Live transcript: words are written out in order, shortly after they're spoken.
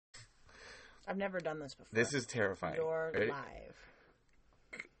I've never done this before. This is terrifying. You're Ready? live.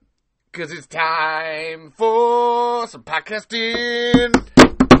 Because it's time for some podcasting.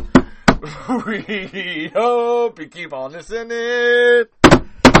 We hope you keep on listening.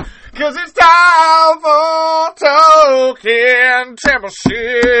 Because it's time for talking Tremors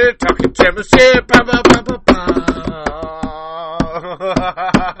shit. Talking Tremors shit. Ba, ba, ba, ba,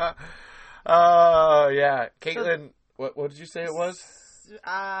 ba. Yeah. Caitlin, what did you say it was?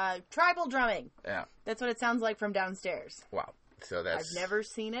 Tribal drumming. Yeah. That's what it sounds like from downstairs. Wow. So that's... I've never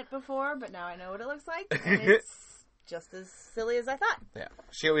seen it before, but now I know what it looks like. And it's just as silly as I thought. Yeah.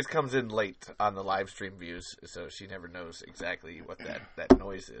 She always comes in late on the live stream views, so she never knows exactly what that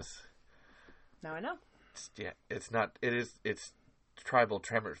noise is. Now I know. It's tribal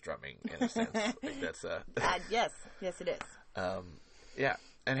tremors drumming, in a sense. Like that's yes, it is. Yeah.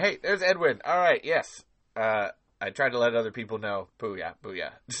 And hey, there's Edwin. All right, yes. I tried to let other people know. Booyah, booyah.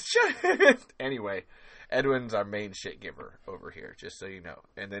 Anyway, Edwin's our main shit giver over here, just so you know.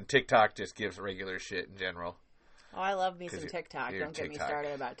 And then TikTok just gives regular shit in general. Oh, I love me some TikTok. Don't get me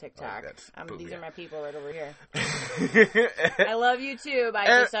started about TikTok. These are my people right over here. I love YouTube.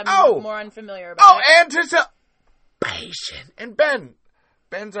 I'm more unfamiliar about it. Anticipation. And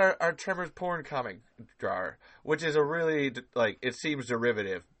Ben's our Tremors porn comic drawer, which is a really, like, it seems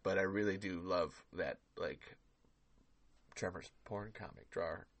derivative, but I really do love that, like, Tremors porn comic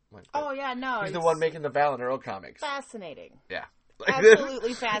drawer. Like yeah, no. He's the one making the Val and Earl comics. Fascinating. Yeah.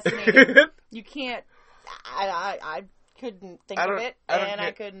 Absolutely fascinating. You can't... I couldn't think of it, and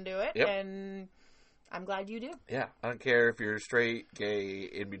I couldn't do it, and I'm glad you do. Yeah, I don't care if you're straight, gay,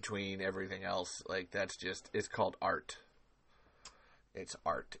 in between, everything else. Like, that's just, it's called art. It's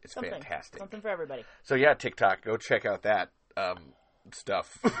art. It's fantastic. Something for everybody. So yeah, TikTok, go check out that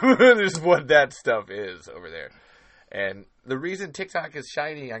stuff. This is what that stuff is over there. And the reason TikTok is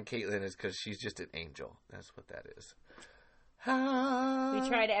shiny on Caitlin is because she's just an angel. That's what that is. We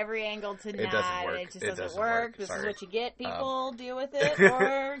tried every angle to it doesn't work. It just doesn't work. This is what you get, people. Deal with it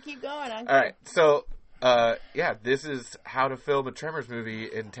or keep going. All right. So, this is how to film a Tremors movie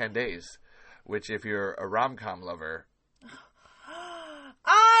in 10 days, which if you're a rom-com lover...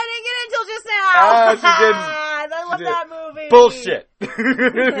 I didn't get it until just now. She didn't. I love that movie. Bullshit.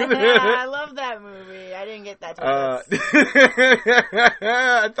 I love that movie. I didn't get that till I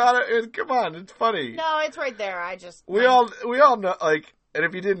thought it was, come on, it's funny. No, it's right there. We all know, like, and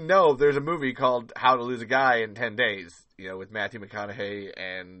if you didn't know, there's a movie called How to Lose a Guy in 10 Days, you know, with Matthew McConaughey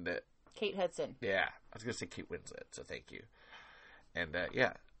and... Kate Hudson. Yeah. I was going to say Kate Winslet, so thank you. And,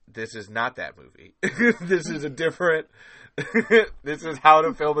 this is not that movie. This is a different... This is how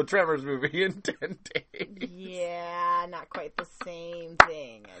to film a Tremors movie in 10 days. Yeah, not quite the same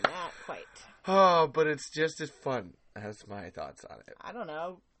thing. Not quite. Oh, but it's just as fun. That's my thoughts on it. I don't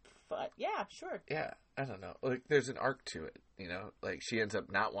know. But, yeah, sure. Yeah, I don't know. Like, there's an arc to it, you know? Like, she ends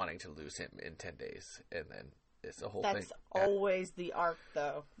up not wanting to lose him in 10 days, and then it's the whole thing. That's always the arc,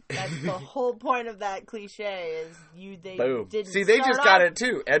 though. That's the whole point of that cliche is they Boom. didn't See, they start just off... got it,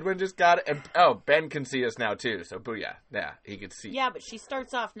 too. Edwin just got it. And, Ben can see us now, too, so booyah. Yeah, he can see. Yeah, but she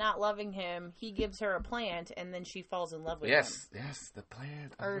starts off not loving him. He gives her a plant, and then she falls in love with him. Yes, the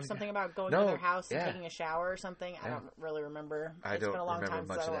plant. Or something about going to their house and taking a shower or something. I don't really remember. It's been a long time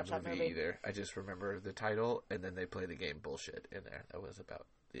since I watched that movie either. I just remember the title, and then they play the game bullshit in there. That was about...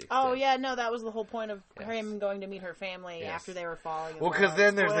 Oh, yeah, no, that was the whole point of him going to meet her family after they were falling in love. Well, because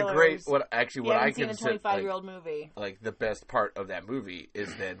then there's the great, what I seen a 25-year-old movie. Like, the best part of that movie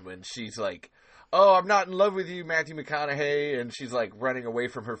is then when she's like, oh, I'm not in love with you, Matthew McConaughey, and she's, like, running away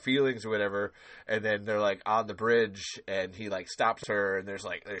from her feelings or whatever, and then they're, like, on the bridge, and he, like, stops her, and they're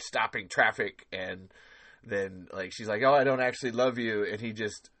stopping traffic, and then, like, she's like, oh, I don't actually love you, and he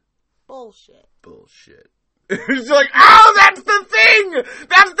just... Bullshit. It's like, oh, that's the thing!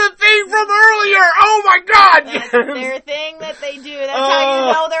 That's the thing from earlier! Oh my god! That's their thing that they do. That's how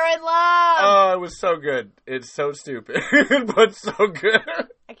you know they're in love! Oh, it was so good. It's so stupid, but so good.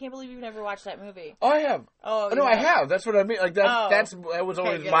 I can't believe you've never watched that movie. Oh, I have. Oh, no, I have. That's what I mean. Like, that was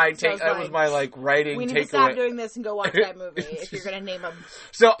always my take. That was my, like, writing takeaway. We need to stop doing this and go watch that movie if you're going to name a...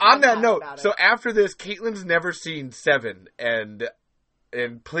 So, on that note, so after this, Caitlin's never seen Seven, and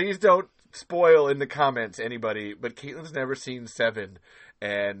please don't spoil in the comments, anybody, but Caitlin's never seen Seven,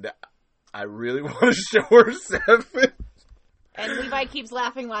 and I really want to show her Seven. And Levi keeps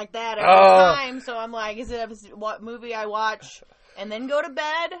laughing like that every time, so I'm like, is it what movie I watch and then go to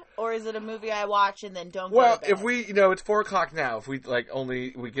bed, or is it a movie I watch and then don't go to bed? Well, if we, it's 4:00 now, if we,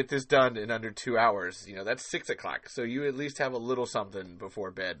 we get this done in under 2 hours, that's 6:00, so you at least have a little something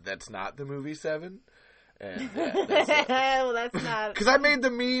before bed that's not the movie Seven. And well, that's not because I made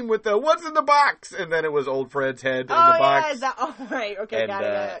the meme with the "What's in the box?" and then it was old Fred's head in the box. Right, okay, got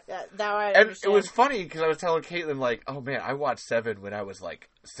it. Now I and understand. it was funny because I was telling Caitlin like, "Oh man, I watched Seven when I was like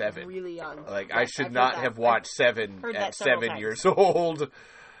 7, really young. Like I should not have watched Seven at 7 years old."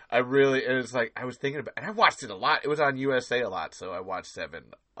 And it's like I was thinking about, and I watched it a lot. It was on USA a lot, so I watched Seven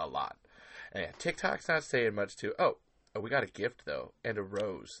a lot. And yeah, TikTok's not saying much too. Oh, we got a gift though, and a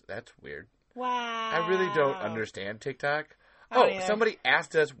rose. That's weird. Wow. I really don't understand TikTok. Somebody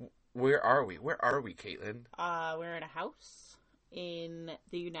asked us, where are we? Where are we, Caitlin? We're in a house in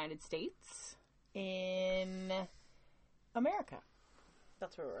the United States in America.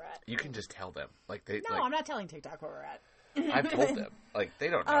 That's where we're at. You can just tell them. No, I'm not telling TikTok where we're at. I've told them. They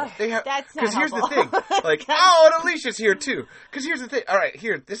don't know. They have. That's not here's the helpful. thing. And Alicia's here too. Because here's the thing. All right,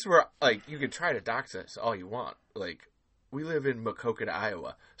 this is where you can try to dox us all you want. We live in Maquoketa,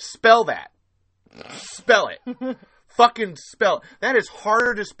 Iowa. Spell that. Spell it. Fucking spell it. That is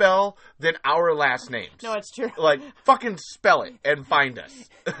harder to spell than our last names. No, it's true. Fucking spell it and find us.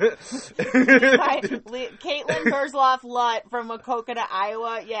 Caitlin Burzloff Lutt from Maquoketa,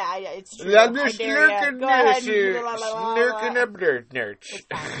 Iowa. Yeah, it's true. I'm just looking Go ahead. It's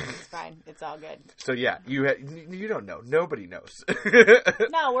fine. It's all good. So yeah, you don't know. Nobody knows.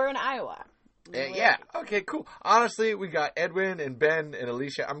 No, we're in Iowa. Yeah. Okay, cool. Honestly, we got Edwin and Ben and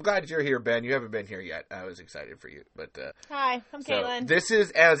Alicia. I'm glad you're here, Ben. You haven't been here yet. I was excited for you. But hi, I'm Caitlin. This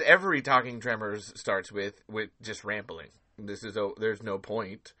is, as every Talking Tremors starts with just rambling. There's no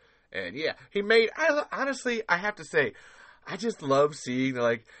point. And yeah, honestly, I have to say, I just love seeing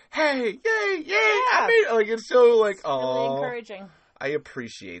hey, yay, yeah. It's so really encouraging. I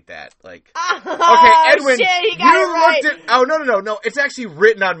appreciate that. Okay, Shit, Edwin, you looked at. Oh no! It's actually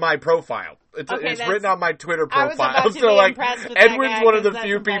written on my profile. It's written on my Twitter profile. I was about to be impressed with Edwin's that guy, one of the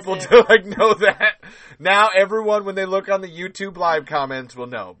few impressive. people to know that. Now everyone, when they look on the YouTube live comments, will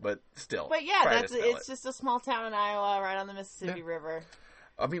know. But still. But yeah, it's just a small town in Iowa, right on the Mississippi River.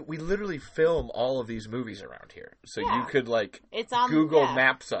 I mean, we literally film all of these movies around here, so you could it's on Google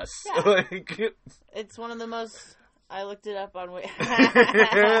Maps us. Yeah. It's one of the most. I looked it up on.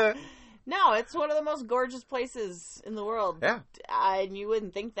 No, it's one of the most gorgeous places in the world. Yeah, and you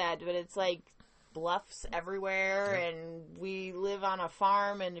wouldn't think that, but it's bluffs everywhere, and we live on a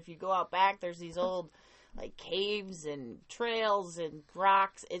farm. And if you go out back, there's these old caves and trails and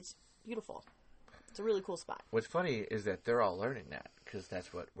rocks. It's beautiful. It's a really cool spot. What's funny is that they're all learning that because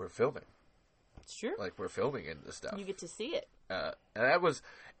that's what we're filming. It's true. We're filming in the stuff. You get to see it. And that was.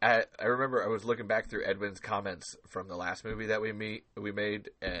 I remember I was looking back through Edwin's comments from the last movie that we made,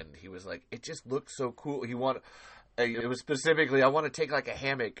 and he was like, "It just looked so cool." It was specifically, I want to take a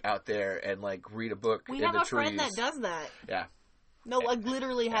hammock out there and read a book in the trees. We have a friend that does that. Yeah. No,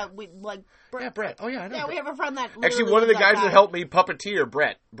 literally have we Brett. Yeah, Brett. Oh yeah, I know. Yeah, Brett. we have a friend that actually one of the guys that helped me puppeteer,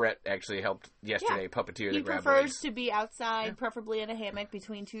 Brett. Brett actually helped yesterday puppeteer the Graboids. He prefers to be outside, preferably in a hammock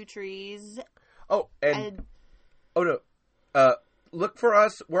between two trees. Oh, look for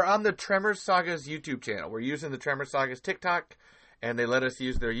us. We're on the Tremors Saga's YouTube channel. We're using the Tremors Saga's TikTok, and they let us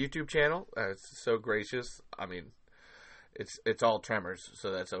use their YouTube channel. It's so gracious. I mean, it's all Tremors,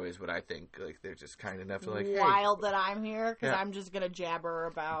 so that's always what I think. They're just kind enough to wild that I'm here because I'm just gonna jabber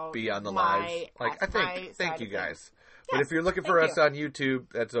about be on the live. Thank you guys. But if you're looking for us on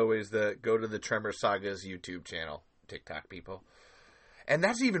YouTube, that's always go to the Tremors Saga's YouTube channel. TikTok people. And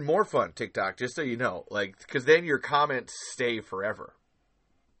that's even more fun, TikTok, just so you know. Because then your comments stay forever.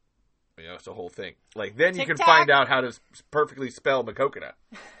 It's the whole thing. Then you can find out how to perfectly spell Maquoketa.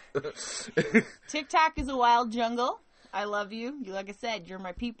 TikTok is a wild jungle. I love you. Like I said, you're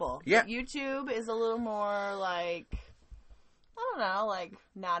my people. Yeah. YouTube is a little more I don't know,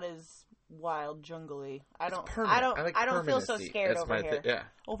 not as wild jungly. I don't feel so scared over here. Yeah.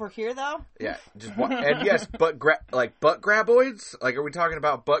 Over here though? Yeah. And yes, butt graboids? Are we talking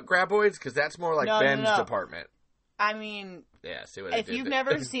about butt graboids? Because that's more Ben's department. I mean, yeah, see what I did if you've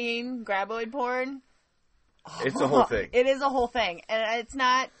never seen graboid porn, it's a whole thing. It is a whole thing. And it's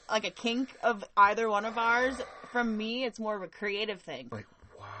not a kink of either one of ours. From me, it's more of a creative thing.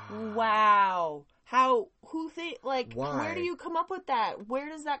 Wow. Why? Where do you come up with that? Where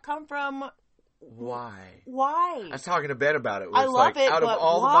does that come from? Why? I was talking to Ben about it. I love it, out of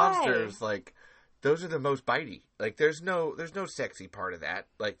all why? the monsters, those are the most bitey. There's no sexy part of that.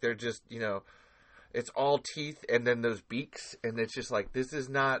 They're just, it's all teeth and then those beaks, and it's just this is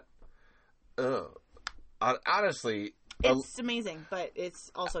not. Honestly, it's amazing, but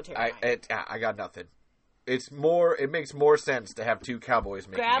it's also terrifying. I got nothing. It makes more sense to have two cowboys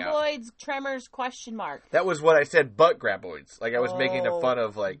making out. Graboids, Tremors, ? That was what I said, butt graboids. I was making fun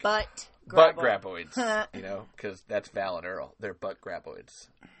of Butt butt graboids, you know, because that's Val and Earl. They're butt graboids.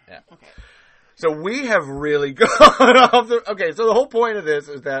 Yeah. Okay. So we have really gone off the... Okay, so the whole point of this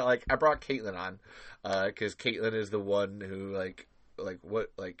is that, like, I brought Caitlin on, because Caitlin is the one who,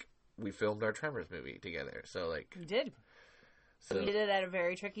 we filmed our Tremors movie together. So, like... We did. So we did it at a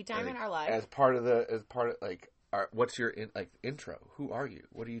very tricky time in our life. What's your intro? Who are you?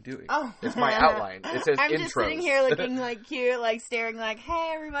 What are you doing? Oh, it's my outline. It says I'm intros. just sitting here looking like cute, like staring, like,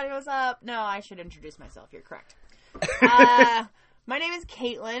 "Hey, everybody, what's up?" No, I should introduce myself. You're correct. My name is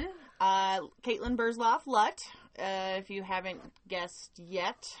Caitlin. Caitlin Burzloff Lutt. If you haven't guessed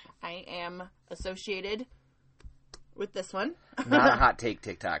yet, I am associated with this one. Not a hot take.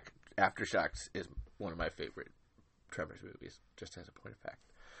 TikTok. Aftershocks is one of my favorite Tremors movies. Just as a point of fact.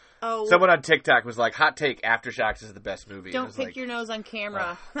 Oh, someone on TikTok was like, "Hot take, Aftershocks is the best movie." Don't pick your nose on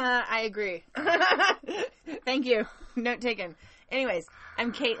camera. I agree. Thank you. Note taken. Anyways,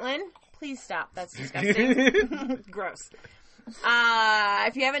 I'm Caitlin. Please stop. That's disgusting. Gross.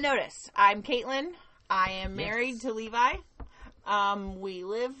 If you haven't noticed, I'm Caitlin. I am married to Levi. We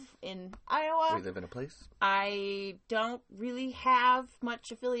live in Iowa. We live in a place. I don't really have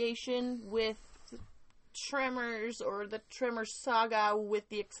much affiliation with Tremors or the Tremors saga, with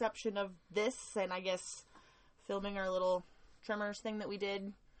the exception of this, and I guess filming our little Tremors thing that we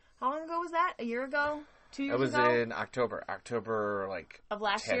did. How long ago was that? A year ago? 2 years ago? It was in October, of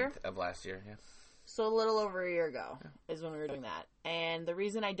last 10th year. Of last year, yeah. So a little over a year ago is when we were doing that. And the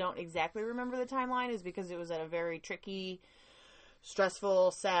reason I don't exactly remember the timeline is because it was at a very tricky,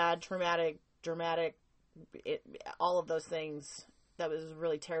 stressful, sad, traumatic, dramatic, all of those things. That was a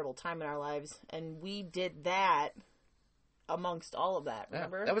really terrible time in our lives, and we did that amongst all of that,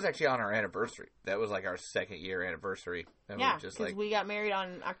 remember? Yeah, that was actually on our anniversary. That was like our 2nd year anniversary. And because we got married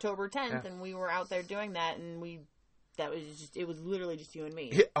on October 10th, and we were out there doing that, and it was literally just you and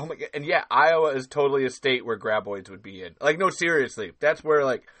me. Yeah, oh my God. And yeah, Iowa is totally a state where graboids would be in. Like, no, seriously. That's where,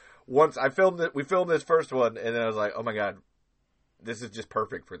 like, once we filmed this first one, and then I was like, oh my God, this is just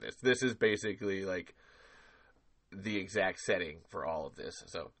perfect for this. This is basically, like, the exact setting for all of this.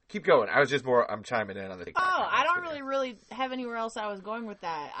 So keep going. I'm chiming in on the TikTok. Oh, I don't really have anywhere else I was going with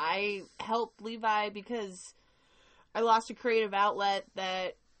that. I helped Levi because I lost a creative outlet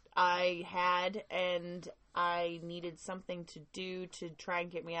that I had, and I needed something to do to try and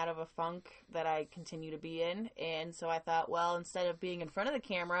get me out of a funk that I continue to be in. And so I thought, well, instead of being in front of the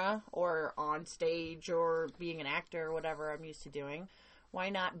camera or on stage or being an actor or whatever I'm used to doing, why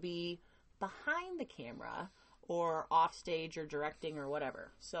not be behind the camera or off stage or directing or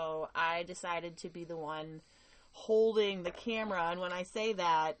whatever. So I decided to be the one holding the camera. And when I say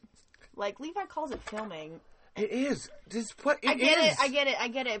that, like, Levi calls it filming. It is. This is what I get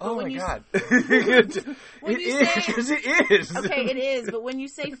it. But oh when my God. it is. It is. Okay, it is. But when you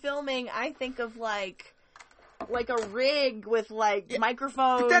say filming, I think of like a rig with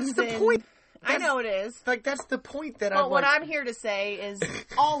microphones. But that's the point. I know it is. Like, that's the point that But what I'm here to say is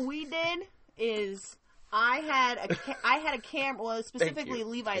all we did is I had a camera, well, specifically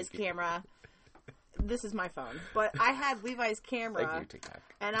Levi's camera. This is my phone, but I had Levi's camera. Thank you, TikTok.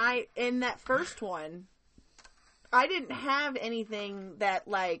 And in that first one, I didn't have anything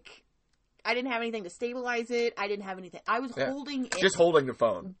I didn't have anything to stabilize it. I didn't have anything. I was holding it. Just holding the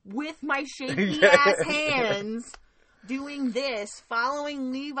phone. With my shaky ass hands, doing this,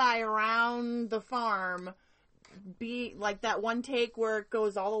 following Levi around the farm. Be like that one take where it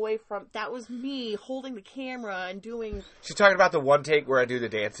goes all the way from. That was me holding the camera and doing. She's talking about the one take where I do the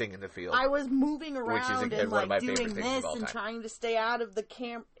dancing in the field. I was moving around, which is again, and one of my doing favorite things this of all and time. trying to stay out of the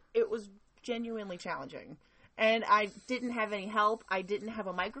camera. It was genuinely challenging, and I didn't have any help. I didn't have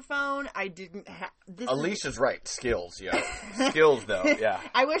a microphone. I didn't have. Alicia's right. Skills, yeah. Skills, though, yeah.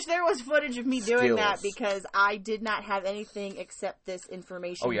 I wish there was footage of me doing that because I did not have anything except this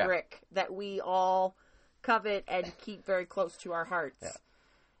information brick that we all covet and keep very close to our hearts. Yeah.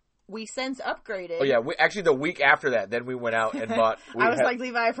 We since upgraded. Oh yeah, actually the week after that, then we went out and bought. I was like,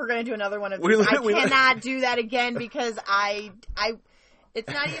 Levi, if we're going to do another one of these, I cannot do that again because I. It's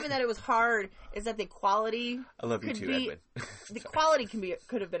not even that it was hard; it's that the quality. I love you too, Edwin. The quality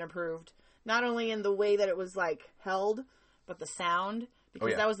could have been improved, not only in the way that it was held, but the sound.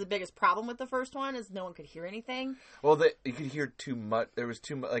 Because that was the biggest problem with the first one, is no one could hear anything. Well, you could hear too much. There was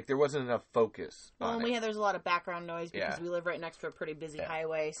too much. There wasn't enough focus. Well, and there's a lot of background noise because we live right next to a pretty busy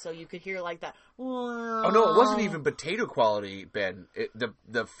highway, so you could hear that. Oh no, it wasn't even potato quality, Ben.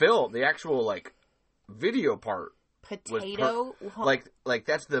 The film, the actual video part. Potato. Like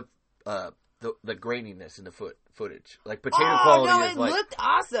that's the the graininess in the footage. Like potato quality no, is like... it looked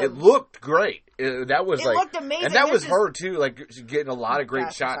awesome. It looked great. That was it like... looked amazing. And that was her, too. Like, she's getting a lot of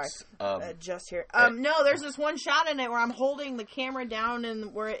great shots. Just here. No, there's this one shot in it where I'm holding the camera down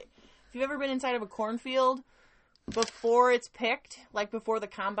and where if you've ever been inside of a cornfield, before it's picked, like before the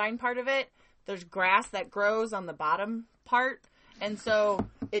combine part of it, there's grass that grows on the bottom part. And so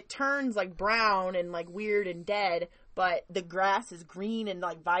it turns like brown and like weird and dead, but the grass is green and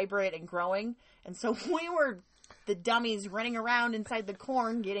like vibrant and growing. And so we were the dummies running around inside the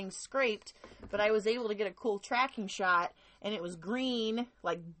corn getting scraped, but I was able to get a cool tracking shot, and it was green,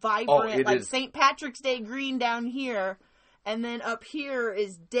 like vibrant, like St. Patrick's Day green down here, and then up here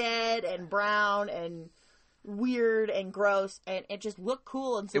is dead and brown and weird and gross, and it just looked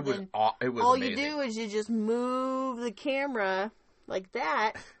cool. And so it was all amazing. you do is you just move the camera like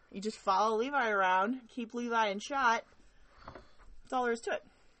that. You just follow Levi around, keep Levi in shot. That's all there is to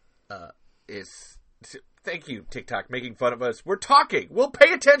it. Thank you, TikTok, making fun of us. We're talking. We'll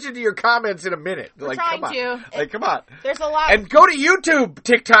pay attention to your comments in a minute. We're trying to. Like, come on. There's a lot. And go to YouTube,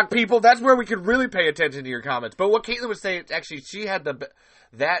 TikTok people. That's where we could really pay attention to your comments. But what Caitlin was saying, actually, she had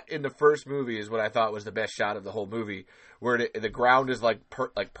that in the first movie is what I thought was the best shot of the whole movie, where the ground is like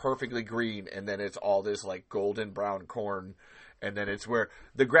perfectly green, and then it's all this like golden brown corn, and then it's where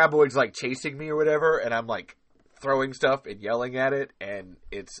the graboid's like chasing me or whatever, and I'm like throwing stuff and yelling at it, and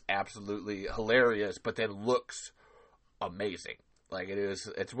it's absolutely hilarious, but then looks amazing. Like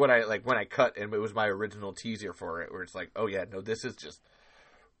it's what I like when I cut, and it was my original teaser for it, where it's like, oh yeah, no, this is just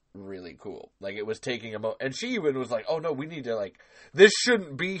really cool. Like it was taking and she even was like, oh no, we need to like, this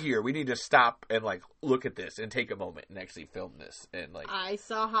shouldn't be here. We need to stop and like look at this and take a moment and actually film this. And like, I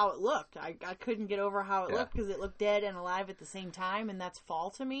saw how it looked. I couldn't get over how it looked because it looked dead and alive at the same time, and that's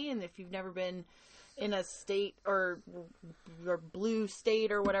fall to me. And if you've never been in a state or blue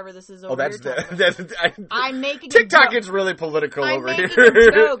state or whatever this is over I'm making TikTok a joke. Is really political I'm over making here.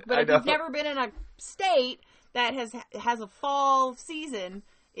 a joke, but if you've never been in a state that has a fall season,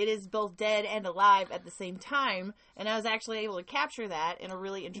 it is both dead and alive at the same time, and I was actually able to capture that in a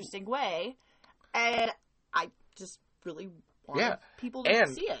really interesting way, and I just really wanted people to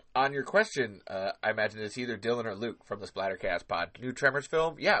see it. On your question, I imagine it's either Dylan or Luke from the Splattercast pod. New Tremors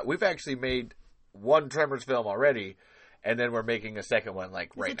film? Yeah, we've actually made one Tremors film already, and then we're making a second one right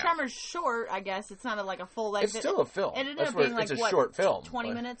now. It's a Tremors short, I guess. It's not like a full length. It's still a film. It ended up being like, it's a short film.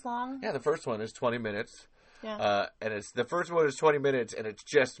 20 minutes long? Yeah, the first one is 20 minutes. Yeah. And the first one is 20 minutes, and it's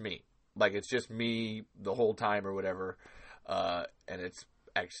just me. Like, it's just me the whole time or whatever. And it's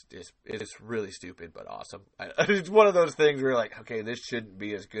really stupid, but awesome. It's one of those things where you're like, okay, this shouldn't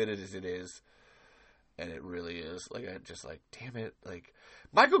be as good as it is. And it really is. Like, I just like, damn it. Like,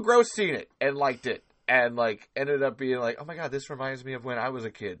 Michael Gross seen it and liked it. And, like, ended up being like, oh, my God, this reminds me of when I was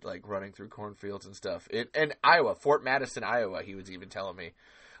a kid, like, running through cornfields and stuff. And Iowa, Fort Madison, Iowa, he was even telling me.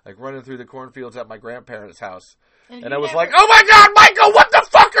 Like, running through the cornfields at my grandparents' house. And I was like, oh, my God, Michael, what the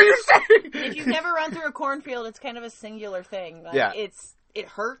fuck are you saying? If you've never run through a cornfield, it's kind of a singular thing. Like, it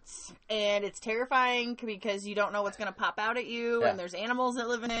hurts, and it's terrifying because you don't know what's going to pop out at you, and there's animals that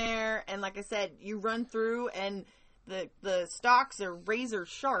live in there. And like I said, you run through, and the stalks are razor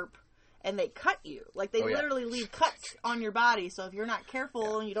sharp, and they cut you. Like, they literally leave cuts on your body. So if you're not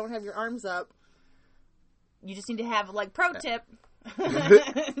careful and you don't have your arms up, you just need to have, like, pro tip,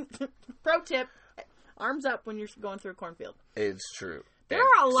 arms up when you're going through a cornfield. It's true. There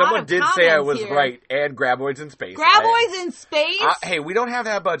are a lot Someone of did say I was here. right, and Graboids in space. Graboids in space? Hey, we don't have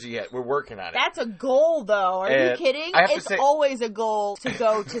that budget yet. We're working on it. That's a goal, though. Are you kidding? It's always a goal to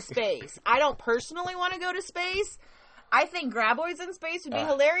go to space. I don't personally want to go to space. I think Graboids in space would be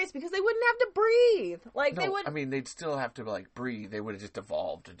hilarious because they wouldn't have to breathe. Like, they would. I mean, they'd still have to, like, breathe. They would have just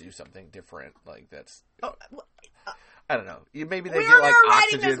evolved to do something different. Like, that's... I don't know. Maybe they get like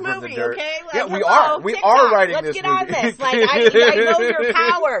oxygen from the dirt. Okay? Like, yeah, we are. We are writing Let's this get movie. on this. Like, I know your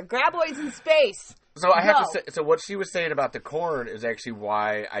power. Graboids in space. So I have to say. So what she was saying about the corn is actually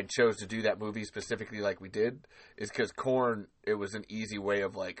why I chose to do that movie specifically, like we did, is because corn. It was an easy way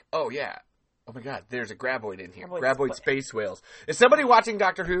of like, oh yeah. Oh my God, there's a graboid in here. Graboid space whales. Is somebody watching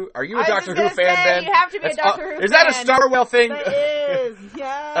Doctor Who? Are you a Doctor Who fan, Ben? You have to be a Doctor Who fan. Is that a Star Whale thing? It is,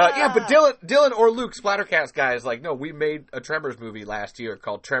 yeah. Yeah, but Dylan or Luke, Splattercast guy, is like, no, we made a Tremors movie last year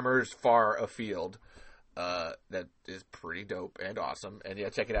called Tremors Far Afield. That is pretty dope and awesome. And yeah,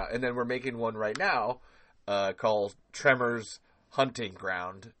 check it out. And then we're making one right now called Tremors Hunting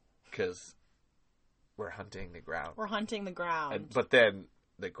Ground, because we're hunting the ground. We're hunting the ground. But then...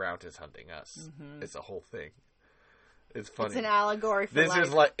 the ground is hunting us. Mm-hmm. It's a whole thing. It's funny. It's an allegory for this life.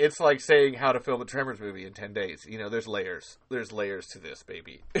 is like it's like saying how to film a Tremors movie in 10 days. You know, there's layers. There's layers to this,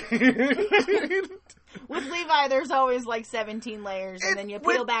 baby. With Levi, there's always like 17 layers, and then you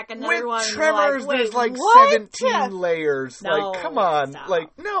peel back another one. With Tremors, there's like what? 17 layers. No, like, come on. stop. Like,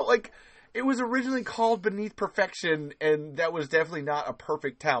 no, like, it was originally called Beneath Perfection, and that was definitely not a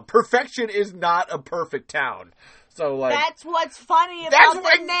perfect town. Perfection is not a perfect town. So, like... That's what's funny about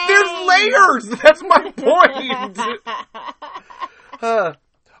the name. There's layers! That's my point!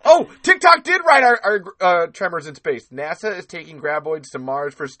 Oh, TikTok did write our Tremors in space. NASA is taking graboids to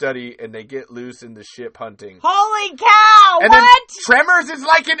Mars for study, and they get loose in the ship hunting. Holy cow! And what? Then Tremors is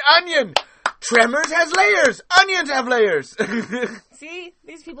like an onion. Tremors has layers. Onions have layers. See?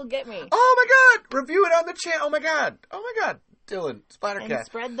 These people get me. Oh my god! Review it on the channel. Oh my god. Dylan, Splattercast. And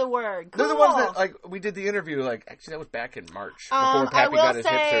spread the word. Cool. They're the ones that, like, we did the interview, like, actually that was back in March. Before I Pappy will got his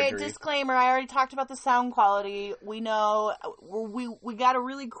hip say, surgery. disclaimer, I already talked about the sound quality. We know, we got a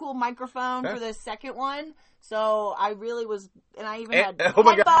really cool microphone for the second one. So I really was, and I even had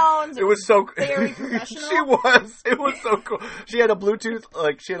headphones. It was so very professional. It was so cool. She had a Bluetooth,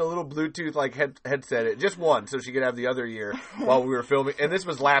 she had a little Bluetooth headset, just one, so she could have the other ear while we were filming. And this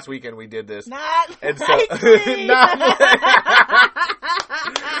was last weekend we did this. Not and likely.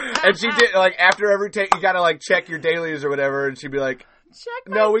 And she did, like, after every take, you gotta, like, check your dailies or whatever, and she'd be like,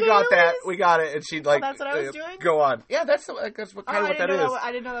 check no, we dailies. got that. We got it. And she'd like, that's what I was doing? Go on. Yeah, that's what kind of what that is.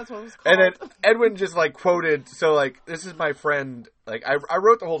 I didn't know that's what it was called. And then Edwin just like quoted. So like, this is my friend. Like, I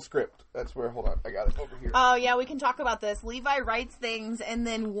wrote the whole script. That's where. Hold on, I got it over here. Oh yeah, we can talk about this. Levi writes things and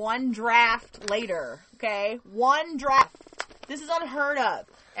then one draft later. Okay, one draft. This is unheard of.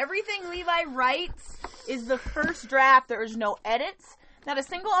 Everything Levi writes is the first draft. There is no edits. Not a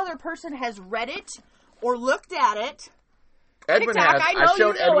single other person has read it or looked at it. Edwin TikTok, has. I know I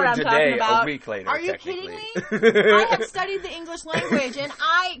showed you know what Edwin I'm today, talking about. a week later. Are you kidding me? I have studied the English language, and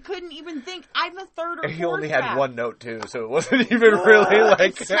I couldn't even think. I'm a third or fourth. He only draft. had one note too, so it wasn't even really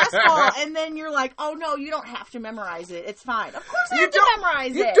like. It's stressful, and then you're like, "Oh no, you don't have to memorize it. It's fine." Of course, I have to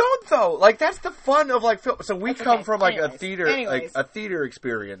memorize it. You don't though. Like that's the fun of like film. So we That's come okay. from like Anyways. a theater, like a theater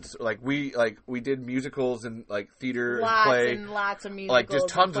experience. Like we did musicals and like theater lots and play, and lots of musicals, like just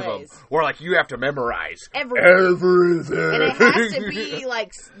tons of them. plays. Where like you have to memorize Everything. everything, And it has to be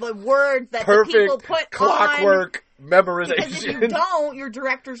like the words that perfect the people put clockwork memorization. Because if you don't, your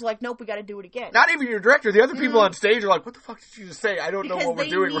director's like, "Nope, we got to do it again." Not even your director. The other people on stage are like, "What the fuck did you just say? I don't know what we're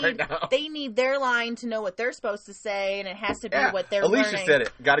doing need, right now." They need their line to know what they're supposed to say, and it has to be what they're Alicia learning. said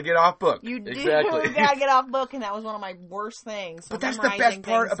it. Got to get off book. You do exactly. gotta get off book, and that was one of my worst things. But that's the best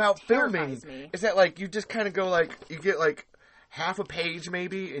part about filming me. is that like you just kind of go like you get like half a page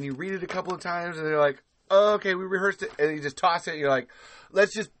maybe, and you read it a couple of times, and they're like, "Oh, okay, we rehearsed it," and you just toss it. And you're like,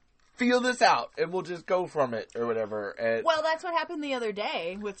 "Let's just feel this out, and we'll just go from it or whatever." And well, that's what happened the other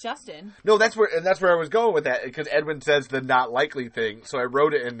day with Justin. no, that's where I was going with that because Edwin says the not likely thing, so I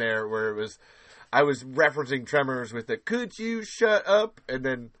wrote it in there where it was. I was referencing Tremors with the "Could you shut up?" and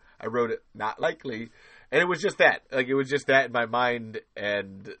then I wrote it not likely. And it was just that. Like, it was just that in my mind,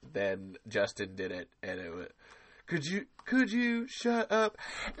 and then Justin did it, and it was, could you shut up?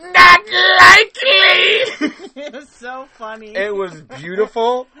 Not likely! It was so funny. It was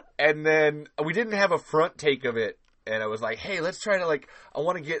beautiful, and then we didn't have a front take of it, and I was like, hey, let's try to, like, I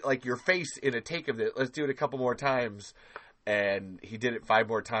want to get, like, your face in a take of it. Let's do it a couple more times. And he did it 5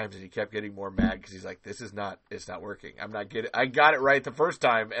 more times, and he kept getting more mad, because he's like, it's not working. I got it right the first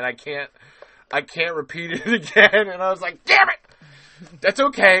time, and I can't repeat it again. And I was like, damn it! That's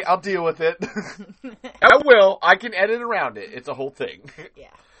okay. I'll deal with it. I will. I can edit around it. It's a whole thing.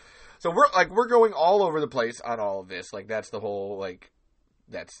 Yeah. So we're going all over the place on all of this. Like, that's the whole, like,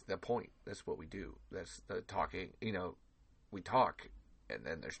 that's the point. That's what we do. That's the talking. You know, we talk, and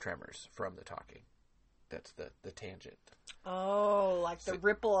then there's Tremors from the talking. That's the tangent. Oh, like the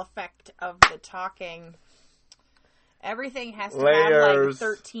ripple effect of the talking. Everything has to have like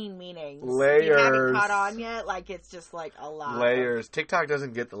 13 meanings. Layers. If you haven't caught on yet, like it's just like a lot. Layers. TikTok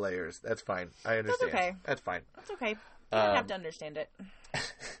doesn't get the layers. That's fine. I understand. That's okay. That's fine. That's okay. You don't have to understand it.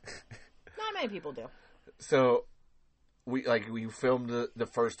 Not many people do. So we filmed the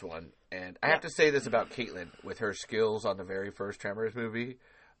first one, and I have to say this about Caitlin with her skills on the very first Tremors movie.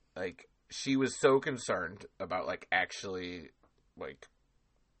 Like, she was so concerned about like actually like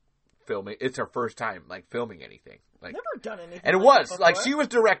filming. It's her first time like filming anything. Like, never done anything. And it like was like she was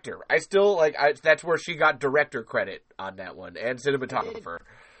director. I still like that's where she got director credit on that one and cinematographer.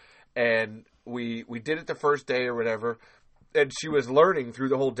 And we did it the first day or whatever. and she was learning through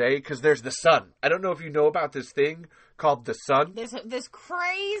the whole day because there's the sun. I don't know if you know about this thing called the sun. There's this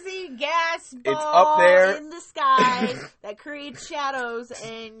crazy gas ball It's up there in the sky that creates shadows,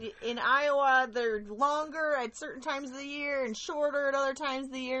 and in Iowa they're longer at certain times of the year and shorter at other times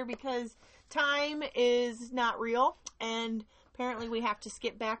of the year because time is not real, and apparently we have to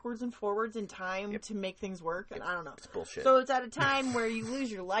skip backwards and forwards in time to make things work, and I don't know. It's bullshit. So it's at a time where you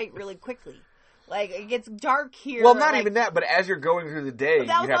lose your light really quickly. Like, it gets dark here. Well, not even that, but as you're going through the day, you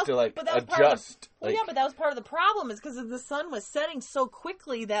have to, like, adjust. Well, yeah, but that was part of the problem, is because the sun was setting so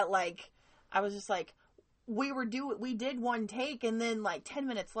quickly that, like, I was just like, we did one take, and then, like, 10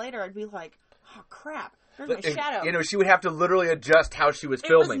 minutes later, I'd be like, oh, crap, there's my shadow. You know, she would have to literally adjust how she was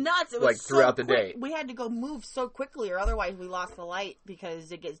filming. It was nuts. It was like, throughout the day. We had to go move so quickly, or otherwise we lost the light, because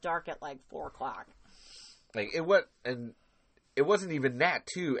it gets dark at, like, 4 o'clock. Like, it wasn't even that,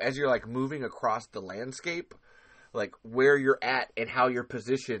 too. As you're, like, moving across the landscape, like, where you're at and how you're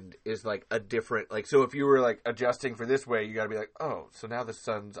positioned is, like, a different... Like, so if you were, like, adjusting for this way, you gotta be like, oh, so now the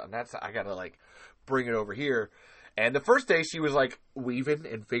sun's on that side. I gotta, like, bring it over here. And the first day, she was, like, weaving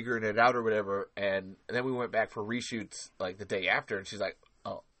and figuring it out or whatever. And then we went back for reshoots, like, the day after. And she's like,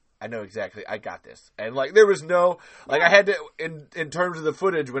 oh, I know exactly. I got this. And, like, there was no... Like, I had to... In terms of the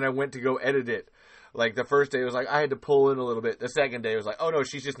footage, when I went to go edit it, like, the first day was like, I had to pull in a little bit. The second day was like, oh, no,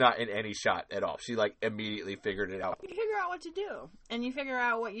 she's just not in any shot at all. She, like, immediately figured it out. You figure out what to do. And you figure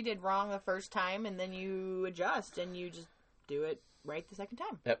out what you did wrong the first time, and then you adjust, and you just do it right the second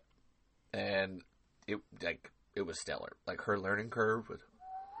time. Yep. And it was stellar. Like, her learning curve was...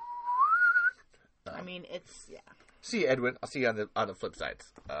 I mean, it's... Yeah. See you, Edwin. I'll see you on the flip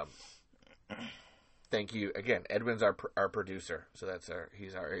sides. Thank you. Again, Edwin's our producer. So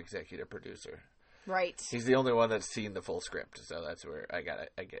he's our executive producer. Right. He's the only one that's seen the full script, so that's where I gotta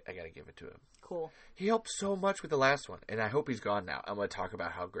give it to him. Cool. He helped so much with the last one, and I hope he's gone now. I'm gonna talk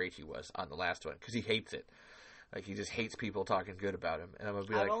about how great he was on the last one because he hates it. Like, he just hates people talking good about him, and I'm gonna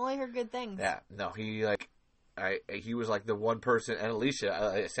be like, I've only heard good things. Yeah, no, he was like the one person, and Alicia,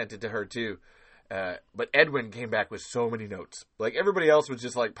 I sent it to her too. But Edwin came back with so many notes. Like, everybody else was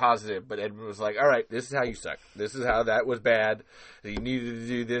just, like, positive, but Edwin was like, all right, this is how you suck. This is how that was bad. You needed to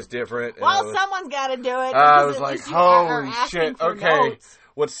do this different. Well, someone's got to do it. I was like, holy shit, okay. Notes.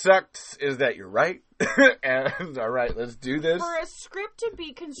 What sucks is that you're right. And, all right, let's do this. For a script to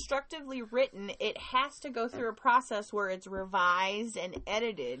be constructively written, it has to go through a process where it's revised and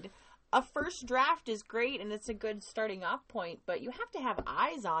edited. A first draft is great, and it's a good starting off point, but you have to have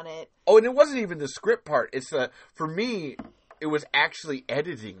eyes on it. Oh, and it wasn't even the script part. It's for me, it was actually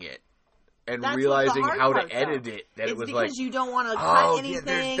editing it and realizing how to edit it. That it was because you don't want to cut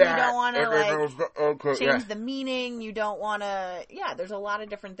anything. You don't want to change the meaning. You don't want to. Yeah, there's a lot of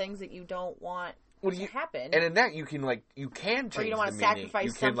different things that you don't want to happen. And in that, you can change. Or you don't want to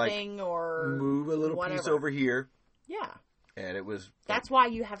sacrifice something or move a little piece over here. Yeah. And it was... That's why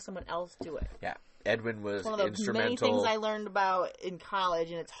you have someone else do it. Yeah. Edwin was instrumental. It's one of the many things I learned about in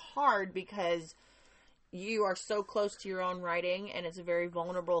college, and it's hard because you are so close to your own writing, and it's a very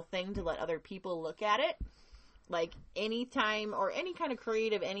vulnerable thing to let other people look at it. Like, any time, or any kind of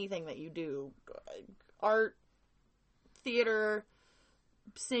creative anything that you do, art, theater,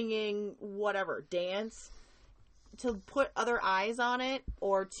 singing, whatever, dance, to put other eyes on it,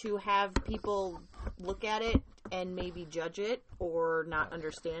 or to have people look at it and maybe judge it or not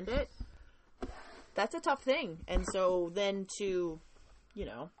understand it, that's a tough thing. And so then to,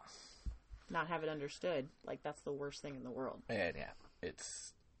 not have it understood, like, that's the worst thing in the world. And yeah,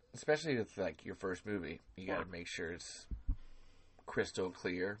 it's, especially with, like, your first movie, you gotta make sure it's crystal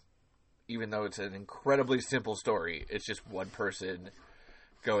clear. Even though it's an incredibly simple story, it's just one person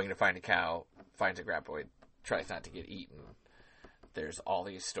going to find a cow, finds a graboid, tries not to get eaten. There's all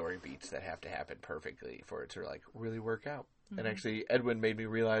these story beats that have to happen perfectly for it to, like, really work out. Mm-hmm. And actually, Edwin made me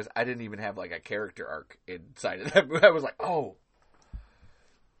realize I didn't even have, like, a character arc inside of that movie. I was like, oh,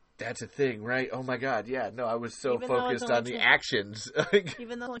 that's a thing, right? Oh my god, yeah. No, I was so focused on the actions.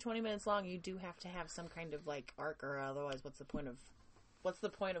 Even though it's only 20 minutes long, you do have to have some kind of, like, arc, or otherwise what's the point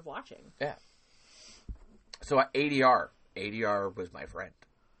of watching? Yeah. So ADR was my friend.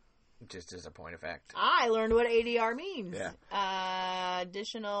 Just as a point of fact. I learned what ADR means. Yeah.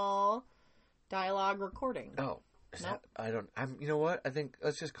 Additional dialogue recording. Oh. You know what? I think,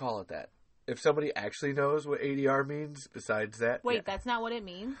 let's just call it that. If somebody actually knows what ADR means besides that. Wait, that's not what it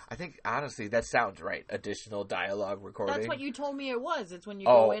means? I think, honestly, that sounds right. Additional dialogue recording. That's what you told me it was. It's when you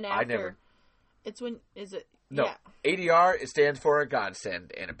go in after. I never. It's when, is it? No. Yeah. ADR, it stands for a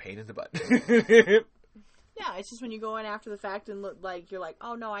godsend and a pain in the butt. Yeah, it's just when you go in after the fact and look like you're like,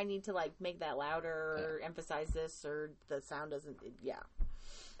 oh no, I need to like make that louder or emphasize this or the sound doesn't. Yeah,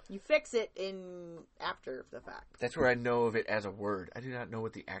 you fix it in after the fact. That's where I know of it as a word. I do not know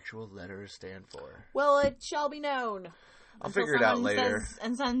what the actual letters stand for. Well, it shall be known. I'll figure it out later.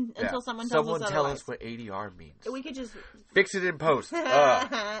 Until someone tells us tell otherwise. us what ADR means. We could just fix it in post.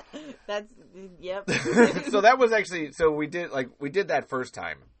 That's yep. So that was actually we did that first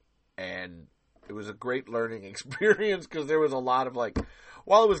time, and it was a great learning experience because there was a lot of like,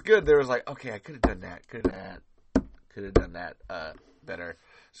 while it was good, there was like, okay, I could have done that, could have done that better.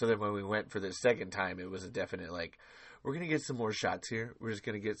 So then when we went for the second time, it was a definite like, we're going to get some more shots here. We're just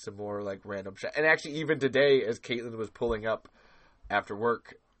going to get some more, like, random shots. And actually, even today, as Caitlin was pulling up after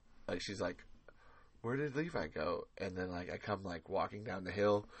work, like, she's like, where did Levi go? And then, like, I come, like, walking down the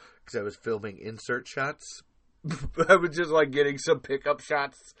hill because I was filming insert shots. I was just, like, getting some pickup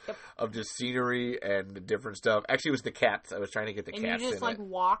shots of just scenery and different stuff. Actually, it was the cats. I was trying to get the cats in And you just, like,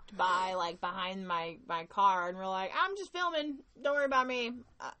 walked by, like, behind my car and were like, I'm just filming. Don't worry about me.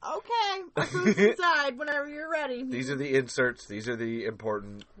 Okay. I'll cruise inside whenever you're ready. These are the inserts. These are the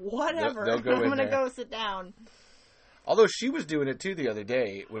important. Whatever. They'll go in I'm going to there. go sit down. Although she was doing it too the other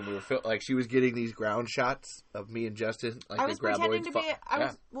day when we were like she was getting these ground shots of me and Justin, like I was the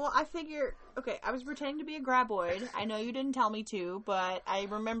graboids. I figure. Okay, I was pretending to be a graboid. I know you didn't tell me to, but I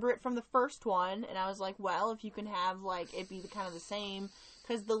remember it from the first one, and I was like, well, if you can have like it be kind of the same,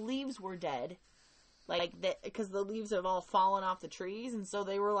 because the leaves were dead, because the leaves have all fallen off the trees, and so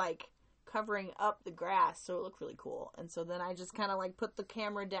they were like covering up the grass, so it looked really cool. And so then I just kind of like put the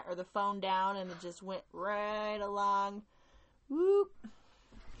camera down or the phone down, and it just went right along. Whoop!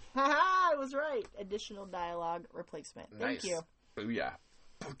 Haha! I was right. Additional dialogue replacement. Thank you. Booyah.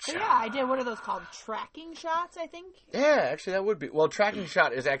 Yeah, I did. What are those called? Tracking shots, I think. Yeah, actually, that would be. Well, tracking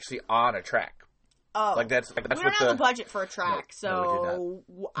shot is actually on a track. Oh, that's we don't have the budget for a track, no,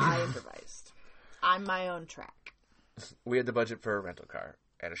 I improvised. I'm my own track. We had the budget for a rental car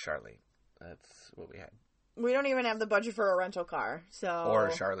and a Charlene. That's what we had. We don't even have the budget for a rental car, so or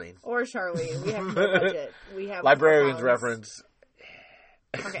a Charlene. We have no budget. We have librarian's reference.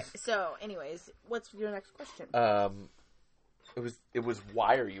 Okay, so anyways, what's your next question? It was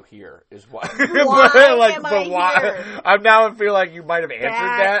why are you here? Is why why am I here? I'm now feel like you might have answered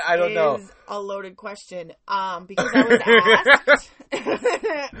that. I don't know. That is a loaded question. Because I was asked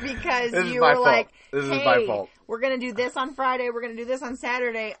because you were like, "This hey, is my fault. We're gonna do this on Friday. We're gonna do this on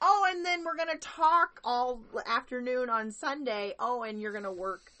Saturday. Oh, and then we're gonna talk all afternoon on Sunday. Oh, and you're gonna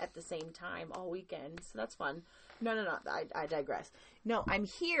work at the same time all weekend. So that's fun." No. I digress. No, I'm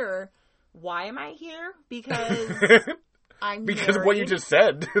here. Why am I here? Because because married. of what you just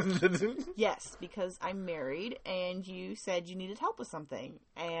said. Yes, because I'm married, and you said you needed help with something,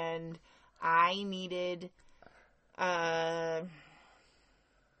 and I needed a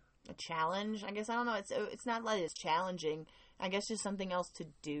challenge. I guess I don't know. It's not like it's challenging. I guess just something else to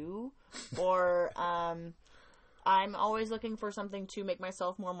do, or I'm always looking for something to make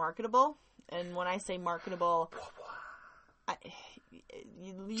myself more marketable. And when I say marketable,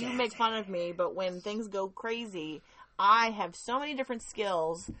 you make fun of me, but when things go crazy, I have so many different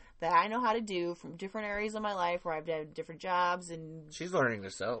skills that I know how to do from different areas of my life where I've done different jobs. And she's learning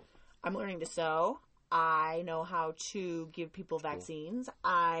to sew. I'm learning to sew. I know how to give people vaccines.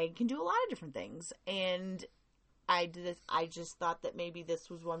 I can do a lot of different things. And I just thought that maybe this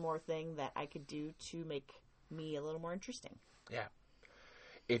was one more thing that I could do to make me a little more interesting. Yeah.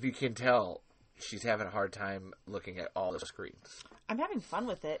 If you can tell, she's having a hard time looking at all the screens. I'm having fun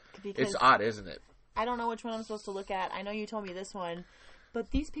with it. Because it's odd, isn't it? I don't know which one I'm supposed to look at. I know you told me this one,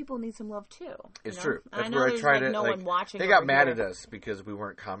 but these people need some love too. It's true. That's where I try to. No one watching. They got mad at us because we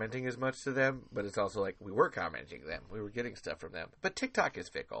weren't commenting as much to them, but it's also like we were commenting to them. We were getting stuff from them. But TikTok is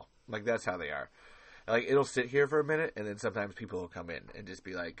fickle. Like that's how they are. Like it'll sit here for a minute, and then sometimes people will come in and just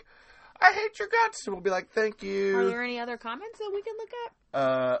be like, "I hate your guts," and we'll be like, "Thank you." Are there any other comments that we can look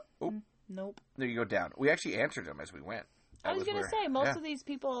at? Nope. There you go down. We actually answered them as we went. I was going to say, most of these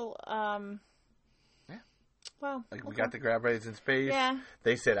people, well, like we got the grab rates in space. Yeah.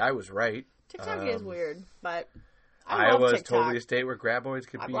 They said I was right. TikTok is weird, but I love was TikTok. totally a state where graboids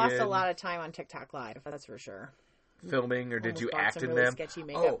could be lost in. a lot of time on TikTok Live, that's for sure. Filming, or did Almost you bought act some in really them? sketchy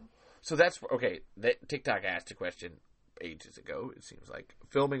makeup. Oh, so that's okay. That TikTok asked a question ages ago. It seems like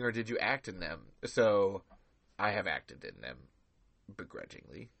filming, or did you act in them? So I have acted in them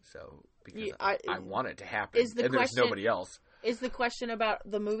begrudgingly. So because I want it to happen, and there's nobody else. Is the question about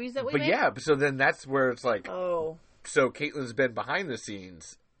the movies that we But make? yeah, so then that's where it's like, oh. So Caitlin's been behind the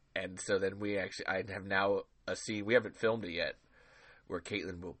scenes, and so then I have now a scene. We haven't filmed it yet, where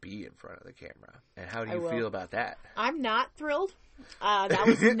Caitlin will be in front of the camera. And how do I you will. feel about that? I'm not thrilled. That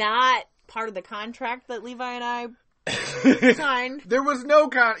was not part of the contract that Levi and I signed. There was no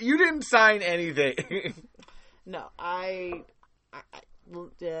you didn't sign anything. No, I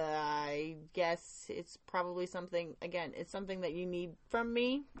guess it's probably something, again, it's something that you need from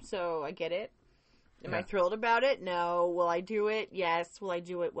me, so I get it. Am I thrilled about it? No. Will I do it? Yes. Will I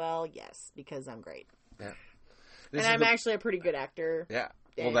do it well? Yes, because I'm great. Yeah. And I'm actually a pretty good actor. Yeah.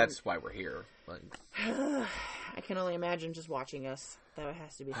 Well, that's why we're here. Like, I can only imagine just watching us. That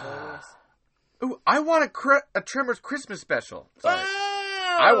has to be hilarious. Ooh, I want a Tremors Christmas special. Sorry.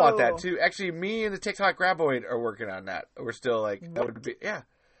 Oh! I want that too. Actually, me and the TikTok Graboid are working on that. We're still like, that would be, yeah.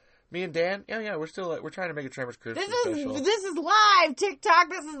 Me and Dan, we're still we're trying to make a Tremors Christmas special. This is live TikTok.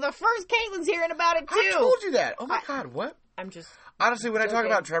 This is the first Caitlin's hearing about it too. I told you that. Oh my God, what? I'm just honestly when joking. I talk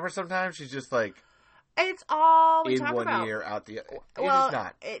about Tremors, sometimes she's just like, it's all we in talk one about. ear, out the other. Well, it is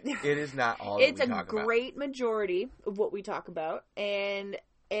not. It is not all. It's that we talk a great majority of what we talk about, and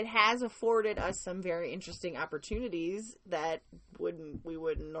it has afforded us some very interesting opportunities that we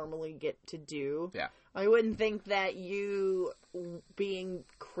wouldn't normally get to do. Yeah. I wouldn't think that you being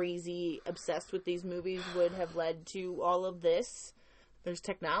crazy obsessed with these movies would have led to all of this. There's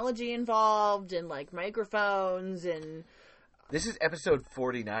technology involved and like microphones and... This is episode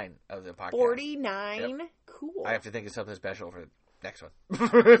 49 of the podcast. 49? Yep. Cool. I have to think of something special for the next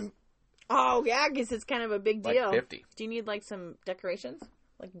one. Oh, yeah, I guess it's kind of a big deal. Like 50. Do you need like some decorations?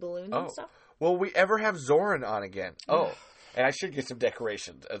 Like balloons and stuff? Will we ever have Zoran on again? Oh. And I should get some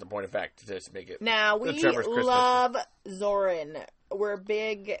decorations, as a point of fact, to just make it. Now, we love Zoran. We're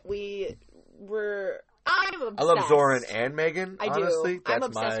big. I'm obsessed. I love Zoran and Megan, honestly. Do. I'm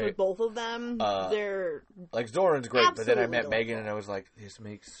obsessed with both of them. They're... Like, Zoran's great, but then I met Megan and I was like, this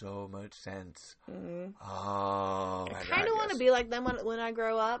makes so much sense. Mm-hmm. Oh, I kind of want to be like them when I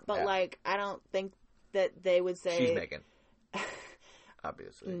grow up, but, like, I don't think that they would say... She's Megan.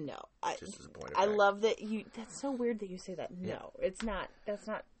 Obviously. No. Just as a point of I fact. love that you... That's so weird that you say that. No, it's not. That's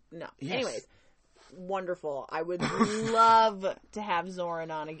not... No. Yes. Anyways, wonderful. I would love to have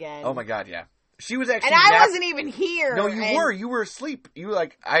Zoran on again. Oh, my God, yeah. She was actually... And I wasn't even here. No, you were. You were asleep. You were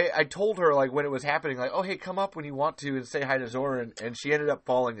like... I told her, like, when it was happening, like, oh, hey, come up when you want to and say hi to Zoran. And she ended up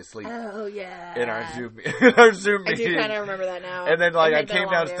falling asleep. Oh, yeah. In our Zoom meeting. I do kind of remember that now. And then, like, I came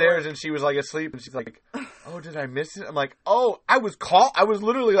downstairs and she was, like, asleep. And she's like, oh, did I miss it? I'm like, oh, I was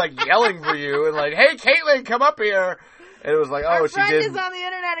literally, like, yelling for you. And, like, hey, Caitlin, come up here. And it was like, oh, she did. Our friend is on the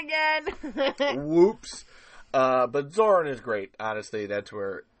internet again. Whoops. But Zoran is great, honestly. That's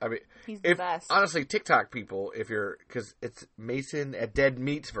where, I mean, he's the best. Honestly, TikTok people, because it's Mason at Dead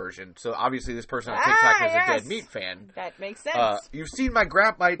Meat's version. So obviously this person on TikTok is a Dead Meat fan. That makes sense. You've seen my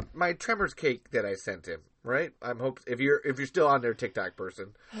Tremors cake that I sent him, right? I'm if you're still on their TikTok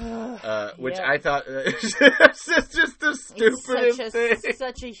person, which I thought it's just the stupidest thing.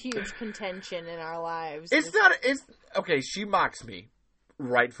 Such a huge contention in our lives. It's okay. She mocks me.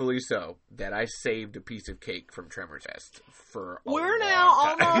 Rightfully so, that I saved a piece of cake from Tremors Fest for a We're now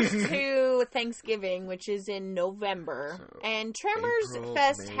almost to Thanksgiving, which is in November. So and Tremors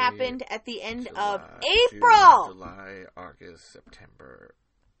Fest happened at the end of April. June, July, August, September,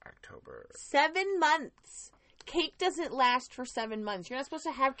 October. 7 months. Cake doesn't last for 7 months. You're not supposed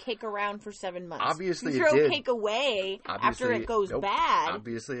to have cake around for 7 months. Obviously, you it did. throw cake away after it goes bad.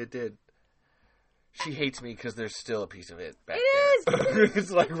 Obviously, it did. She hates me because there's still a piece of it back there.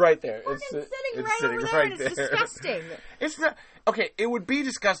 It's like right there. It's sitting right there. It's disgusting. It's not okay. It would be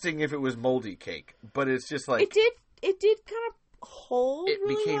disgusting if it was moldy cake, but it's just like it did kind of hold. It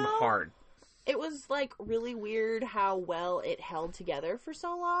really became well. hard. It was like really weird how well it held together for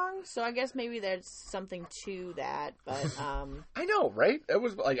so long. So I guess maybe there's something to that. But I know, right? It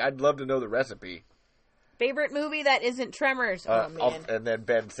was like I'd love to know the recipe. Favorite movie that isn't Tremors? Oh, man. And then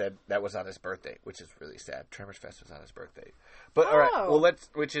Ben said that was on his birthday, which is really sad. Tremors Fest was on his birthday. But, all right, well,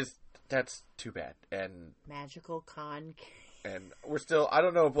 that's too bad. And Magical Con. And we're still, I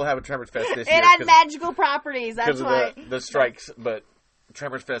don't know if we'll have a Tremors Fest this year. It had magical properties, that's why. Because of the strikes, but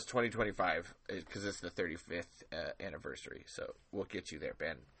Tremors Fest 2025, because it's the 35th anniversary. So we'll get you there,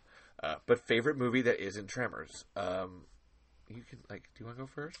 Ben. But favorite movie that isn't Tremors? You can, do you want to go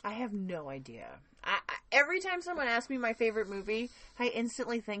first? I have no idea. Every time someone asks me my favorite movie, I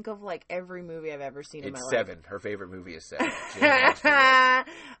instantly think of, every movie I've ever seen in my life. It's Seven. Her favorite movie is Seven. I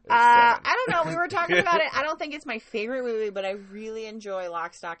don't know. We were talking about it. I don't think it's my favorite movie, but I really enjoy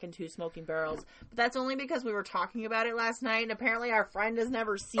Lock, Stock, and Two Smoking Barrels. But that's only because we were talking about it last night, and apparently our friend has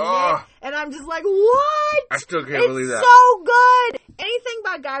never seen it. And I'm just like, what? I still can't believe that. It's so good. Anything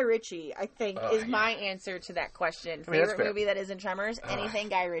by Guy Ritchie, I think, is my answer to that question. Favorite movie that isn't Tremors? Anything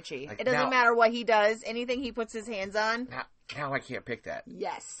Guy Ritchie. Like, it doesn't matter what he does. Anything he puts his hands on. Now I can't pick that.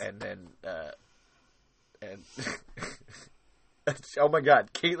 Yes. And then, oh my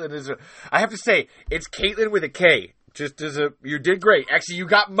God, Caitlin is I have to say, it's Caitlin with a K. Just as you did great. Actually, you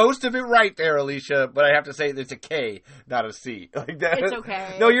got most of it right there, Alicia. But I have to say, it's a K, not a C. Like that. It's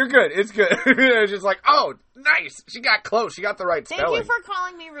okay. No, you're good. It's good. It's just like, oh, nice. She got close. She got the right spelling. Thank you for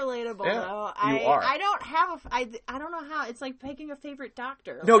calling me relatable, though. You are. I don't have I don't know how. It's like picking a favorite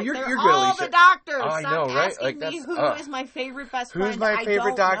doctor. No, like, you're good, all Alicia. the doctors. Oh, I Stop know, right? asking Like me that's who is my favorite best friend. Who's my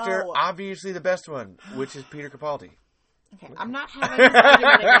favorite doctor? Know. Obviously, the best one, which is Peter Capaldi. Okay, I'm not having this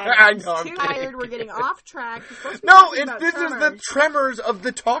argument again. I'm too tired. We're getting off track. No, this is the Tremors of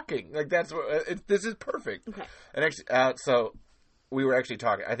the talking. Like that's what this is perfect. Okay. And actually, so we were actually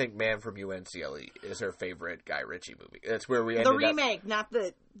talking. I think Man from UNCLE is her favorite Guy Ritchie movie. That's where we ended the remake, not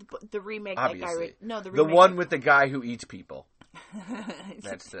the remake. Obviously, that Guy Ritchie. No, the remake. The one with the guy who eats people.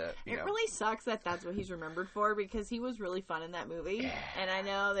 That's it really sucks that that's what he's remembered for because he was really fun in that movie, yeah. And I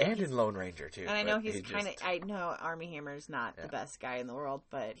know that in Lone Ranger too. And I know he's kind of. I know Armie Hammer's not the best guy in the world,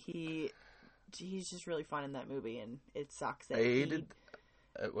 but he's just really fun in that movie, and it sucks that Tennant.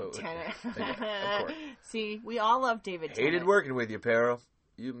 Of course. See, we all love David. Hated Tennant. working with you, Peril.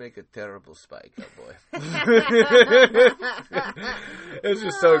 You make a terrible spy cowboy. It's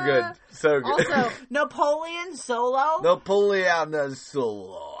just so good. So good. Also, Napoleon Solo. Napoleon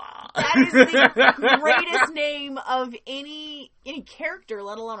Solo. That is the greatest name of any character,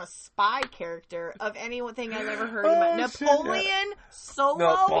 let alone a spy character, of anything I've ever heard about. Napoleon Solo?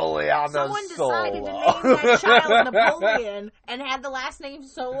 Napoleon Someone Solo. decided to name that child Napoleon and had the last name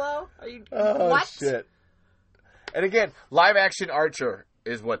Solo? Are you... what? Shit. And again, live action Archer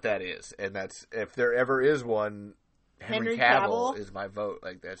is what that is, and that's if there ever is one. Henry Cavill is my vote.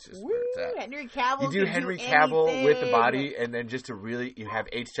 Like that's just where it's at. Henry Cavill. You do Henry Cavill with the body, and then just to really, you have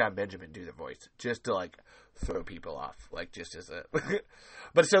H. John Benjamin do the voice, just to like throw people off, like just as a.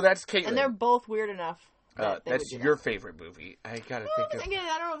 But so that's Caitlin, and they're both weird enough. That's your favorite movie. I gotta think of. Again,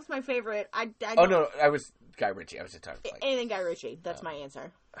 I don't know if it's my favorite. Oh no, I was Guy Ritchie. I was just talking. Like, anything Guy Ritchie. That's my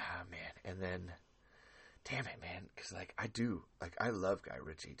answer. Ah man, and then. Damn it, man! Because I love Guy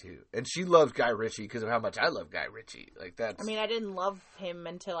Ritchie too, and she loves GuyRitchie because of how much I love Guy Ritchie. Like that's. I mean, I didn't love him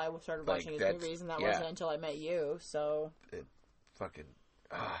until I started watching his movies, and that wasn't until I met you. So.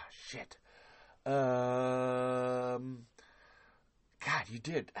 Shit. God, you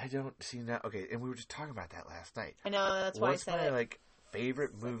did. I don't see that. Okay, and we were just talking about that last night. I know that's why I said it. What's my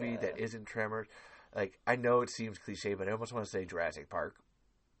favorite movie that isn't Tremors? Like I know it seems cliche, but I almost want to say Jurassic Park.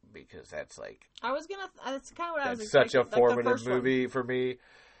 Because that's that's kind of what I was expecting. Such a formative movie for me.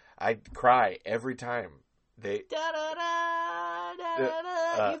 I cry every time they. You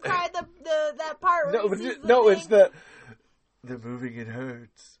cried that part. It's the moving in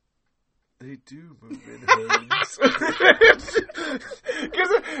herds. They do move in herds.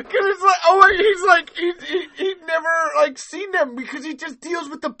 Because it's like, he's never seen them because he just deals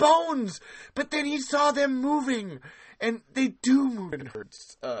with the bones. But then he saw them moving. And they do move in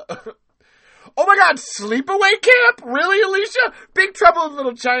herds. Oh my God, Sleepaway Camp? Really, Alicia? Big Trouble in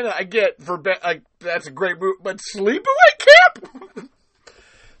Little China, I get that's a great movie, but Sleepaway Camp?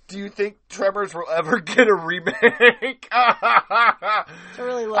 Do you think Tremors will ever get a remake? It's a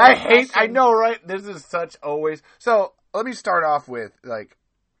really low question. I know, right? This is such always. So let me start off with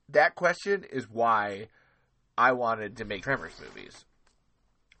that question is why I wanted to make Tremors movies.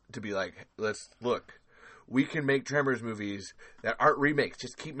 To be let's look. We can make Tremors movies that aren't remakes.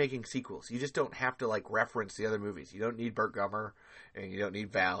 Just keep making sequels. You just don't have to reference the other movies. You don't need Burt Gummer and you don't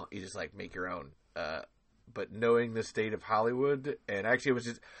need Val. You just make your own. But knowing the state of Hollywood, and actually it was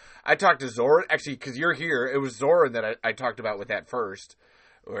just I talked to Zoran actually because you're here. It was Zoran that I talked about with that first,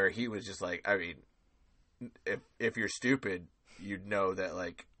 where he was just if you're stupid, you'd know that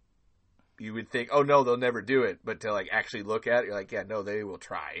you would think, oh no, they'll never do it. But to actually look at it, you're yeah, no, they will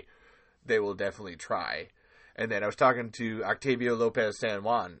try. They will definitely try. And then I was talking to Octavio Lopez San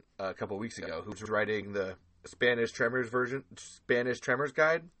Juan a couple weeks ago, who's writing the Spanish Tremors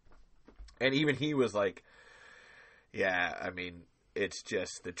guide. And even he was yeah, I mean, it's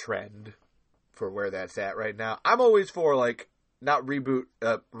just the trend for where that's at right now. I'm always for not reboot,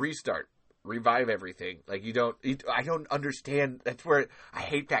 restart, revive everything. I don't understand. That's where I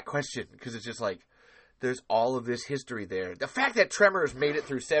hate that question because it's just there's all of this history there. The fact that Tremors made it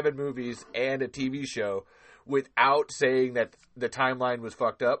through 7 movies and a TV show without saying that the timeline was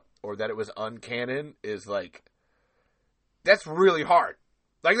fucked up or that it was uncanon is that's really hard.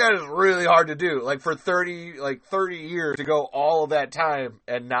 Like, that is really hard to do. Like, for 30 years to go all of that time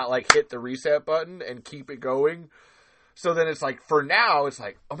and not, like, hit the reset button and keep it going. So then it's like, for now, it's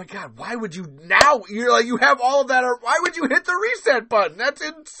like, oh my God, why would you now? You're like, you have all of that. Why would you hit the reset button? That's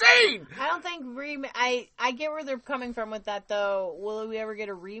insane. I don't think I get where they're coming from with that, though. Will we ever get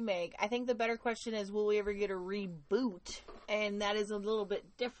a remake? I think the better question is, will we ever get a reboot? And that is a little bit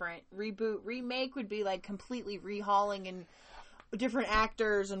different. Remake would be like completely rehauling and different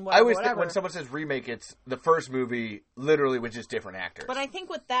actors and whatever. I always think when someone says remake, it's the first movie literally with just different actors. But I think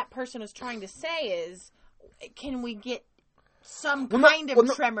what that person is trying to say is, can we get some kind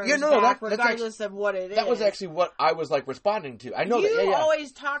of Tremors back, regardless of what it is? That was actually what I was, like, responding to. I know you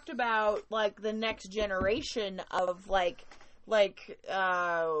always talked about, like, the next generation of, like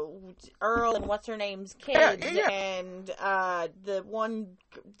Earl and what's her name's kids, and the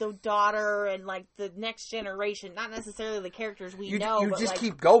daughter, and, like, the next generation. Not necessarily the characters we know, but just like,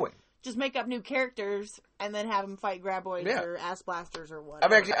 keep going. Just make up new characters and then have them fight graboids or ass blasters or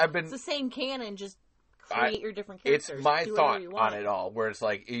whatever. It's the same canon, just create your different characters. It's my thought on it all, where it's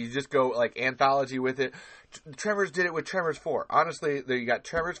like, you just go, like, anthology with it. Tremors did it with Tremors 4. Honestly, you got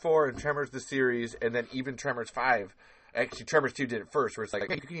Tremors 4 and Tremors the series, and then even Tremors 5. Actually, Tremors 2 did it first, where it's like,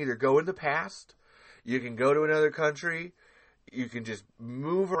 you can either go in the past, you can go to another country, you can just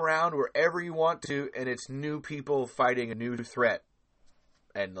move around wherever you want to, and it's new people fighting a new threat.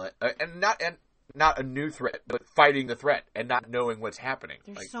 And not a new threat, but fighting the threat and not knowing what's happening.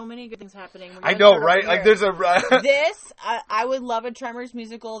 There's so many good things happening. I know, right? Like, there's a... I would love a Tremors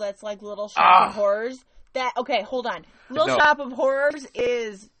musical that's like Little Shop of Horrors. Okay, hold on. Little Shop of Horrors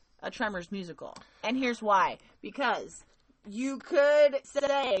is a Tremors musical. And here's why. Because you could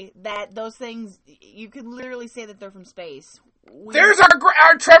say that those things... You could literally say that they're from space. There's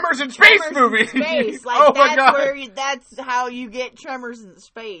our Tremors in Space movie. Space. Like, oh my God. That's how you get Tremors in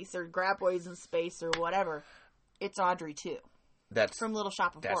space, or Graboids in space, or whatever. It's Audrey 2. That's from Little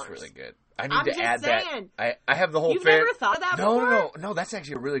Shop of Horrors. That's really good. I need to add that. I have the whole You've never thought of that before? No. That's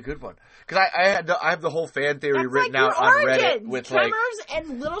actually a really good one. Because I have the whole fan theory written out on Reddit with Tremors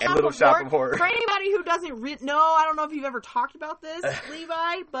and Little Shop of Horrors. For anybody who doesn't know, I don't know if you've ever talked about this,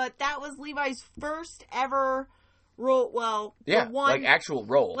 Levi, but that was Levi's first ever role. Well, like actual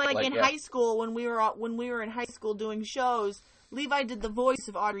role. Like in high school, when we were in high school doing shows, Levi did the voice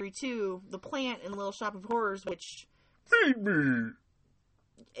of Audrey 2, the plant in Little Shop of Horrors, which... Feed me.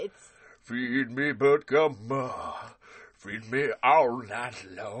 Feed me, but come on. Feed me all night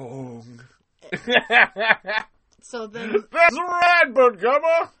long. So then... That's right, but come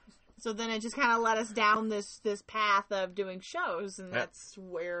on. So then it just kind of led us down this path of doing shows, and that's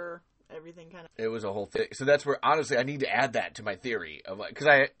where... everything kind of... It was a whole thing. So that's where, honestly, I need to add that to my theory. Of, like, because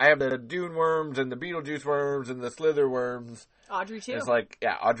I have the Dune worms and the Beetlejuice worms and the Slither worms. Audrey 2. It's like,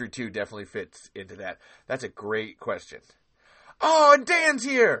 Audrey 2 definitely fits into that. That's a great question. Oh, and Dan's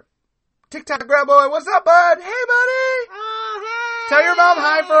here. TikTok Graboid, what's up, bud? Hey, buddy. Oh, hey. Tell your mom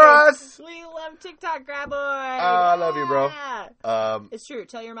hi for us. We love TikTok Graboid. I love you, bro. It's true.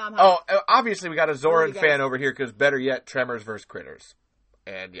 Tell your mom hi. Oh, obviously we got a Zoran fan over here, because better yet, Tremors vs. Critters.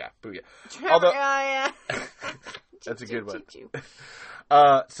 And booyah. Although, that's a good one.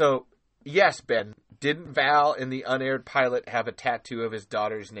 So, yes, Ben, didn't Val in the unaired pilot have a tattoo of his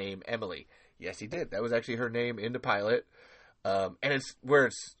daughter's name, Emily? Yes, he did. That was actually her name in the pilot. And it's where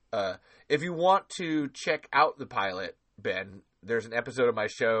it's, if you want to check out the pilot, Ben, there's an episode of my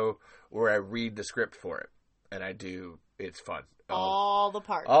show where I read the script for it. And I do, it's fun. All the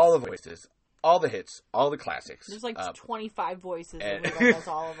parts. All the voices. All the hits, all the classics. There's like 25 voices, and that's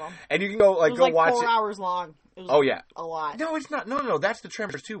all of them. And you can go watch it. It was like 4 hours long. It was a lot. No, it's not. No, that's the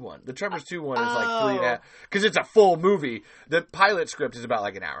Tremors 2 one. The Tremors 2 one is like 3.5, because it's a full movie. The pilot script is about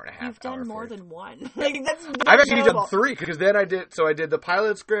like an hour and a half. You've done more 40. than one. That's I've actually done 3, because then I did the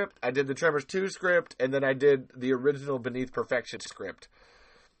pilot script, I did the Tremors 2 script, and then I did the original Beneath Perfection script,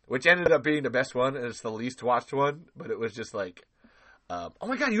 which ended up being the best one, and it's the least watched one, but it was just like... oh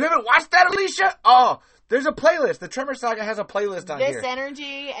my God, you haven't watched that, Alicia? Oh, there's a playlist. The Tremor Saga has a playlist on here. This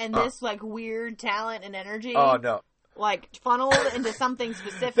energy and this like weird talent and energy. Oh no. Like funneled into something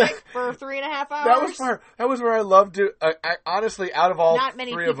specific for 3.5 hours. That was where I loved to. I honestly, out of all not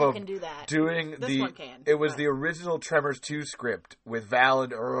many three people of them, can do that. Doing this one can. It was the original Tremors 2 script with Val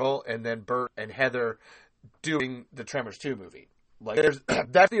and Earl, and then Bert and Heather doing the Tremors 2 movie. Like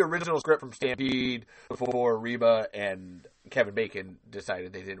that's the original script from Stampede before Reba and Kevin Bacon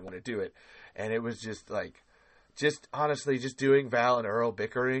decided they didn't want to do it. And it was just like, honestly, just doing Val and Earl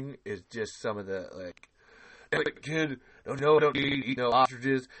bickering is just some of the kid, don't eat no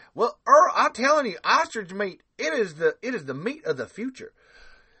ostriches. Well, Earl, I'm telling you, ostrich meat, it is the meat of the future.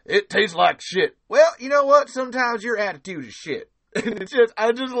 It tastes like shit. Well, you know what? Sometimes your attitude is shit.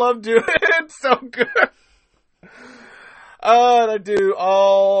 I just love doing it. It's so good. Oh, and I do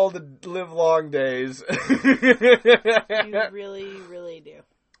all the live long days. You really, really do.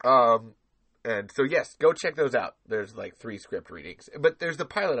 And so yes, go check those out. There's like 3 script readings, but there's the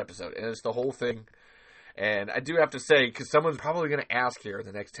pilot episode, and it's the whole thing. And I do have to say, because someone's probably going to ask here in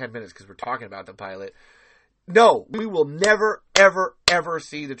the next 10 minutes, because we're talking about the pilot. No, we will never, ever, ever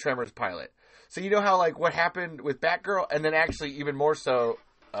see the Tremors pilot. So you know how, like, what happened with Batgirl, and then actually even more so,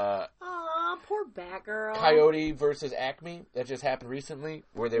 aw, poor Batgirl. Coyote versus Acme, that just happened recently,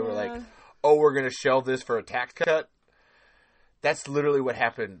 where they were like, oh, we're going to shelve this for a tax cut. That's literally what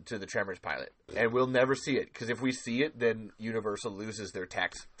happened to the Tremors pilot. And we'll never see it, because if we see it, then Universal loses their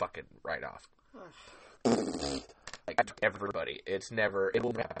tax fucking write-off. Like, everybody. It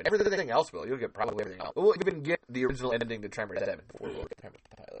will happen. Everything else will. You'll get probably everything else. We'll even get the original ending to Tremors 7 before we'll get Tremors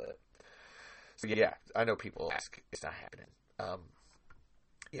pilot. So yeah, I know people ask. It's not happening.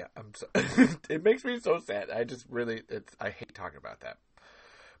 Yeah, I'm so it makes me so sad. I just really, I hate talking about that.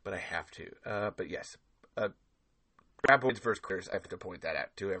 But I have to. But yes. Graboids vs. Critters, I have to point that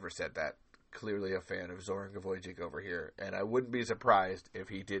out to whoever said that. Clearly a fan of Zoran Gavojik over here. And I wouldn't be surprised if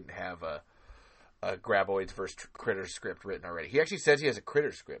he didn't have a Graboids vs. Critters script written already. He actually says he has a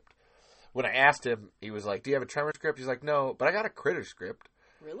Critter script. When I asked him, he was like, do you have a Tremor script? He's like, no, but I got a Critter script.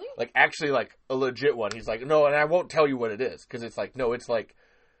 Really? Like, actually, like, a legit one. He's like, no, and I won't tell you what it is. Because it's like, no, it's like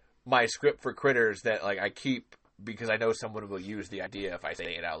my script for Critters that, like, I keep because I know someone will use the idea if I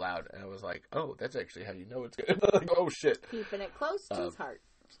say it out loud. And I was like, oh, that's actually how you know it's good. Like, oh, shit. Keeping it close to his heart.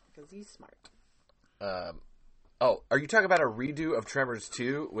 Because he's smart. Oh, are you talking about a redo of Tremors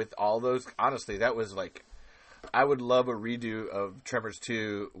 2 with all those? Honestly, that was like, I would love a redo of Tremors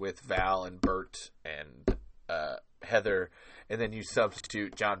 2 with Val and Bert and Heather, and then you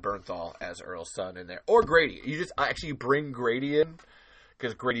substitute John Bernthal as Earl's son in there. Or Grady. You just actually bring Grady in,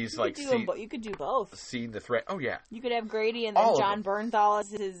 because Grady's like... You could do both. Seeing the threat. Oh, yeah. You could have Grady and then John Bernthal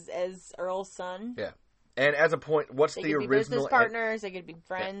as Earl's son. Yeah. And as a point, what's the original... They could be business partners, they could be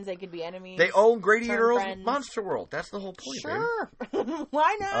friends, they could be enemies. They own Grady and Earl's Monster World. That's the whole point, sure.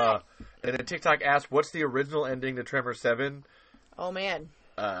 Why not? And then TikTok asked, what's the original ending to Tremors 7? Oh, man.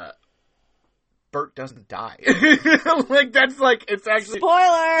 Bert doesn't die. Like, that's like, it's actually...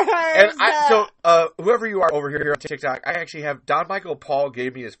 Spoilers! And whoever you are over here on TikTok, I actually have... Don Michael Paul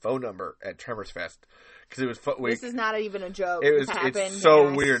gave me his phone number at Tremors Fest. Because it was... This is not even a joke. It's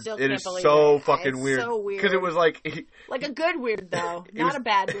so weird. It is so fucking weird. It's so weird. Because it was like... Like a good weird, though. Not a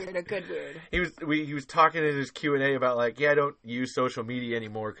bad weird, a good weird. He was talking in his Q&A about, like, yeah, I don't use social media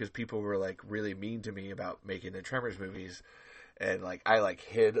anymore because people were, like, really mean to me about making the Tremors movies. And, like, I, like,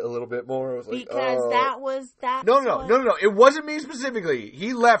 hid a little bit more. I was like, because that was... No. It wasn't me specifically.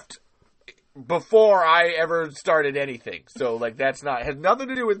 He left before I ever started anything. So, like, has nothing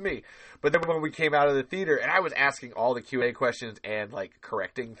to do with me. But then when we came out of the theater, and I was asking all the Q&A questions and, like,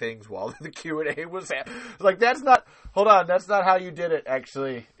 correcting things while the Q&A was like, that's not how you did it,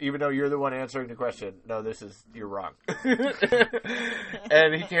 actually, even though you're the one answering the question. No, you're wrong.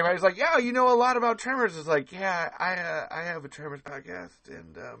 And he came out, he's like, yeah, you know a lot about Tremors. It's like, yeah, I have a Tremors podcast,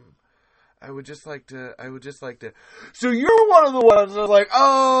 and, I would just like to. So you're one of the ones that's like,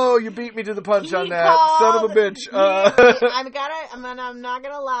 oh, you beat me to the punch on that, son of a bitch. I'm not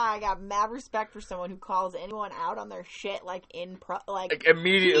gonna lie. I got mad respect for someone who calls anyone out on their shit, like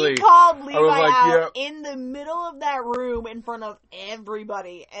immediately. He called Levi out in the middle of that room in front of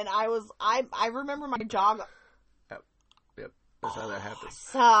everybody, and I remember my jaw. Yep, that's how that happens.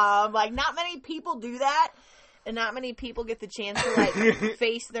 So, like, not many people do that. And not many people get the chance to, like,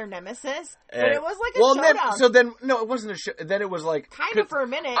 face their nemesis. But it was like a showdown. It wasn't a show. Then it was like... Kind of for a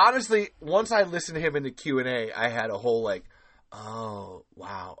minute. Honestly, once I listened to him in the Q&A, I had a whole, like, oh,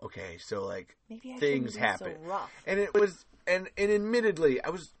 wow, okay. So, like, things happen. So rough. And it was... And admittedly, I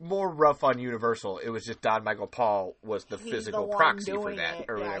was more rough on Universal. It was just Don Michael Paul was the physical proxy for that,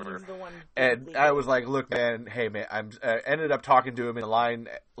 or whatever. He's the one and I was like, "Look, man, hey, man." Ended up talking to him in a line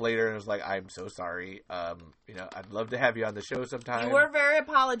later, and I was like, "I'm so sorry. I'd love to have you on the show sometime." You were very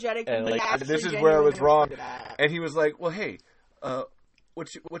apologetic, and like, this is where I was wrong. And he was like, "Well, hey,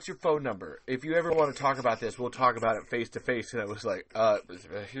 what's your phone number? If you ever want to talk about this, we'll talk about it face to face." And I was like,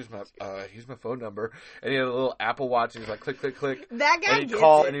 here's my phone number. And he had a little Apple Watch, and he's like, click, click, click. That guy and he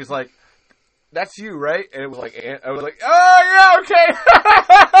called, and he's like, that's you, right? And it was like, I was like, oh yeah, okay,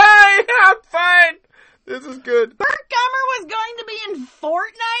 yeah, I'm fine. This is good. Burt Gummer was going to be in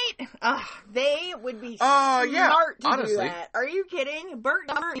Fortnite. They would be smart to do that. Are you kidding? Burt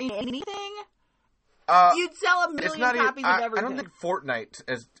Gummer in anything? You'd sell a million copies of everything. I don't think Fortnite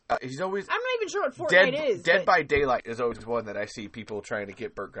is. He's always. I'm not even sure what Fortnite is. Dead by Daylight is always one that I see people trying to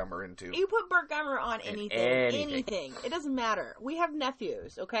get Burt Gummer into. You put Burt Gummer on anything. It doesn't matter. We have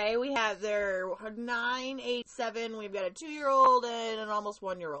nephews, okay? We have their 9, 8, 7. We've got a 2-year-old and an almost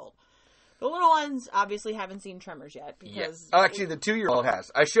 1-year-old. The little ones obviously haven't seen Tremors yet because. Oh, actually, the 2-year-old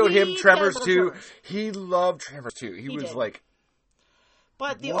has. I showed him Tremors 2. He loved Tremors 2. He was did. Like.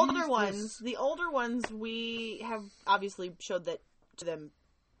 But the older ones, we have obviously showed that to them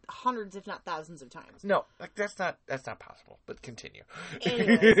hundreds, if not thousands, of times. No, like that's not possible. But continue.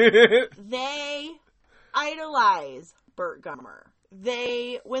 Anyways, they idolize Burt Gummer.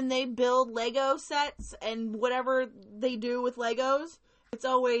 When they build Lego sets and whatever they do with Legos, it's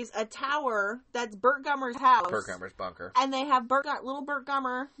always a tower that's Burt Gummer's house. Burt Gummer's bunker. And they have little Burt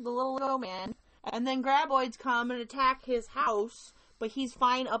Gummer, the little Lego man, and then graboids come and attack his house. But he's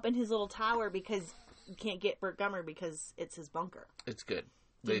fine up in his little tower because you can't get Burt Gummer because it's his bunker. It's good.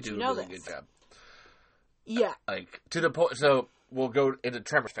 They do a really good job. Yeah. Like, to the point, so we'll go into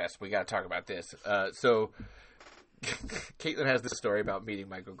Tremors Fest. We got to talk about this. So, Caitlin has this story about meeting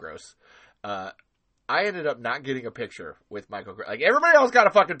Michael Gross. I ended up not getting a picture with Michael Gross. Like, everybody else got a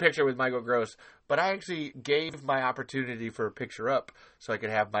fucking picture with Michael Gross, but I actually gave my opportunity for a picture up so I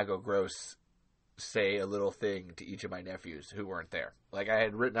could have Michael Gross say a little thing to each of my nephews who weren't there. Like, I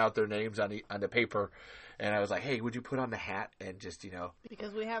had written out their names on the paper, and I was like, "Hey, would you put on the hat and just,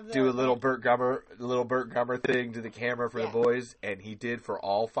 because we have do a little Burt Gummer thing to the camera for the boys?" And he did for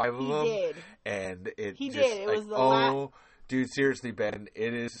all 5 of them. He did, and it was the last. Dude, seriously, Ben,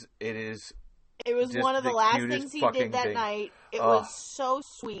 it is. It was one of the last things he did that night. It was so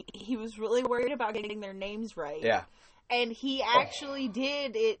sweet. He was really worried about getting their names right. Yeah. And he actually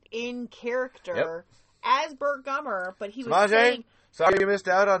did it in character as Burt Gummer, but he was saying... Sorry you missed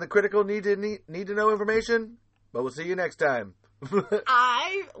out on the critical need to know information, but we'll see you next time.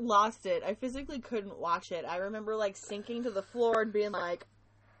 I lost it. I physically couldn't watch it. I remember, sinking to the floor and being like,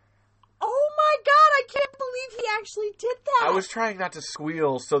 "Oh my god, I can't believe he actually did that." I was trying not to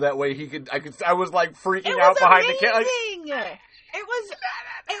squeal so that way I was freaking out behind the camera. It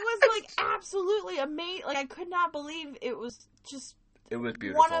was absolutely amazing. I could not believe it was just. It was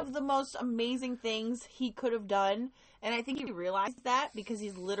beautiful. One of the most amazing things he could have done, and I think he realized that because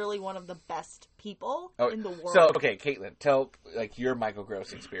he's literally one of the best people in the world. So, okay, Caitlin, tell your Michael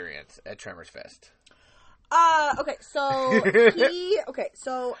Gross experience at Tremors Fest. So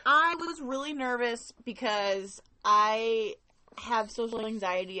I was really nervous because I have social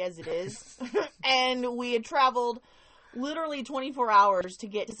anxiety as it is, and we had traveled literally 24 hours to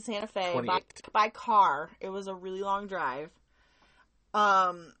get to Santa Fe by car. It was a really long drive.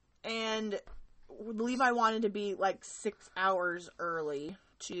 And Levi wanted to be 6 hours early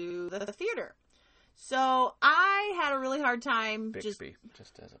to the theater. So I had a really hard time. Bixby,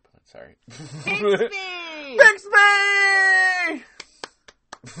 just as a point, sorry. Bixby! Bixby!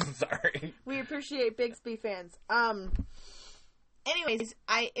 Sorry. We appreciate Bixby fans. Anyways,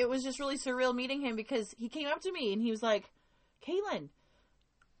 it was just really surreal meeting him because he came up to me and he was like, "Caitlin,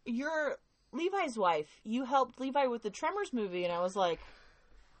 you're Levi's wife. You helped Levi with the Tremors movie." And I was like,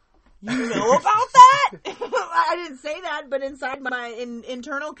 "You know about that?" I didn't say that, but inside my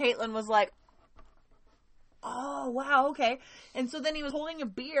internal Caitlin was like, "Oh, wow, okay." And so then he was holding a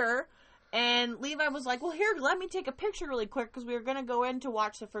beer and Levi was like, "Well, here, let me take a picture really quick because we were going to go in to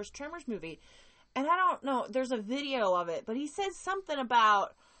watch the first Tremors movie." And I don't know, there's a video of it, but he says something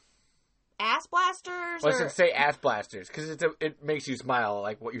about ass blasters. Let's say ass blasters, because it makes you smile,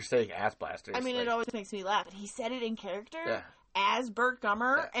 what you're saying, ass blasters. I mean, it always makes me laugh. He said it in character as Burt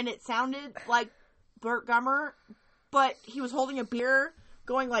Gummer, and it sounded like Burt Gummer, but he was holding a beer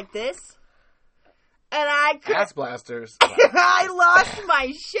going like this. And ass blasters. I lost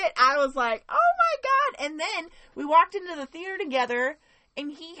my shit. I was like, "Oh my god." And then we walked into the theater together,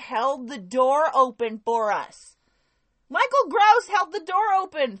 and he held the door open for us. Michael Gross held the door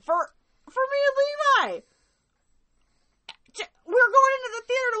open for me and Levi. We were going into the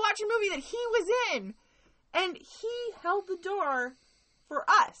theater to watch a movie that he was in, and he held the door for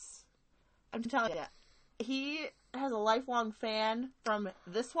us. I'm telling you, he has a lifelong fan from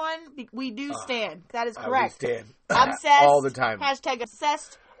this one. We do stand. That is correct. We stand. Obsessed. All the time.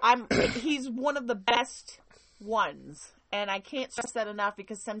 #obsessed. He's one of the best ones. And I can't stress that enough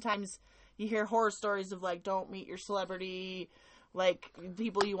because sometimes you hear horror stories of, don't meet your celebrity,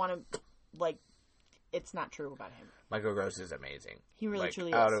 people you want to, it's not true about him. Michael Gross is amazing. He really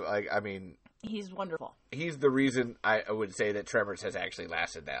truly is. He's wonderful. He's the reason I would say that Tremors has actually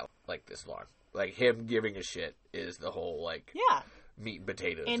lasted that, this long. Him giving a shit is the whole, meat and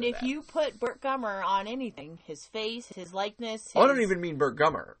potatoes. And if you put Burt Gummer on anything, his face, his likeness... I don't even mean Burt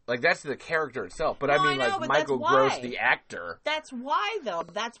Gummer. Like, that's the character itself. But I mean, like, Michael Gross, the actor. That's why, though.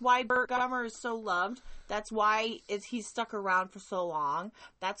 That's why Burt Gummer is so loved. That's why he's stuck around for so long.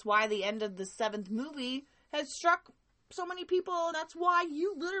 That's why the end of the 7th movie has struck so many people. And that's why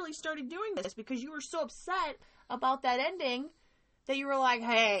you literally started doing this. Because you were so upset about that ending that you were like,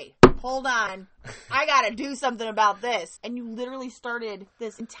 hey... hold on, I gotta do something about this. And you literally started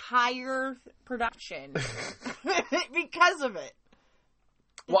this entire production because of it.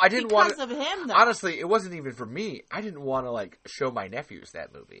 Well, I didn't want because of him, though. Honestly, it wasn't even for me. I didn't want to, like, show my nephews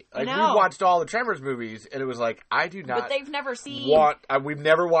that movie. Like, we know. watched all the Tremors movies, and it was like, I do not... But they've never seen... we've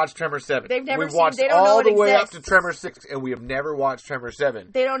never watched Tremors 7. They've never We've seen... watched They don't know all it the way up exists. to Tremors 6, and we have never watched Tremors 7.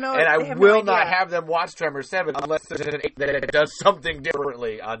 They don't know. And I have will no not idea. have them watch Tremors 7 unless there's an 8 that does something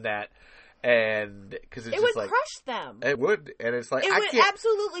differently on that. And because it would like, crush them. It would, and it's like it would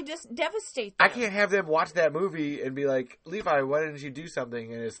absolutely just devastate them. I can't have them watch that movie and be like, Levi, why didn't you do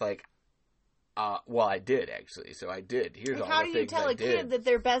something? And it's like, well, I did actually. So I did. Here's all the things I did. How do you tell a kid that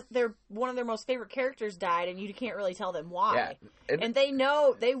their one of their most favorite characters died, and you can't really tell them why? Yeah. And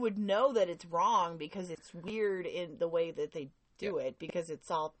they would know that it's wrong because it's weird in the way that they do it, because it's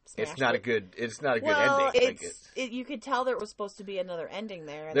all smashed. It's not a good ending. You could tell there was supposed to be another ending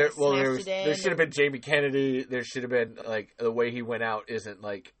there. And there should have been Jamie Kennedy. There should have been, like, the way he went out isn't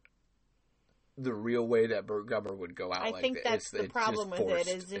like the real way that Burt Gummer would go out. I think that's the problem with it,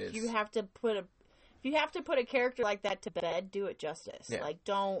 is if you have to put a character like that to bed, do it justice. Yeah. Like,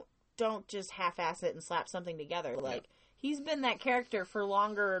 don't just half-ass it and slap something together. Like, he's been that character for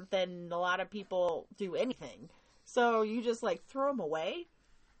longer than a lot of people do anything. So you just, like, throw him away?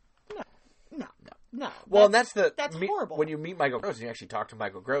 No. Well, that's horrible. When you meet Michael Gross and you actually talk to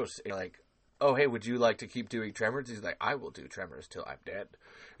Michael Gross, and you're like, oh, hey, would you like to keep doing Tremors? He's like, I will do Tremors till I'm dead.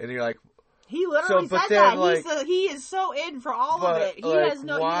 And you're like... He literally said that. Like, he is so in for all of it. He has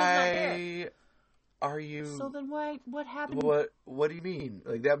no care. Are you... So then what happened? What do you mean?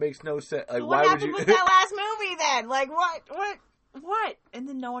 Like, that makes no sense. Like, so why what would happened with that last movie then? Like, what? And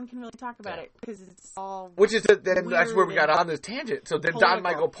then no one can really talk about it because it's all that's where we got on this tangent. So then Don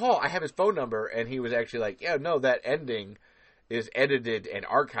Michael Paul, I have his phone number, and he was actually like, yeah, no, that ending is edited and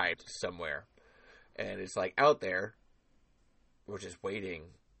archived somewhere. And it's, like, out there. We're just waiting.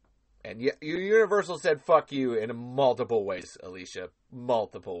 And Universal said fuck you in multiple ways, Alicia.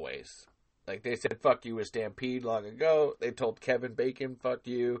 Multiple ways. Like, they said fuck you with Stampede long ago. They told Kevin Bacon fuck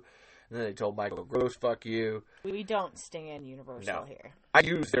you. And then they told Michael Gross, fuck you. We don't stand Universal here. I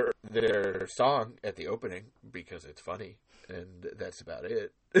use their song at the opening because it's funny. And that's about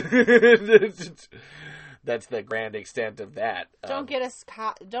it. That's the grand extent of that. Don't get us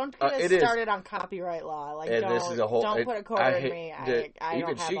started on copyright law. Like, don't put a quarter in me.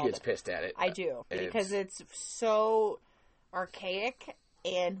 Even she gets pissed at it. I do. Because it's so archaic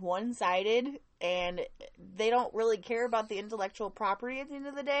and one-sided, and they don't really care about the intellectual property at the end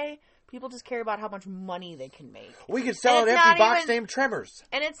of the day. People just care about how much money they can make. We could sell an empty box named Tremors.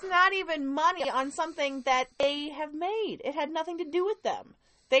 And it's not even money on something that they have made. It had nothing to do with them.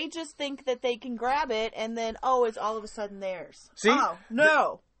 They just think that they can grab it and then, it's all of a sudden theirs. See? Oh,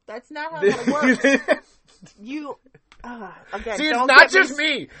 no. That's not how that works. Again, see, it's not just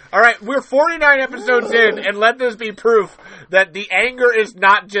me. All right, we're 49 episodes in, and let this be proof that the anger is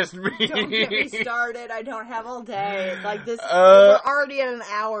not just me. Don't get me started. I don't have all day. Like this, we're already at an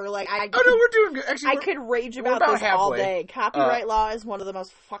hour. Like we're doing good. Actually, I could rage about this all day. Copyright law is one of the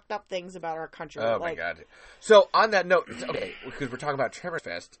most fucked up things about our country. Oh my god. So on that note, okay, because we're talking about Tremors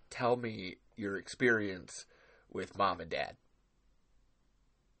Fest, tell me your experience with Mom and Dad.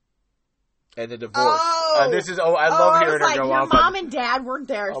 And the divorce. I love hearing her go your off. Your mom and dad weren't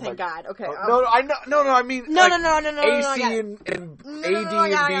there, thank God. Okay. No, I know. No, I mean, no. AC and AD and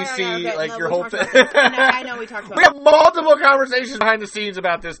BC, like your whole thing. I know we talked about. We have multiple conversations behind the scenes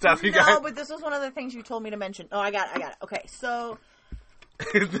about this stuff. No, but this was one of the things you told me to mention. Oh, I got it. Okay, so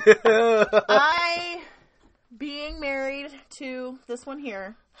being married to this one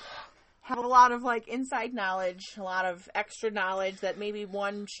here, have a lot of, like, inside knowledge, a lot of extra knowledge that maybe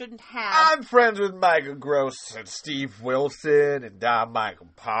one shouldn't have. I'm friends with Michael Gross and Steve Wilson and Don Michael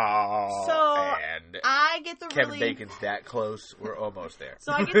Paul. So I get the Kevin Bacon's that close. We're almost there.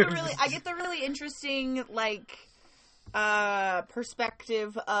 So I get the really interesting, like,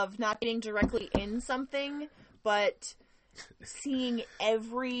 perspective of not getting directly in something, but seeing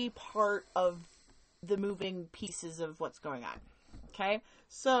every part of the moving pieces of what's going on. Okay?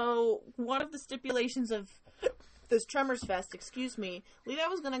 So, one of the stipulations of this Tremors Fest, Levi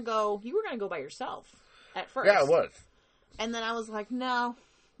was going to go, you were going to go by yourself at first. Yeah, it was. And then I was like, no.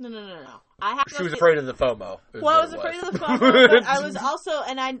 I have to She was afraid of the FOMO. Well, I was afraid of the FOMO, but I was also,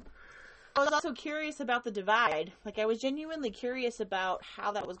 I was also curious about the divide. Like, I was genuinely curious about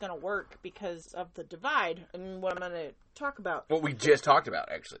how that was going to work because of the divide and what I'm going to talk about. What we just talked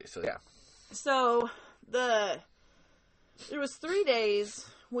about, actually. So, yeah. So, there was 3 days.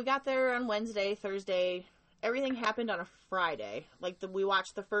 We got there on Wednesday, Thursday. Everything happened on a Friday. Like, we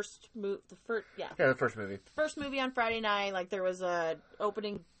watched the first movie. The first movie. First movie on Friday night. Like, there was a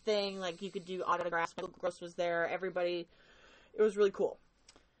opening thing. Like, you could do autographs. Michael Gross was there. Everybody. It was really cool.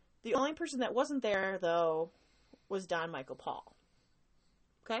 The only person that wasn't there, though, was Don Michael Paul.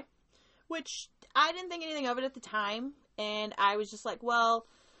 Okay? Which, I didn't think anything of it at the time. And I was just like, well,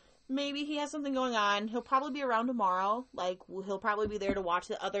 maybe he has something going on. He'll probably be around tomorrow. Like, he'll probably be there to watch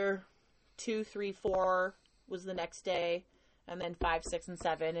the other 2, 3, 4 was the next day. And then 5, 6, and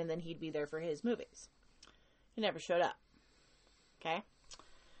 7. And then he'd be there for his movies. He never showed up. Okay?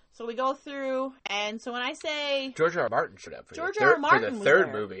 So we go through, and so when I say... George R. R. Martin showed up for George R. R. Martin the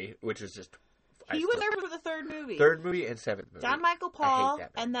third movie, which is just... He was there for the third movie. Third movie and seventh movie. Don Michael Paul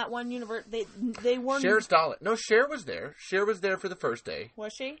and that one universe, they weren't... Cher Stalin. No, Cher was there. Cher was there for the first day.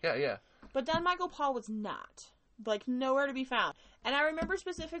 Was she? Yeah. But Don Michael Paul was not. Like, nowhere to be found. And I remember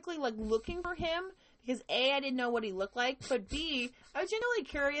specifically, like, looking for him, because A, I didn't know what he looked like, but B, I was genuinely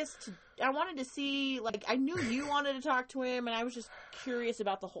curious I wanted to see, like, I knew you wanted to talk to him, and I was just curious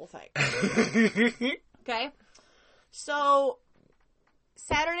about the whole thing. Okay? So,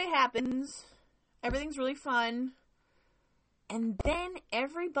 Saturday happens, everything's really fun, and then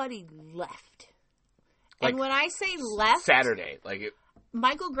everybody left. And when I say left... Saturday, like it...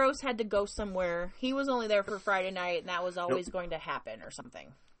 Michael Gross had to go somewhere. He was only there for Friday night, and that was always going to happen or something.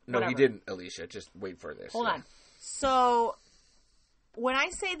 No, he didn't, Alicia. Just wait for this. Hold on. So, when I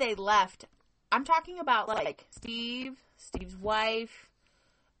say they left, I'm talking about, like, Steve's wife,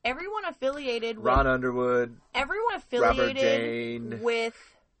 everyone affiliated with... Ron Underwood. Everyone affiliated with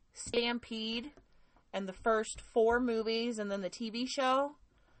Stampede and the first 4 movies and then the TV show.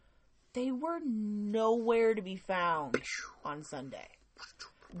 They were nowhere to be found on Sunday.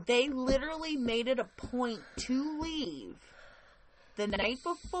 They literally made it a point to leave the night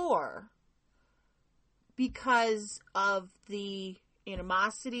before because of the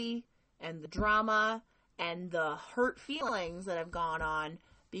animosity and the drama and the hurt feelings that have gone on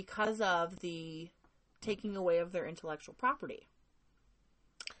because of the taking away of their intellectual property.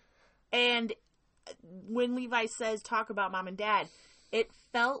 And when Levi says talk about mom and dad, it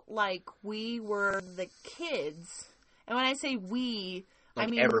felt like we were the kids. And when I say we, like I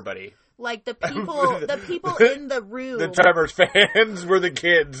mean everybody. Like the people in the room. The Tremors fans were the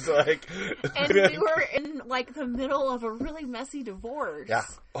kids, like. And we were in like the middle of a really messy divorce. Yeah.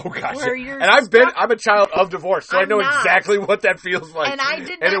 Oh gosh. And I'm a child of divorce, so I know exactly what that feels like. And I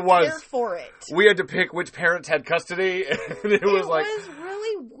did not care for it. We had to pick which parents had custody, and it was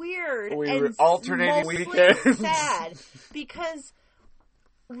really weird. We and were alternating weekends. Sad because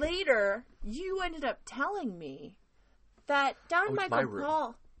later you ended up telling me that Don Michael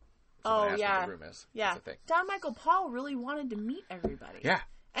Paul. Oh, yeah. Yeah. Don Michael Paul really wanted to meet everybody. Yeah.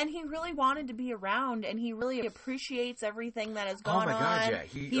 And he really wanted to be around, and he really appreciates everything that has gone on. Oh, my God, yeah.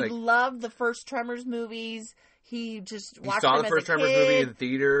 He loved the first Tremors movies. He just watched them as a kid. He saw the first Tremors movie in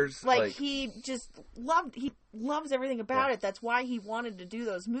theaters. Like, he just loves everything about it. That's why he wanted to do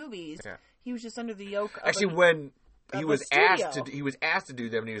those movies. Yeah. He was just under the yoke of when he was asked to do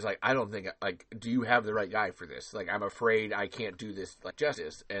them, and he was like, I don't think, like, do you have the right guy for this? Like, I'm afraid I can't do this, like,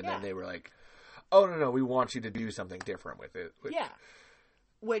 justice. And then they were like, oh, no, we want you to do something different with it.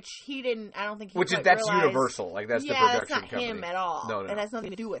 Which he didn't, I don't think he that's Universal. Like, that's the production that's not company. Him at all. No. It has nothing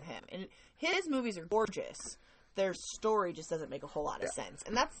to do with him. And his movies are gorgeous. Their story just doesn't make a whole lot of sense.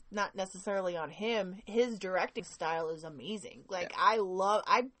 And that's not necessarily on him. His directing style is amazing. Like,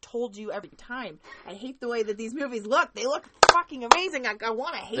 I've told you every time, I hate the way that these movies look. They look fucking amazing. I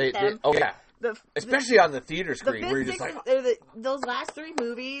want to hate them. Especially on the theater screen, where you're just like... those last 3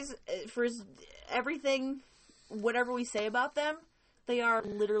 movies, for everything, whatever we say about them, they are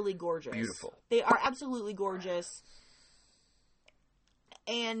literally gorgeous. Beautiful. They are absolutely gorgeous.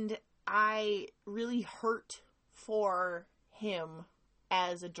 And I really hurt for him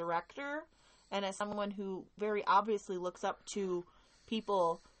as a director and as someone who very obviously looks up to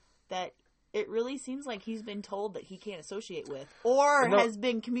people that it really seems like he's been told that he can't associate with or has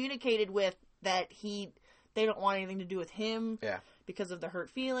been communicated with that they don't want anything to do with him because of the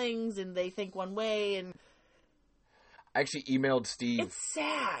hurt feelings and they think one way. And I actually emailed Steve. It's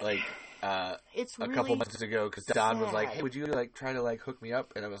sad. Like, it's a couple months ago because Don was like, hey, would you like try to like hook me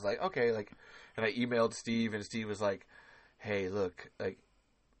up? And I was like, okay, like, and I emailed Steve and Steve was like, hey, look, like,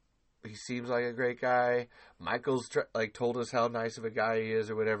 he seems like a great guy. Michael's told us how nice of a guy he is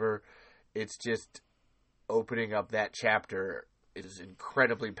or whatever. It's just opening up that chapter is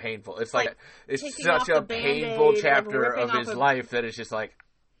incredibly painful. It's like it's such a painful chapter of his life that it's just like,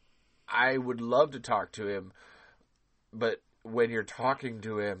 I would love to talk to him, but when you're talking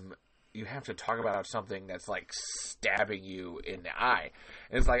to him, you have to talk about something that's like stabbing you in the eye.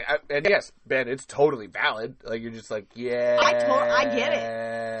 And it's like, and yes, Ben, it's totally valid. Like, you're just like, yeah, I get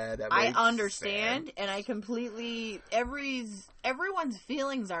it. I understand, sense. and I completely everyone's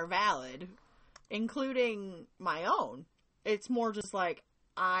feelings are valid, including my own. It's more just like,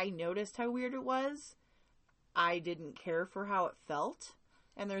 I noticed how weird it was. I didn't care for how it felt.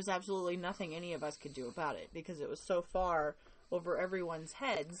 And there's absolutely nothing any of us could do about it because it was so far over everyone's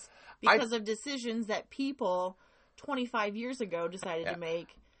heads because of decisions that people 25 years ago decided to make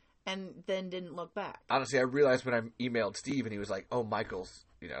and then didn't look back. Honestly, I realized when I emailed Steve and he was like, oh, Michael's,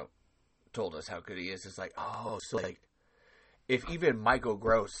 told us how good he is. It's like, oh, so like, if even Michael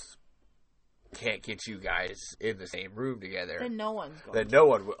Gross can't get you guys in the same room together, then no one's going then no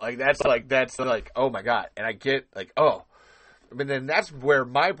one will. That's like, oh my God. And I get like, oh. But then that's where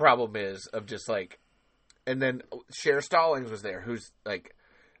my problem is of just like, and then Cher Stallings was there, who's like,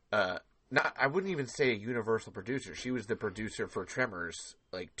 I wouldn't even say a Universal producer. She was the producer for Tremors,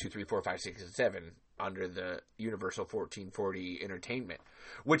 like 2, 3, 4, 5, 6, and 7 under the Universal 1440 Entertainment,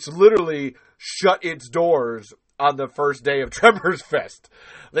 which literally shut its doors on the first day of Tremors Fest.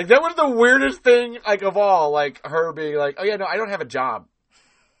 Like, that was the weirdest thing, like, of all. Like, her being like, oh yeah, no, I don't have a job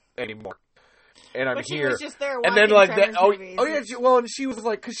anymore. And I'm but she here. was just there and then like that. Oh yeah. And she was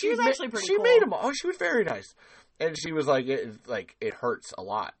like, because she was actually pretty. She cool. made them. Oh, she was very nice. And she was like, it hurts a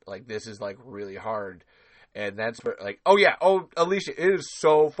lot. Like, this is like really hard. And that's where, like, oh yeah, Alicia, it is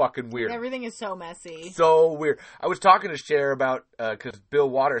so fucking weird. Everything is so messy. So weird. I was talking to Cher about because Bill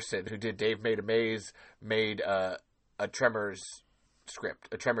Watterson, who did Dave Made a Maze, made a Tremors script,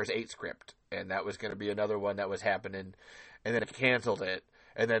 a Tremors 8 script, and that was going to be another one that was happening, and then it canceled it.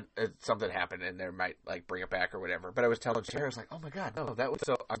 And then something happened, and they might like bring it back or whatever. But I was telling Cher, I was like, "Oh my God, no, that was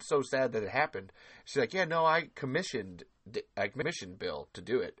so. I'm so sad that it happened." She's like, "Yeah, no, I commissioned Bill to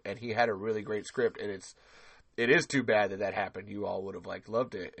do it, and he had a really great script, and it is too bad that happened. You all would have like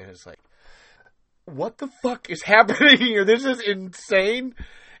loved it." And it's like, what the fuck is happening here? This is insane.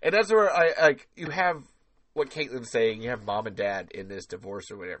 And that's where you have what Caitlin's saying. You have mom and dad in this divorce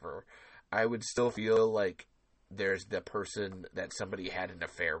or whatever. I would still feel like there's the person that somebody had an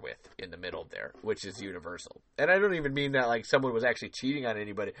affair with in the middle there, which is Universal. And I don't even mean that like someone was actually cheating on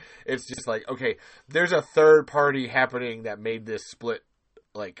anybody. It's just like, okay, there's a third party happening that made this split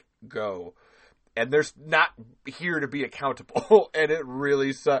like go, and there's not here to be accountable. And it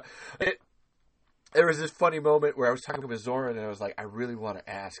really sucks. There was this funny moment where I was talking with Zoran and I was like, I really want to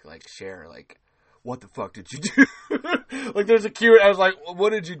ask like Cher, like, what the fuck did you do? Like, there's a cue. I was like, what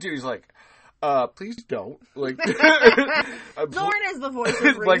did you do? He's like, please don't. Like, Zoran is the voice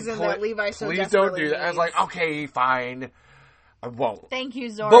of reason that Levi so please don't do that. Needs. I was like, okay, fine, I won't. Thank you,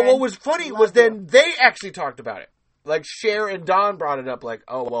 Zoran. But what was funny was then they actually talked about it. Like, Cher and Don brought it up. Like,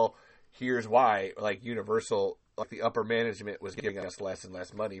 oh well, here's why. Like, Universal, like the upper management was giving us less and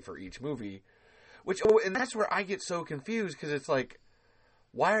less money for each movie. And that's where I get so confused because it's like,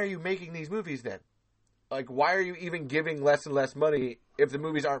 why are you making these movies then? Like, why are you even giving less and less money if the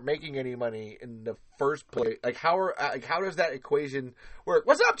movies aren't making any money in the first place? Like, how does that equation work?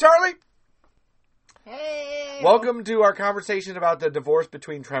 What's up, Charlie? Hey. Welcome to our conversation about the divorce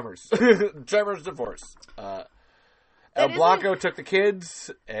between Tremors. Tremors divorce. El Blanco took the kids.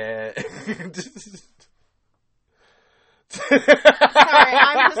 And Sorry,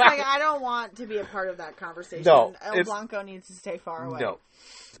 I'm just like, I don't want to be a part of that conversation. No, El Blanco needs to stay far away. No.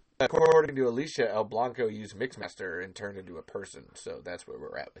 According to Alicia, El Blanco used Mixmaster and turned into a person, so that's where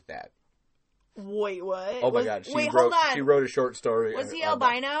we're at with that. Wait, what? Oh my God, hold on. She wrote a short story. Was he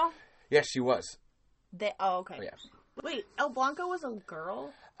albino? Yes, she was. Okay. Oh, yeah. Wait, El Blanco was a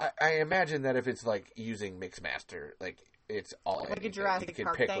girl? I imagine that if it's like using Mixmaster, like it's all like a Jurassic you can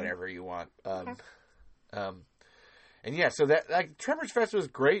Park pick thing. Whatever you want. Okay. And yeah, so that like Tremors Fest was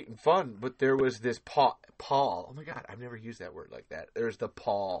great and fun, but there was this pall. Oh my God, I've never used that word like that. There's the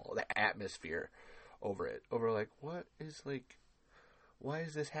pall, the atmosphere over it. Over like, what is like, why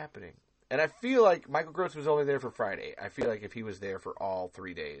is this happening? And I feel like Michael Gross was only there for Friday. I feel like if he was there for all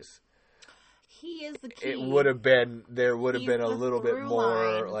 3 days, he is the key. There would have been a little bit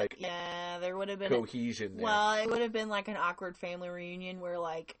more line. like, yeah, there would have been cohesion there. Well, it would have been like an awkward family reunion where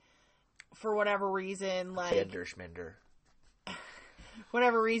like, for whatever reason, like Schmender.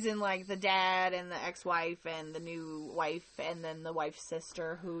 whatever reason, like the dad and the ex-wife and the new wife and then the wife's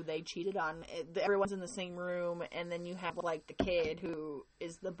sister who they cheated on, everyone's in the same room, and then you have like the kid who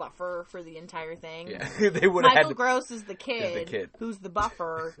is the buffer for the entire thing. Yeah. They would have Michael Gross is the kid who's the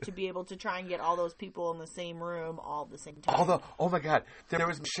buffer to be able to try and get all those people in the same room all at the same time. Oh my God, there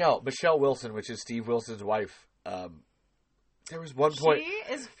was Michelle Wilson, which is Steve Wilson's wife. There was one point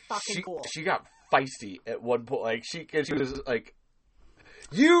she is fucking cool. She got feisty at one point, like she was like,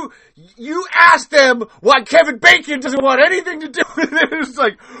 You asked them why Kevin Bacon doesn't want anything to do with it. It's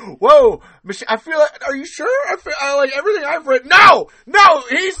like, whoa, Michelle, I feel like, are you sure? I like everything I've read. No,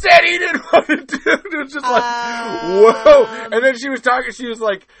 he said he didn't want to do it. It's just like, whoa. And then she was talking, she was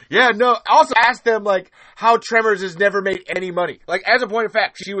like, yeah, no. Also asked them, like, how Tremors has never made any money. Like, as a point of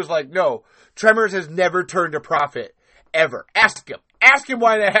fact, she was like, no, Tremors has never turned a profit. Ever. Ask him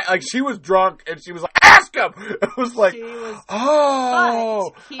why they like, she was drunk, and she was like, ask him! It was like, I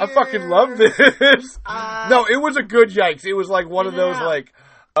fucking love this. No, it was a good yikes. It was like one of those, like,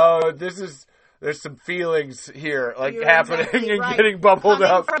 there's some feelings here, like, happening exactly and getting bubbled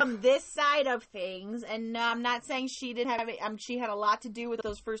up. From this side of things, and I'm not saying she didn't have it, she had a lot to do with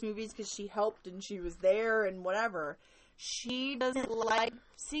those first movies because she helped and she was there and whatever. She doesn't like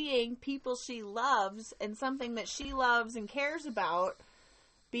seeing people she loves and something that she loves and cares about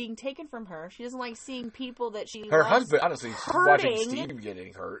being taken from her. She doesn't like seeing people that she her loves husband, honestly, she's watching Steve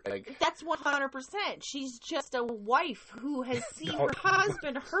getting hurt. Like, that's 100%. She's just a wife who has seen her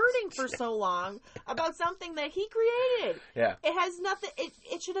husband hurting for so long about something that he created. Yeah. It has nothing,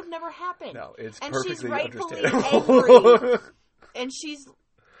 it should have never happened. No, it's and perfectly she's rightfully understandable. angry. And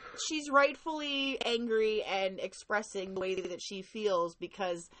she's rightfully angry and expressing the way that she feels,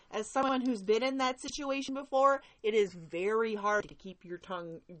 because as someone who's been in that situation before, it is very hard to keep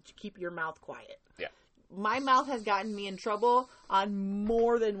your mouth quiet. Yeah. My mouth has gotten me in trouble on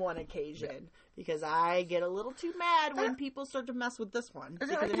more than one occasion because I get a little too mad when people start to mess with this one, because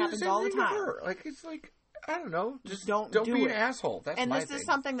it happens all the time. Like, it's like, I don't know, just don't do be it. an asshole. That's and my this thing. Is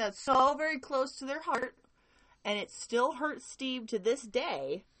something that's so very close to their heart, and it still hurts Steve to this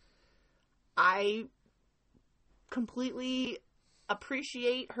day. I completely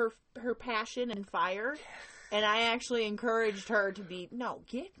appreciate her passion and fire, and I actually encouraged her to get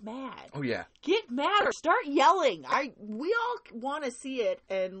mad. Oh yeah, get mad or start yelling. We all want to see it,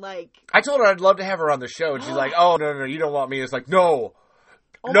 and like I told her I'd love to have her on the show, and she's like, "Oh no, you don't want me." It's like, no.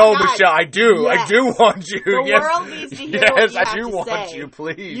 Oh no, Michelle, I do. Yes. I do want you. The yes. world needs to hear what you I have do to want say. you,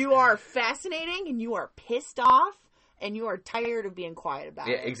 please. You are fascinating, and you are pissed off. And you are tired of being quiet about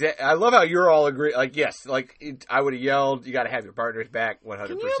it. Yeah, exactly. I love how you're all agree. Like, yes, like I would have yelled. You got to have your partner's back, 100%.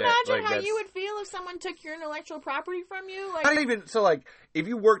 Can you imagine how you would feel if someone took your intellectual property from you? Like, not even so. Like, if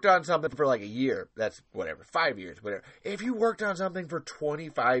you worked on something for like a year, that's whatever, 5 years, whatever. If you worked on something for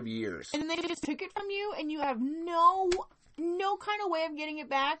 25 years, and they just took it from you, and you have no kind of way of getting it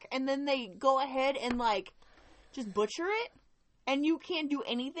back, and then they go ahead and like just butcher it. And you can't do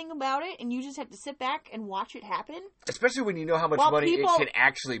anything about it, and you just have to sit back and watch it happen. Especially when you know how much money it can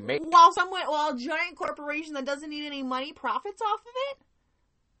actually make. While a giant corporation that doesn't need any money profits off of it.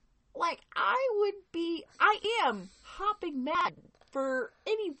 Like, I am hopping mad for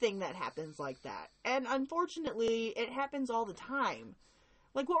anything that happens like that. And unfortunately, it happens all the time.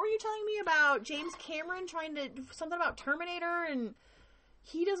 Like, what were you telling me about James Cameron trying to do something about Terminator, and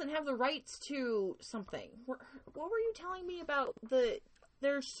he doesn't have the rights to something? What were you telling me about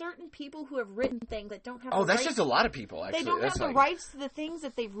there are certain people who have written things that don't have the rights. Oh, that's just a lot of people, actually. They don't have the rights to the things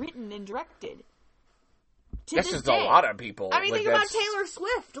that they've written and directed. That's just a lot of people. I mean, think about Taylor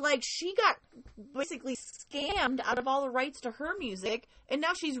Swift. Like, she got basically scammed out of all the rights to her music, and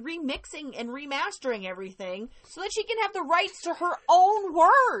now she's remixing and remastering everything so that she can have the rights to her own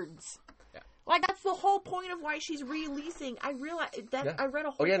words. Like, that's the whole point of why she's releasing. I realized that. Yeah. I read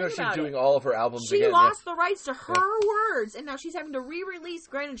a whole thing about it. She's doing all of her albums she again. She lost the rights to her words, and now she's having to re-release.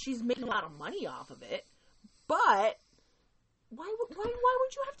 Granted, she's making a lot of money off of it, but why would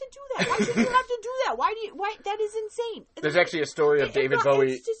you have to do that? Why should you have to do that? Why that is insane. There's actually a story of David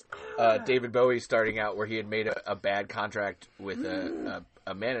Bowie. David Bowie starting out where he had made a bad contract with a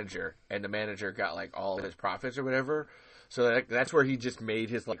manager, and the manager got like all of his profits or whatever. So that's where he just made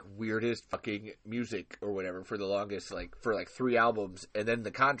his like weirdest fucking music or whatever for the longest, like for like 3 albums, and then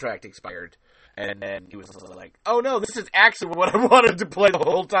the contract expired, and then he was like, "Oh no, this is actually what I wanted to play the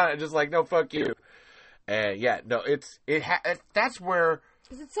whole time." Just like, no, fuck you. And that's where,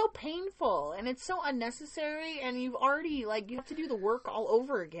 because it's so painful and it's so unnecessary, and you've already you have to do the work all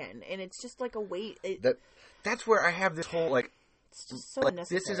over again, and it's just like a wait. That's where I have this whole like, it's just so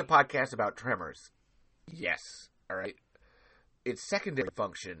unnecessary. This is a podcast about Tremors. Yes, all right. its secondary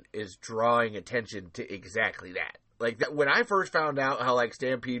function is drawing attention to exactly that. Like, when I first found out how, like,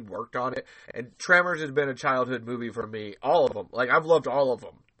 Stampede worked on it, and Tremors has been a childhood movie for me, all of them. Like, I've loved all of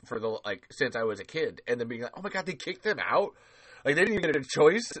them since I was a kid. And then being like, oh my God, they kicked them out? Like, they didn't even get a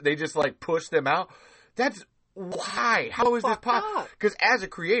choice. They just, like, pushed them out. That's why? How is this possible? Because as a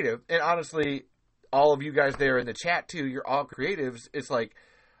creative, and honestly, all of you guys there in the chat too, you're all creatives. It's like,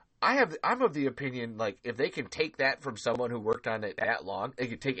 I'm of the opinion, like, if they can take that from someone who worked on it that long, they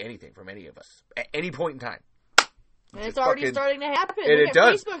could take anything from any of us at any point in time. And it's already starting to happen. And it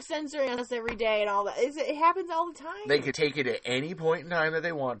does. Facebook censoring us every day and all that. It happens all the time. They could take it at any point in time that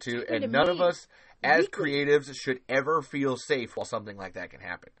they want to, and none of us, as creatives, should ever feel safe while something like that can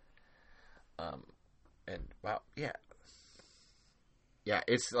happen. And, wow, yeah. Yeah,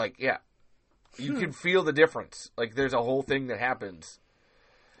 it's like, yeah. You can feel the difference. Like, there's a whole thing that happens.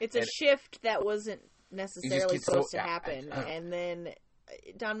 It's a shift that wasn't necessarily supposed to happen. And then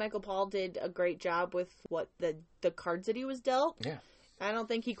Don Michael Paul did a great job with what the cards that he was dealt. Yeah. I don't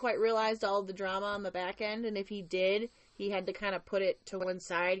think he quite realized all of the drama on the back end, and if he did, he had to kind of put it to one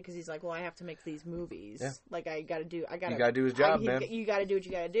side because he's like, well, I have to make these movies. Yeah. Like, you got to do his job, man. You got to do what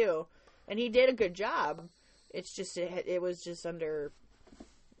you got to do. And he did a good job. It's just, it was just under,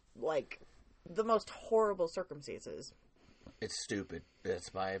 like, the most horrible circumstances. It's stupid.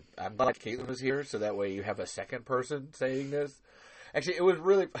 I'm glad Caitlin was here, so that way you have a second person saying this. Actually, it was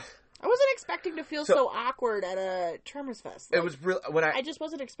really... I wasn't expecting to feel so awkward at a Tremors Fest. It was real. I just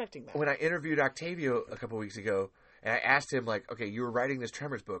wasn't expecting that. When I interviewed Octavio a couple weeks ago, and I asked him, like, okay, you were writing this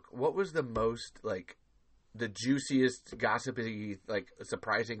Tremors book. What was the most, like, the juiciest, gossipy, like,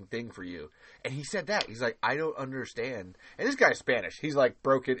 surprising thing for you? And he said that. He's like, I don't understand. And this guy's Spanish. He's, like,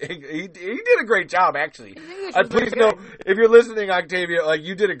 broken. He did a great job, actually. Please know, if you're listening, Octavio, like,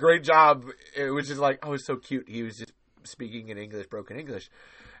 you did a great job. It was just like, oh, it's so cute. He was just speaking in English, broken English.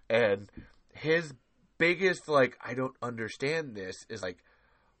 And his biggest, like, I don't understand this is, like,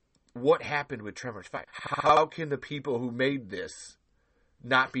 what happened with Tremors 5? How can the people who made this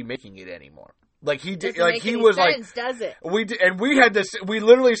not be making it anymore? Like, he did, like, he was sense, like, does it? We had this, we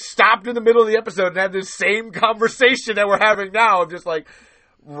literally stopped in the middle of the episode and had this same conversation that we're having now. Just like,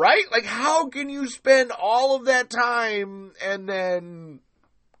 right? Like, how can you spend all of that time and then...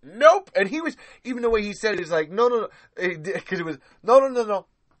 Nope. And he was, even the way he said it is like, no. Because it was, no.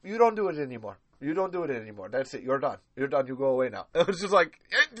 You don't do it anymore. You don't do it anymore. That's it. You're done. You're done. You go away now. It was just like,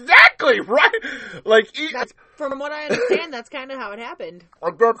 exactly, right? Like, from what I understand, that's kind of how it happened.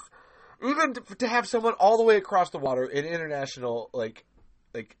 Like, that's, even to have someone all the way across the water in international, like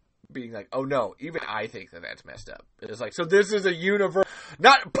being like, oh no, even I think that that's messed up. It's like, so this is a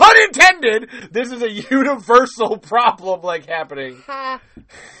not pun intended, this is a universal problem, like, happening. Ha.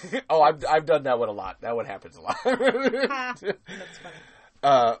 Oh, I've done that one a lot. That one happens a lot. Ha. That's funny.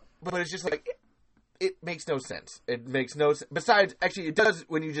 But it's just like, it makes no sense. It makes no sense. Besides, actually, it does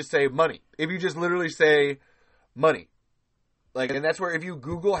when you just say money. If you just literally say money. Like, and that's where, if you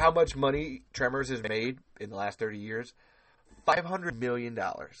Google how much money Tremors has made in the last 30 years, $500 million.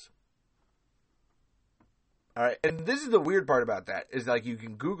 All right, and this is the weird part about that, is like, you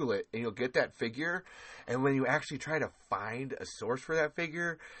can Google it and you'll get that figure, and when you actually try to find a source for that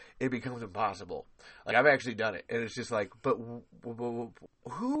figure, it becomes impossible. Like, I've actually done it, and it's just like, but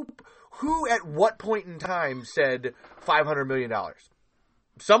who at what point in time said $500 million?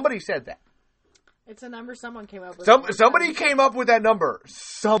 Somebody said that. It's a number someone came up with. Somebody came up with that number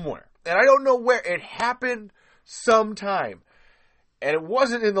somewhere, and I don't know where. It happened sometime. And it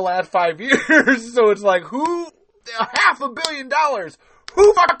wasn't in the last 5 years, so it's like, $500 million?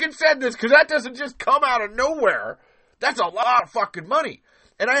 Who fucking said this? Because that doesn't just come out of nowhere. That's a lot of fucking money.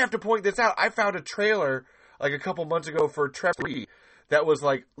 And I have to point this out. I found a trailer, like, a couple months ago for Tremors that was,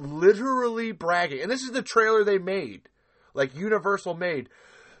 like, literally bragging. And this is the trailer they made. Like, Universal made.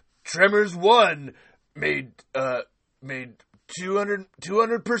 Tremors 1 made 200%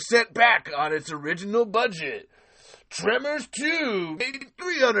 back on its original budget. Tremors 2 made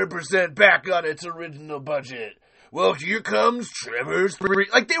 300% back on its original budget. Well, here comes Tremors 3.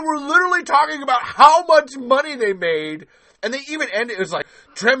 Like, they were literally talking about how much money they made, and they even ended, it was like,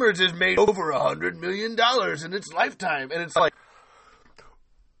 Tremors has made over $100 million in its lifetime. And it's like,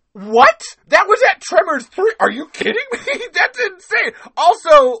 what? That was at Tremors 3? Are you kidding me? That's insane.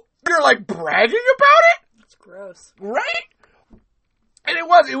 Also, you're, like, bragging about it? That's gross. Right? And it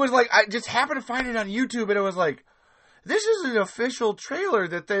was like, I just happened to find it on YouTube, and it was like, this is an official trailer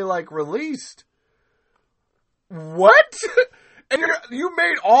that they, like, released. What? And you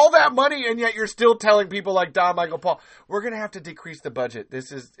made all that money, and yet you're still telling people like Don Michael Paul, we're going to have to decrease the budget.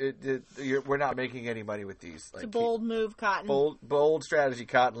 This is we're not making any money with these. It's a bold move, Cotton. Bold strategy,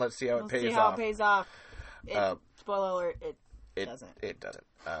 Cotton. Let's see how it pays off. It pays off. Spoiler alert, it doesn't. It doesn't.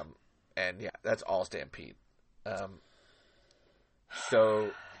 And yeah, that's all Stampede.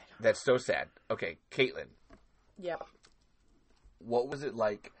 So that's so sad. Okay, Caitlin. Yep. What was it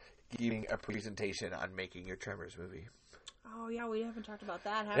like giving a presentation on making your Tremors movie? Oh, yeah, we haven't talked about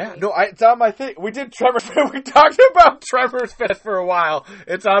that, have we? No, it's on my thing. We did Tremors. We talked about Tremors Fest for a while.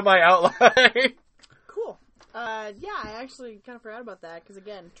 It's on my outline. Cool. Yeah, I actually kind of forgot about that because,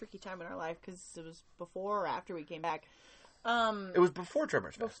 again, tricky time in our life because it was before or after we came back. It was before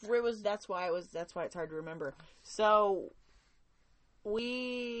Tremors Fest. That's why it's hard to remember. So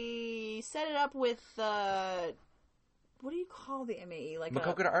we set it up with what do you call the MAE? Like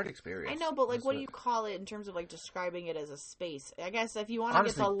Makokata Art Experience. I know, but like, what do you call it in terms of like describing it as a space? I guess if you want to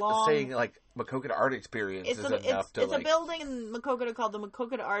Honestly, get the long saying like Makokata Art Experience is enough to it's a building in Makokata called the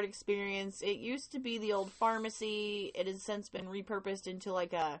Makokata Art Experience. It used to be the old pharmacy. It has since been repurposed into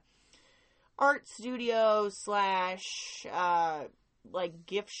like a art studio / like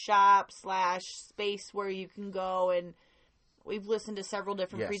gift shop / space where you can go, and we've listened to several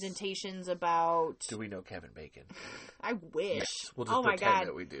different presentations about. Do we know Kevin Bacon? I wish. Yes. We'll just pretend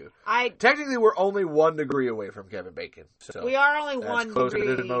that we do. Technically, we're only 1 degree away from Kevin Bacon. So we are only 1 degree.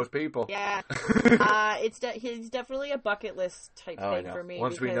 Closer than most people. Yeah. He's definitely a bucket list type thing for me.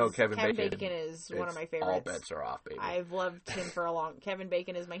 Once we know Kevin Bacon is one of my favorites. All bets are off, baby. I've loved him for a long. Kevin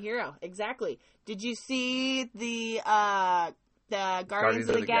Bacon is my hero. Exactly. Did you see the Guardians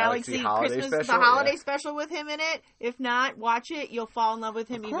of the Galaxy holiday Christmas special? Special with him in it? If not, watch it. You'll fall in love with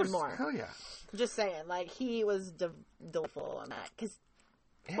him even more. Hell yeah. Just saying, like, he was delightful on that. Because,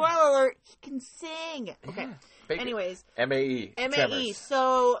 spoiler alert, he can sing. Okay. Anyways. MAE. Tremors.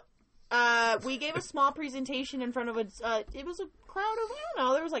 So, we gave a small presentation in front of it was a crowd of, I don't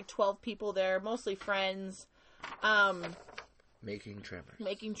know, there was like 12 people there, mostly friends. Making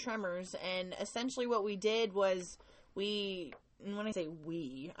Tremors. And essentially what we did was and when I say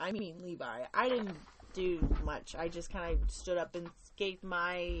we, I mean Levi. I didn't do much. I just kind of stood up and gave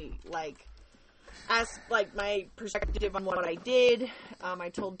my, my perspective on what I did. I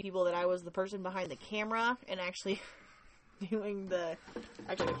told people that I was the person behind the camera and actually holding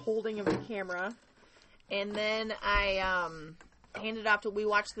of the camera. And then I handed off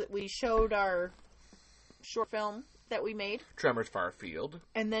we showed our short film that we made. Tremors Far Field.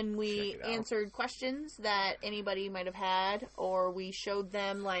 And then we answered questions that anybody might have had, or we showed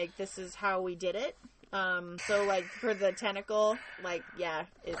them, like, this is how we did it. So, like, for the tentacle,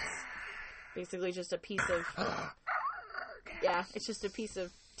 it's basically just a piece of, it's just a piece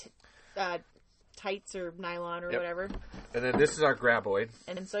of tights or nylon or whatever. And then this is our graboid.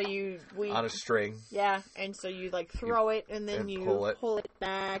 And then so on a string. Yeah, and so you throw it and then you pull it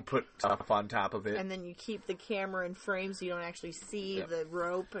back. Put stuff on top of it. And then you keep the camera in frame so you don't actually see the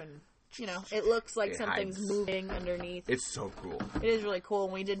rope, and it looks like something's moving underneath. It's so cool. It is really cool.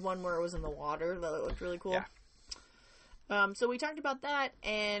 And we did one where it was in the water that looked really cool. Yeah. So we talked about that,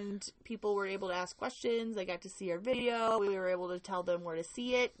 and people were able to ask questions. They got to see our video. We were able to tell them where to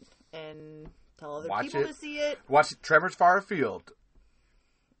see it and tell other people to see it. Watch it, Tremors Far Field.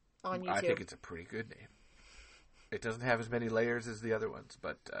 On YouTube. I think it's a pretty good name. It doesn't have as many layers as the other ones,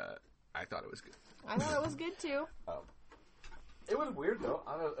 but I thought it was good. I thought it was good, too. It was weird, though.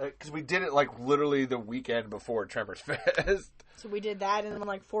 Because we did it, literally the weekend before Tremors Fest. So we did that, and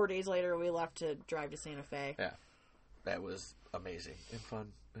then, 4 days later, we left to drive to Santa Fe. Yeah. That was amazing and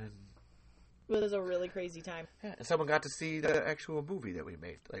fun. And it was a really crazy time. Yeah, and someone got to see the actual movie that we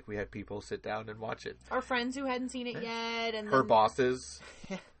made. We had people sit down and watch it. Our friends who hadn't seen it yet, and her bosses.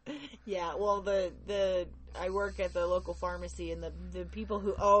 Yeah, well, I work at the local pharmacy, and the people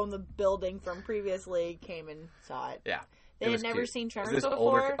who own the building from previously came and saw it. Yeah. They had never seen Tremors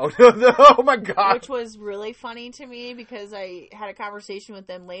before. Oh my god. Which was really funny to me because I had a conversation with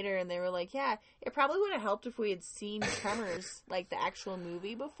them later and they were like, yeah, it probably would have helped if we had seen Tremors, the actual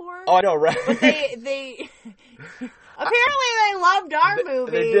movie before. Oh, I know, right? But they apparently they loved our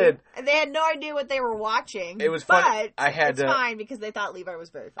movie. They did. And they had no idea what they were watching. It was fun. But it's fine because they thought Levi was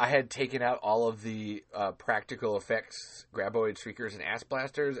very funny. I had taken out all of the practical effects, graboid shriekers and ass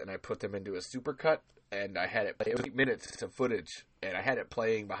blasters, and I put them into a supercut. And I had it was 8 minutes of footage, and I had it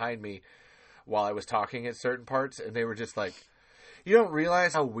playing behind me while I was talking at certain parts, and they were just like, you don't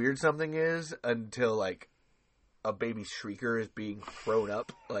realize how weird something is until, a baby shrieker is being thrown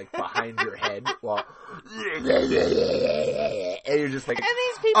up, behind your head, while, and you're just like, and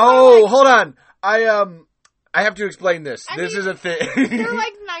these people oh, hold on, I have to explain this. This is a thing. They're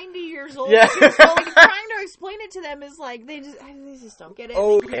like 90 years old. Yeah. So like, trying to explain it to them is like they just don't get it.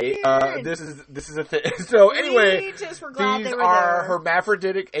 Okay. This is a thing. So anyway, just were glad these they were are there.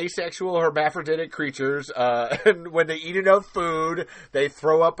 hermaphroditic, asexual hermaphroditic creatures. And when they eat enough food, they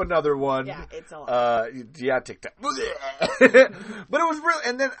throw up another one. Yeah, it's a lot. TikTok. But it was real.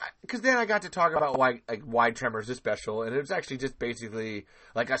 And then, because then I got to talk about why Tremors is special, and it was actually just basically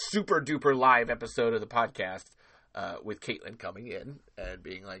like a super duper live episode of the podcast. With Caitlin coming in and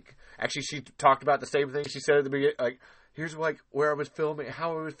being like, actually, she talked about the same thing she said at the beginning. Like, here's like where I was filming,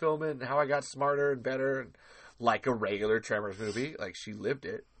 how I was filming, how I got smarter and better, and like a regular Tremors movie. Like, she lived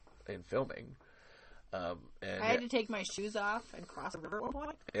it in filming. And I had to take my shoes off and cross the river at one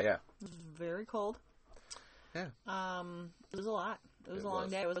point. Yeah, it was very cold. Yeah. It was a lot. It was a long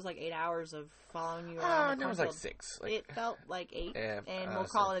day. It was like 8 hours of following you around. No, it was like 6. It felt like 8, yeah, and we'll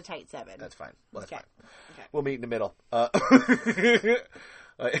call it a tight 7. That's fine. Well, that's fine. Okay. We'll meet in the middle.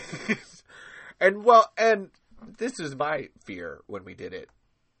 And this is my fear when we did it.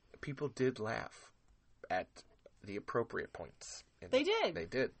 People did laugh at the appropriate points. They did. They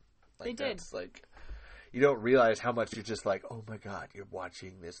did. They did. It's like, you don't realize how much you're just like, oh my God, you're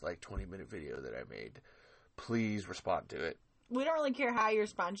watching this like 20-minute video that I made. Please respond to it. We don't really care how you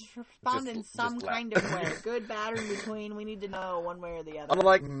respond. Just respond in some kind of way. Good, bad, or in between. We need to know one way or the other.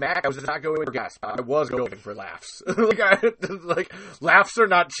 Unlike Mac, I was not going for gas. I was going for laughs. Laughs are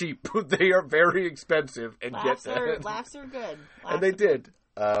not cheap. They are very expensive. And laughs are good. And they did.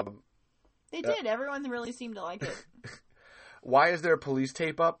 They did. Everyone really seemed to like it. Why is there a police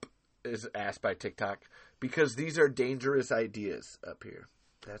tape up? Is asked by TikTok. Because these are dangerous ideas up here.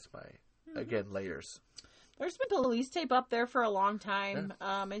 That's my, again, layers. There's been police tape up there for a long time.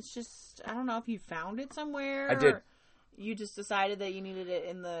 Yeah. It's just, I don't know if you found it somewhere. I did. Or you just decided that you needed it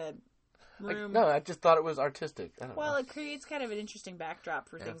in the room. No, I just thought it was artistic. I don't know. It creates kind of an interesting backdrop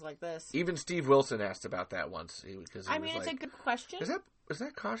for things like this. Even Steve Wilson asked about that once. Because it's a good question. Is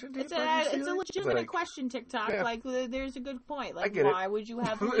that caution tape? It's a legitimate question, TikTok. Yeah. Like, there's a good point. Like, why would you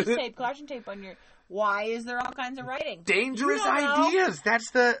have police tape, caution tape on your... Why is there all kinds of writing? Dangerous ideas.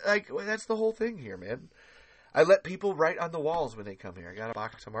 That's the whole thing here, man. I let people write on the walls when they come here. I got a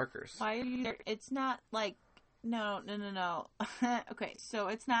box of markers. Why are you there? It's not like... No. Okay, so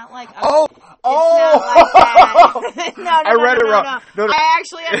it's not like... It's not like that. No, I read it wrong. No. I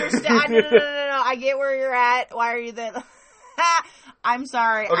actually understand. No. I get where you're at. Why are you there? I'm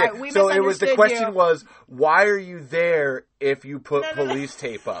sorry. Okay, so the question was, why are you there if you put police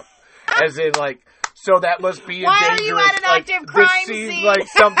tape up? As in, like... So that must be why a dangerous... Why are you at an active crime scene? This seems like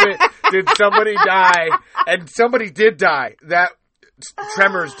somebody... Did somebody die? And somebody did die.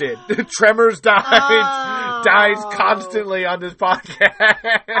 Tremors did. Tremors dies constantly on this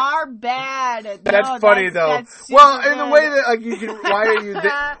podcast. Our bad. That's funny though. That's in the way that like you can. Why are you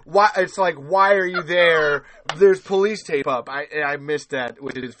there? It's like why are you there? There's police tape up. I missed that,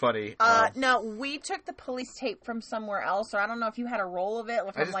 which is funny. No, we took the police tape from somewhere else, or I don't know if you had a roll of it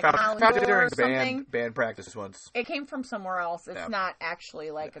from found it during band practice once. It came from somewhere else. It's not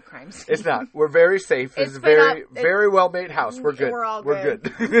actually like a crime scene. It's not. We're very safe. It's a very well made house. We're good. We're good.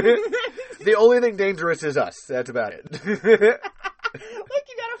 The only thing dangerous is us. That's about it. Look, you got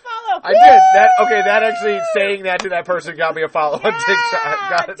a follow. I did. That actually saying that to that person got me a follow on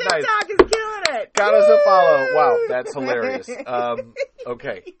TikTok. TikTok is killing it. Got us a follow. Wow, that's hilarious.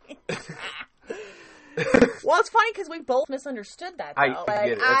 Okay. Well, it's funny because we both misunderstood that, though. I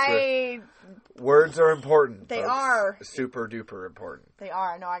get it. Words are important. They folks. are. Super duper important. They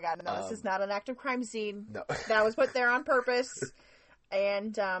are. No, I got it. No, this is not an active crime scene. No. That was put there on purpose.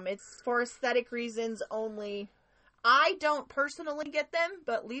 And it's for aesthetic reasons only. I don't personally get them,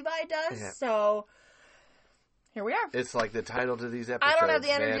 but Levi does. Yeah. So here we are. It's like the title to these episodes. I don't have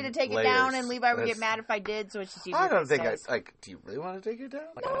the energy to take it down, and Levi would get mad if I did. So it's just easier. I don't think do you really want to take it down?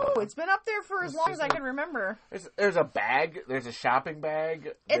 No, it's been up there for as long as I can remember. There's a bag. There's a shopping bag.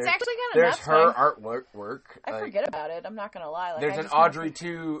 It's actually kind of nuts. There's her artwork. I forget about it. I'm not gonna lie. There's an Audrey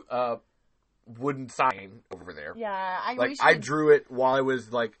 2 wooden sign over there. Yeah, I drew it while I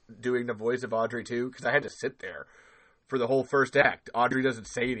was like doing the voice of Audrey 2 because I had to sit there for the whole first act. Audrey doesn't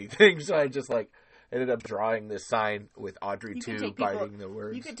say anything, so I just like ended up drawing this sign with Audrey 2 biting the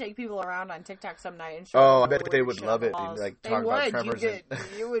words. You could take people around on TikTok some night and show them. I bet they would love it. And, like talk about Tremors. It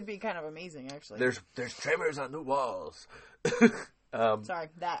would be kind of amazing, actually. There's Tremors on the walls. I'm sorry.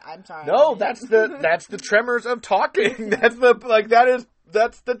 No, that's the Tremors of talking. That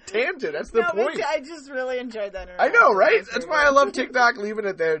That's the tangent. That's the point. I just really enjoyed that. I know, right? That's why I love TikTok, leaving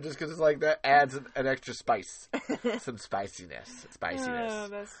it there, just because it's like that adds an extra spice. Some spiciness.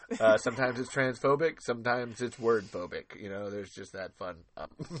 Sometimes it's transphobic, sometimes it's word-phobic. You know, there's just that fun.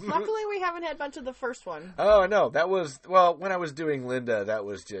 Luckily, we haven't had much of the first one. Oh, no. That was, well, when I was doing Linda, that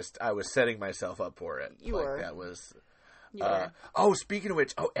was just, I was setting myself up for it. You were. That was... Oh, speaking of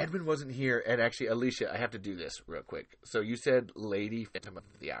which, Edwin wasn't here, and actually, Alicia, I have to do this real quick. So you said Lady Phantom of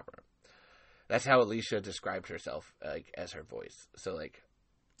the Opera. That's how Alicia described herself, like, as her voice. So,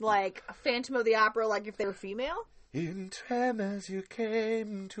 like a Phantom of the Opera, like if they were female? In Tremors you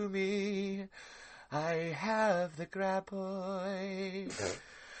came to me, I have the graboid.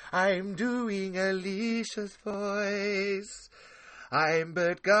 I'm doing Alicia's voice. I'm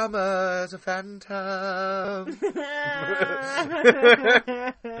Bert Gummer's a phantom.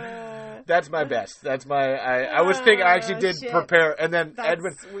 That's my best. That's my. I was thinking. I actually did prepare, and then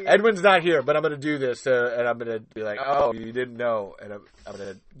Edwin's not here, but I'm going to do this, and I'm going to be like, "Oh, you didn't know," and I'm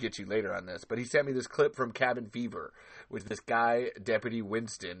going to get you later on this. But he sent me this clip from Cabin Fever with this guy, Deputy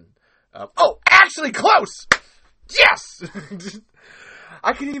Winston. Actually, close. Yes.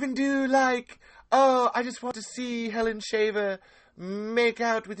 I can even do like, I just want to see Helen Shaver make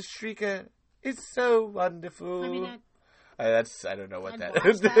out with a shrieker. It's so wonderful. I mean, I don't know what that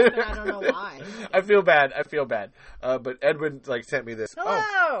is. That, but I don't know why. I feel bad. But Edwin sent me this.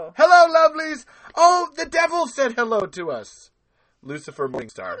 Hello. Hello, lovelies. Oh, the devil said hello to us. Lucifer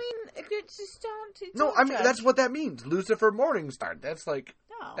Morningstar. I mean, just don't. No, I mean that's what that means. Lucifer Morningstar. That's like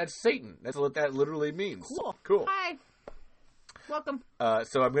that's Satan. That's what that literally means. Cool. Hi. Welcome.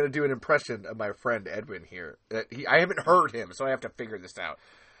 So I'm going to do an impression of my friend Edwin here. I haven't heard him, so I have to figure this out.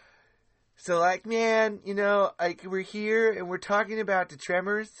 So, like, man, you know, like, we're here and we're talking about the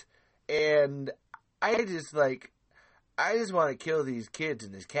Tremors, and I just want to kill these kids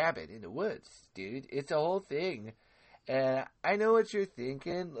in this cabin in the woods, dude. It's a whole thing. And I know what you're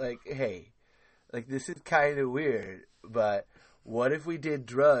thinking. Like, hey, like, this is kind of weird, but what if we did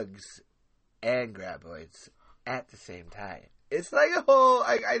drugs and graboids at the same time? It's like a whole...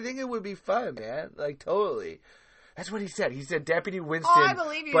 I think it would be fun, man. Like, totally. That's what he said. He said Deputy Winston, I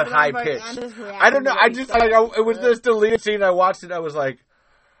believe you, but high pitch. I don't know. It was this deleted scene. I watched it. I was like,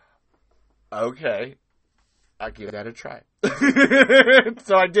 okay, I'll give that a try.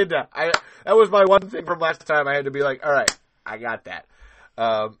 So I did that. That was my one thing from last time. I had to be like, all right, I got that.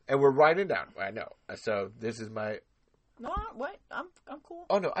 And we're writing down. I know. So this is my... No, what? I'm cool.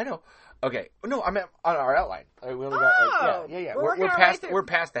 Oh, no, I know. Okay. No, I'm on our outline. We only got, yeah. We're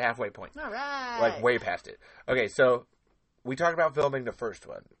past the halfway point. All right. Like, way past it. Okay, so we talked about filming the first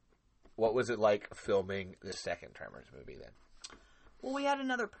one. What was it like filming the second Tremors movie then? Well, we had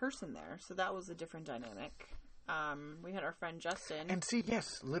another person there, so that was a different dynamic. We had our friend Justin. And see,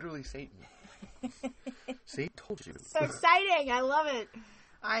 yes, literally Satan. See, told you. So exciting. I love it.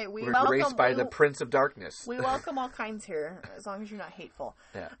 We're graced by the Prince of Darkness. We welcome all kinds here, as long as you're not hateful.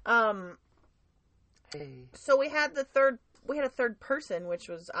 Yeah. Hey. So we had a third person, which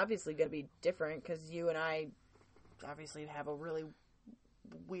was obviously going to be different because you and I obviously have a really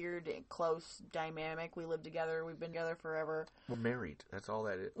weird, close dynamic. We live together. We've been together forever. We're married. That's all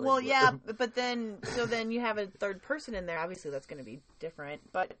that is. Well, yeah, but then you have a third person in there. Obviously, that's going to be different.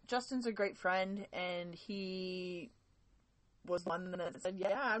 But Justin's a great friend, and he was one that said,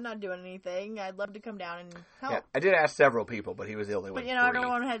 yeah, I'm not doing anything. I'd love to come down and help. Yeah, I did ask several people, but he was the only one. But,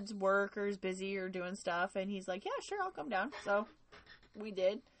 everyone had work or is busy or doing stuff, and he's like, yeah, sure, I'll come down. So we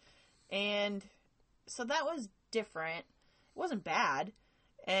did. And so that was different. It wasn't bad.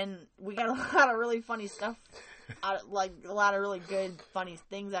 And we got a lot of really funny stuff, like a lot of really good, funny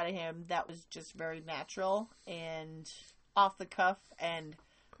things out of him that was just very natural and off the cuff and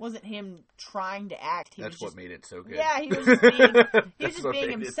wasn't him trying to act. That's what made it so good. Yeah, he was just being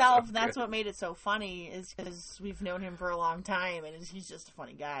himself. So that's what made it so funny, is because we've known him for a long time, and he's just a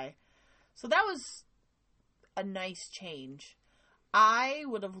funny guy. So that was a nice change. I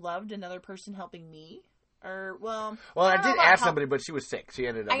would have loved another person helping me. Well, I did ask somebody, but she was sick. She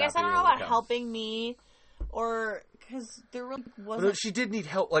ended up. I guess I don't know about helping me, or because there really wasn't. No, she did need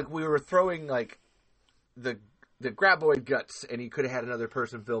help. Like, we were throwing like the graboid guts, and he could have had another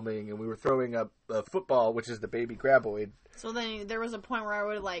person filming, and we were throwing up a football, which is the baby graboid. So then there was a point where I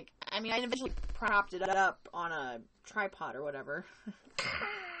would I eventually propped it up on a tripod or whatever.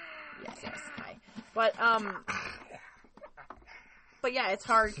 yes, hi. But yeah, it's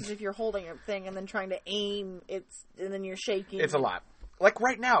hard because if you're holding a thing and then trying to aim, and then you're shaking. It's a lot. Like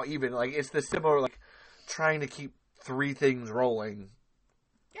right now, even it's the similar trying to keep three things rolling.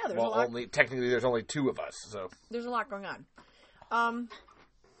 Yeah, there's a lot. Technically, there's only two of us, so there's a lot going on.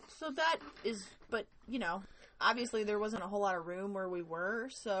 So that is, but, obviously there wasn't a whole lot of room where we were,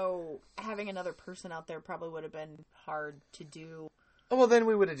 so having another person out there probably would have been hard to do. Well, then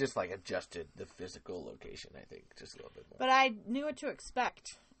we would have just, adjusted the physical location, I think, just a little bit more. But I knew what to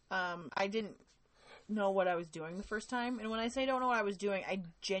expect. I didn't know what I was doing the first time, and when I say don't know what I was doing, I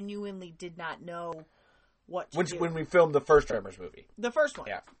genuinely did not know what to do. When we filmed the first Tremors movie. The first one.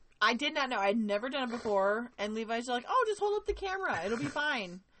 Yeah. I did not know. I'd never done it before, and Levi's like, oh, just hold up the camera. It'll be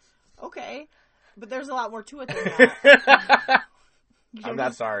fine. Okay. But there's a lot more to it than that. I'm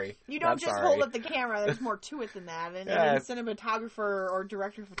not sorry. You don't just hold up the camera. There's more to it than that. And a cinematographer or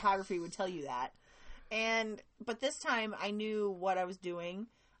director of photography would tell you that. But this time, I knew what I was doing.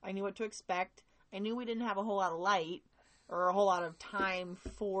 I knew what to expect. I knew we didn't have a whole lot of light or a whole lot of time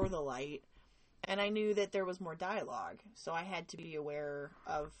for the light. And I knew that there was more dialogue. So I had to be aware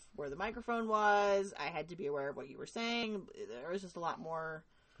of where the microphone was. I had to be aware of what you were saying. There was just a lot more...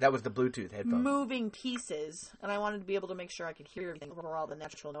 That was the Bluetooth headphones. Moving pieces. And I wanted to be able to make sure I could hear everything over all the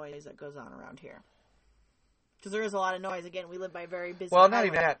natural noise that goes on around here. Because there is a lot of noise. Again, we live by very busy Well, not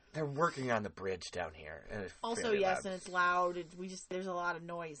even that. They're working on the bridge down here. And it's also, yes, loud. and it's loud. There's a lot of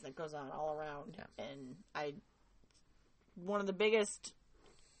noise that goes on all around. Yeah. And one of the biggest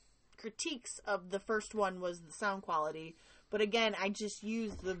critiques of the first one was the sound quality. But again, I just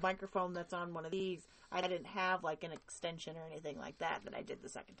used the microphone that's on one of these. I didn't have an extension or anything like that I did the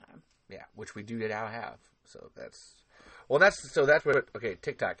second time. Yeah, which we do now have. So that's what, okay,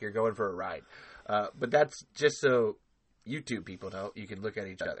 TikTok, you're going for a ride. But that's just so YouTube people know, you can look at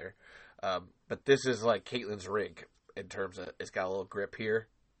each other. But this is like Caitlin's rig in terms of, it's got a little grip here.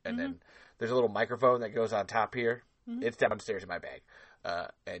 And then there's a little microphone that goes on top here. Mm-hmm. It's downstairs in my bag.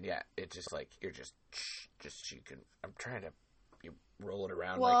 And yeah, it's just you're just you can, I'm trying to, you roll it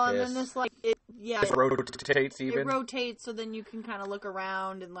around like this. And then this it rotates even. It rotates, so then you can kind of look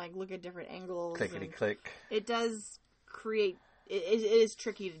around and look at different angles. Clickety click. It does create. It is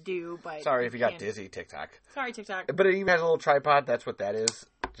tricky to do, but sorry if you got dizzy, TikTok. Sorry, TikTok. But it even has a little tripod. That's what that is,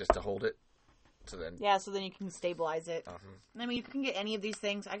 just to hold it. So then you can stabilize it. I mean, you can get any of these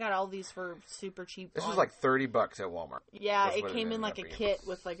things. I got all these for super cheap. This was like $30 at Walmart. Yeah, it came in a kit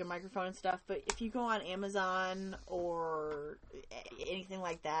with a microphone and stuff. But if you go on Amazon or anything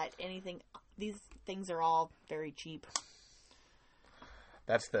like that, these things are all very cheap.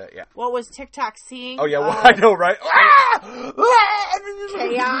 That's What was TikTok seeing? Oh yeah, well, I know, right?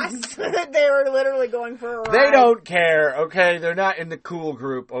 Chaos. They were literally going for a ride. They don't care, okay? They're not in the cool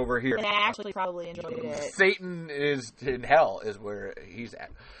group over here. And I actually probably enjoyed it. Satan is in hell, is where he's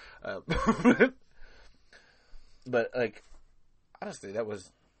at. But honestly, that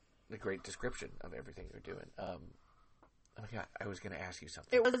was a great description of everything you're doing. Oh my god, I was going to ask you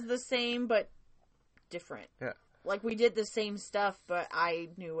something. It was the same, but different. Yeah. We did the same stuff, but I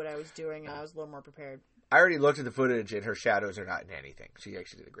knew what I was doing, and I was a little more prepared. I already looked at the footage, and her shadows are not in anything. She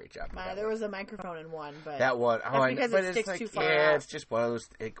actually did a great job. There was a microphone in one, but... That one. That's because it sticks too far out. Yeah, it's just one of those...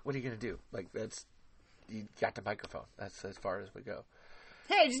 what are you going to do? You got the microphone. That's as far as we go.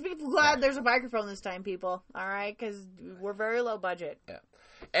 Hey, just be glad there's a microphone this time, people. All right? Because we're very low budget. Yeah.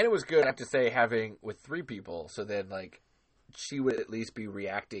 And it was good, I have to say, having with 3 people, so then, she would at least be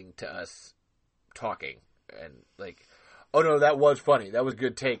reacting to us talking. And oh no, that was funny. That was a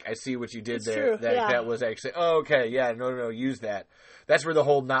good take. I see what you did there. True. That was actually, okay, yeah, no, use that. That's where the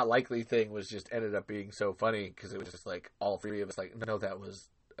whole not likely thing was just ended up being so funny because it was just all 3 of us no, that was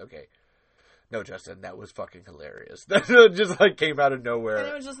okay. No, Justin, that was fucking hilarious. That just came out of nowhere. And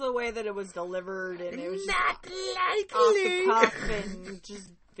it was just the way that it was delivered, and it was not just likely. off the cuff and just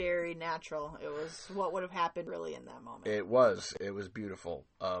very natural. It was what would have happened really in that moment. It was beautiful.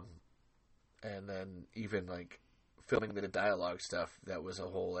 And then even filming the dialogue stuff, that was a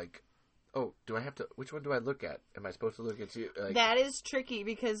whole oh, do I have to? Which one do I look at? Am I supposed to look at you? That is tricky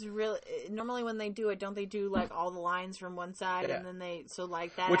because really, normally when they do it, don't they do all the lines from one side and then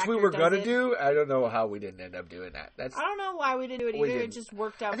that? Which we were gonna do. I don't know how we didn't end up doing that. I don't know why we didn't do it either. It just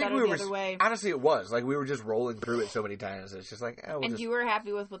worked out better the other way. Honestly, it was we were just rolling through it so many times. It's just you were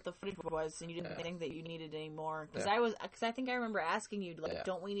happy with what the footage was, and you didn't think that you needed any more. Because I think I remember asking you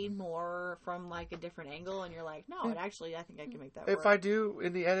don't we need more from a different angle? And you're like, no, actually, I think I can make that work. If I do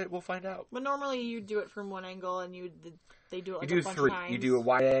in the edit, we'll find out. But normally you do it from one angle, and they do it you do a bunch 3. of times. You do a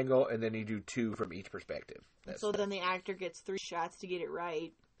wide angle, and then you do 2 from each perspective. Then the actor gets 3 shots to get it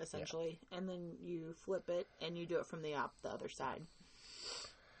right, essentially, and then you flip it and you do it from the other side.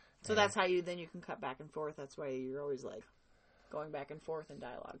 So that's how you can cut back and forth. That's why you're always going back and forth in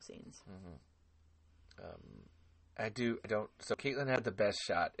dialogue scenes. Mm-hmm. I don't. So Caitlin had the best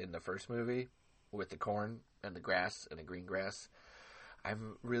shot in the first movie. with the corn and the grass and the green grass.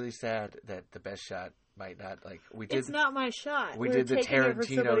 I'm really sad that the best shot might not we did. It's not my shot. We We're did the taking it for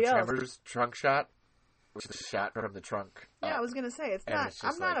Tarantino somebody else. Tremors trunk shot, which is a shot from the trunk. Yeah, I was gonna say it's and not. it's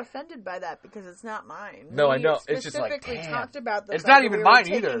just I'm not offended by that because it's not mine. No, We I know. It's just like, specifically damn. talked about the It's fact not that even we were mine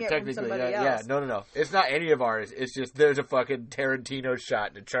taking either, it from technically. somebody Yeah, else. no. It's not any of ours. It's just there's a fucking Tarantino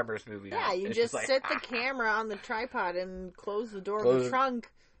shot in a Tremors movie. Yeah, you it's just like, sit the camera on the tripod and close the door of the trunk,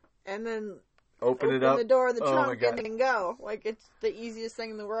 and then open it up. the door of the Oh my trunk God. and then go. Like, it's the easiest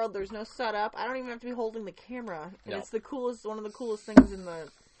thing in the world. There's no setup. I don't even have to be holding the camera. And No. it's one of the coolest things in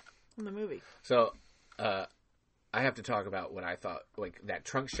the movie. So, I have to talk about what I thought, that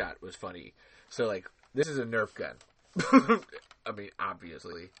trunk shot was funny. So, this is a Nerf gun. I mean,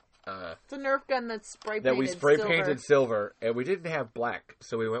 obviously. It's a Nerf gun that's spray painted That we spray painted silver, and we didn't have black,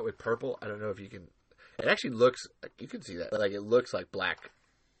 so we went with purple. I don't know if you can. It actually looks. You can see that. It looks like black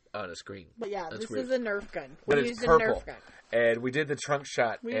on a screen. But yeah, That's this weird. is a Nerf gun. But We it's used purple. a Nerf gun. And we did the trunk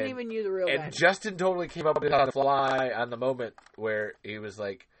shot. We didn't even use a real gun. And Justin totally came up with it on the fly on the moment where he was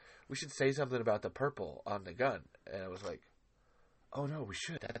like, we should say something about the purple on the gun. And I was like, oh no, we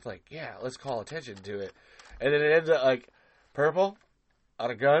should. That's yeah, let's call attention to it. And then it ends up purple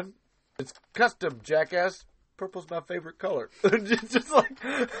on a gun? It's custom, jackass. Purple's my favorite color. Just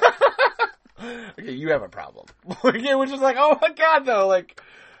okay, you have a problem. It was just oh my God, though.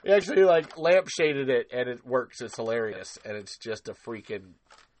 He actually lampshaded it and it works. It's hilarious. And it's just a fucking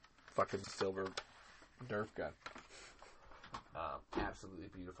silver Nerf gun. Absolutely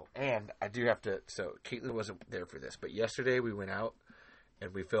beautiful. And I do have to, so Caitlin wasn't there for this, but yesterday we went out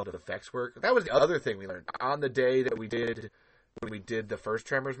and we filmed effects work. That was the other thing we learned. On the day that when we did the first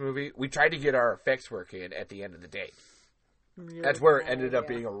Tremors movie, we tried to get our effects work in at the end of the day. Really That's where it bad, ended up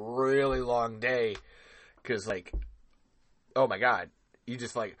being a really long day. Because, oh my God. You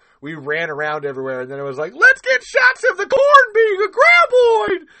just, we ran around everywhere, and then it was let's get shots of the corn being a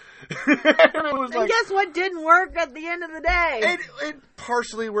graboid! And guess what didn't work at the end of the day? It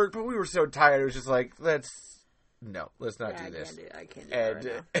partially worked, but we were so tired, it was just let's not do this. I can't do it right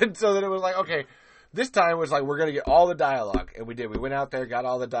now. And so then it was okay, this time was we're going to get all the dialogue. And we did. We went out there, got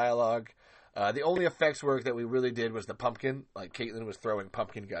all the dialogue. The only effects work that we really did was the pumpkin. Caitlin was throwing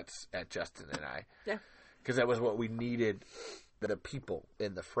pumpkin guts at Justin and I. Yeah. Because that was what we needed the people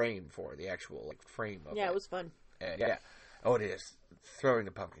in the frame for, the actual frame of it. Yeah, it was fun. And, yeah. Oh, it is. Throwing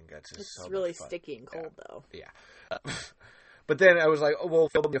the pumpkin guts is so really much fun. sticky and cold, though. Yeah. But then I was we'll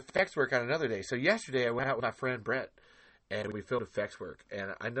film the effects work on another day. So yesterday I went out with my friend Brett, and we filmed effects work.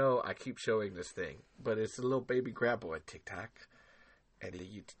 And I know I keep showing this thing, but it's a little baby graboid TikTok. And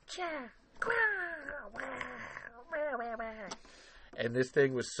and this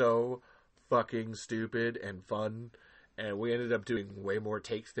thing was so fucking stupid and fun. And we ended up doing way more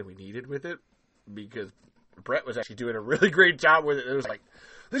takes than we needed with it because Brett was actually doing a really great job with it. It was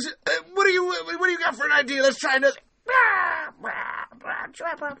what do you got for an idea? Let's try this.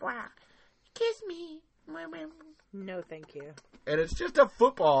 Kiss me. No, thank you. And it's just a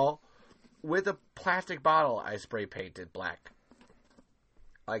football with a plastic bottle I spray painted black.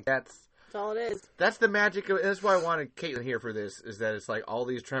 That's all it is. That's the magic of it. That's why I wanted Caitlin here for this, is that it's all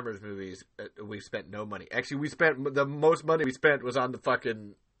these Tremors movies, we spent no money. Actually, the most money we spent was on the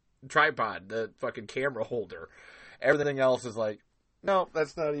fucking tripod, the fucking camera holder. Everything else is no,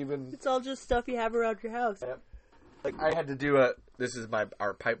 that's not even... It's all just stuff you have around your house. Yep. I had to do this is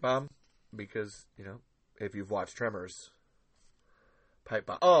our pipe bomb, because, if you've watched Tremors, pipe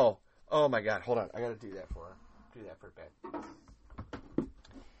bomb. Oh my God, hold on. I gotta do that for Ben.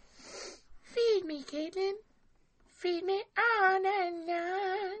 Feed me, Caitlin. Feed me on and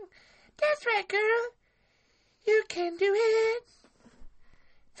on. That's right, girl. You can do it.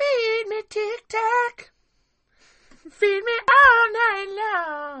 Feed me, TikTok. Feed me all night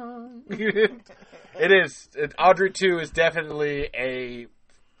long. It is. Audrey 2 is definitely a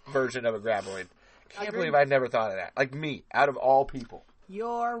version of a graboid. Can't believe I never thought of that. Me, out of all people.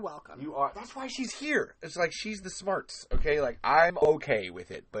 You're welcome. You are. That's why she's here. It's she's the smarts, okay? I'm okay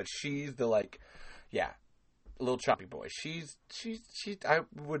with it, but she's the little choppy boy. She's I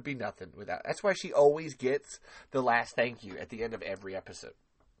would be nothing without. That's why she always gets the last thank you at the end of every episode.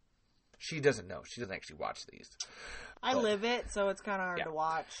 She doesn't know. She doesn't actually watch these. I live it, so it's kind of hard to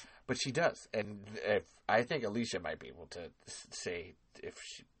watch. But she does, and I think Alicia might be able to say if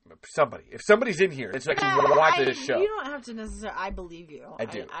somebody's in here, it's you watch this show. You don't have to necessarily. I believe you. I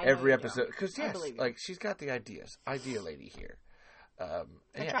do I every episode because she's got the idea lady here.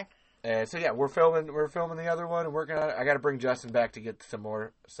 Try. And so we're filming the other one and working on it. I got to bring Justin back to get some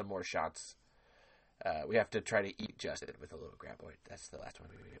more shots. We have to try to eat Justin with a little graboid. That's the last one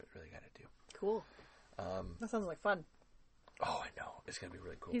we really got to do. Cool. That sounds like fun. Oh, I know. It's gonna be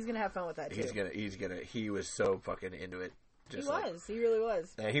really cool. He's gonna have fun with that too. He's gonna. He was so fucking into it. He really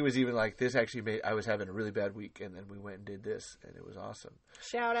was. And he was even like, this actually made, I was having a really bad week, and then we went and did this, and it was awesome.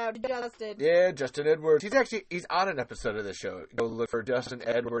 Shout out to Justin. Yeah, Justin Edwards. He's on an episode of the show. Go look for Justin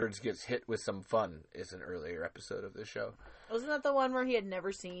Edwards Gets Hit with Some Fun. It's an earlier episode of the show. Wasn't that the one where he had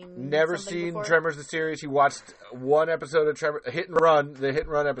never seen before? Tremors the series. He watched one episode of Tremors, the Hit and Run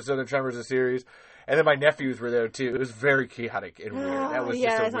episode of Tremors the series. And then my nephews were there too. It was very chaotic and weird. That was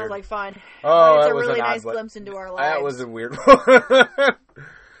that sounds like fun. Oh, it's that a was really an nice odd glimpse into our lives. That was a weird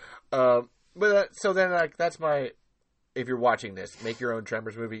one. So then, like, that's my. If you're watching this, make your own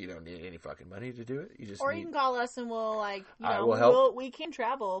Tremors movie. You don't need any fucking money to do it. You can call us and we'll we'll help. We can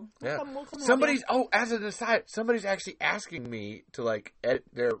travel. We'll come somebody's as an aside, somebody's actually asking me to like edit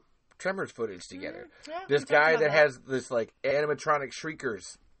their Tremors footage together. Yeah, this guy that has this like animatronic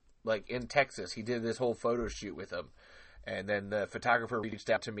shriekers. Like in Texas, he did this whole photo shoot with them. And then the photographer reached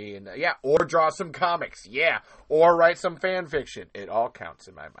out to me and, or draw some comics. Yeah. Or write some fan fiction. It all counts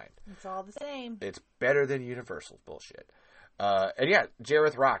in my mind. It's all the same. It's better than Universal's bullshit. And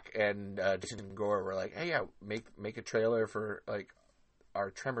Jareth Rock and Jason Gore were like, hey, make a trailer for like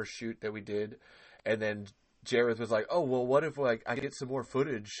our Tremors shoot that we did. And then Jareth was like, oh, well, what if like I get some more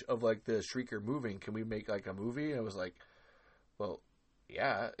footage of like the Shrieker moving? Can we make like a movie? And I was like, well,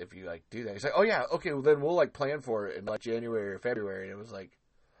 yeah, if you like do that. He's like, oh yeah, okay, well then we'll like plan for it in like January or February. And it was like,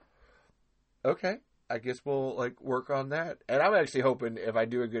 okay, I guess we'll like work on that. And I'm actually hoping if I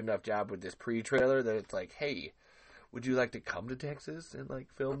do a good enough job with this pre-trailer that it's like, hey, would you like to come to Texas and like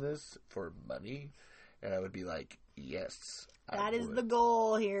film this for money? And I would be like, yes. That is the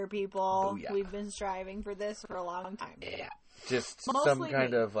goal here, people. Booyah. We've been striving for this for a long time. Yeah. Just Mostly some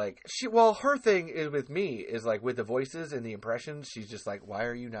kind of like her thing is with me is like with the voices and the impressions. She's just like, why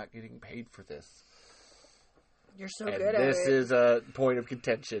are you not getting paid for this? You're so good at it. This is a point of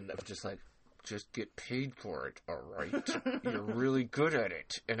contention of just like, just get paid for it, all right? You're really good at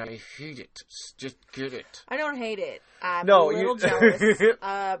it, and I hate it. Just get it. I don't hate it. I'm a little jealous.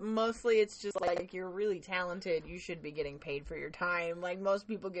 Mostly it's just like, you're really talented. You should be getting paid for your time. Like, most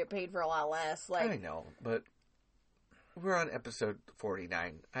people get paid for a lot less. Like, I know, but we're on episode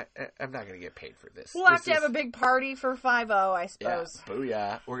 49. I'm not going to get paid for this. We'll have to have a big party for 5-0, I suppose. Yeah,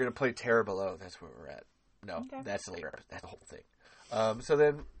 booyah. We're going to play Terror Below. That's where we're at. No, okay. That's later. That's the whole thing. So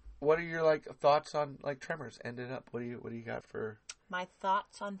then, what are your like thoughts on like Tremors ending up? What do you got for my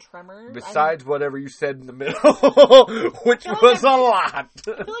thoughts on Tremors? Besides whatever you said in the middle, which was a lot. I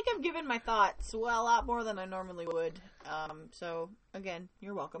feel like I've given my thoughts a lot more than I normally would. So again,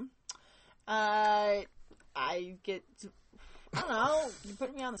 you're welcome. I don't know. You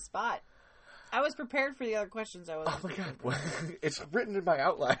put me on the spot. I was prepared for the other questions. Oh my god! It's written in my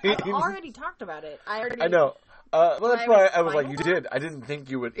outline. I've already talked about it. I know. Well, that's why I was like, you did. I didn't think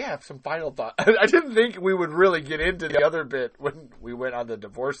you would. Yeah, some final thought. I didn't think we would really get into the other bit when we went on the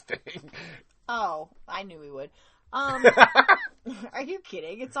divorce thing. Oh, I knew we would. Are you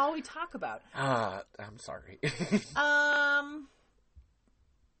kidding? It's all we talk about. I'm sorry. I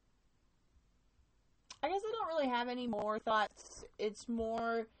guess I don't really have any more thoughts. It's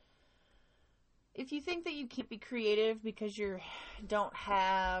more, if you think that you can't be creative because you don't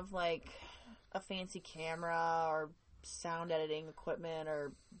have like a fancy camera or sound editing equipment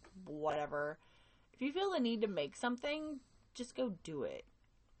or whatever, if you feel the need to make something, just go do it.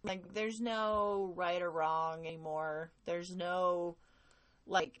 Like, there's no right or wrong anymore. There's no,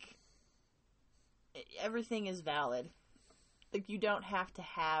 like, everything is valid. Like, you don't have to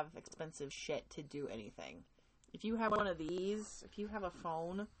have expensive shit to do anything. If you have one of these, if you have a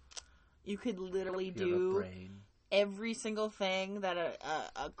phone, you could literally do every single thing that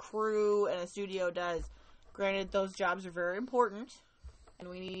a crew and a studio does. Granted, those jobs are very important, and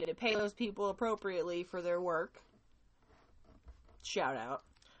we need to pay those people appropriately for their work. Shout out.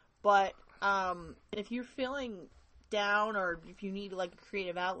 But if you're feeling down or if you need like a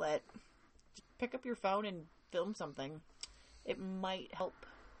creative outlet, just pick up your phone and film something. It might help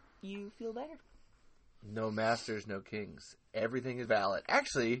you feel better. No masters, no kings. Everything is valid.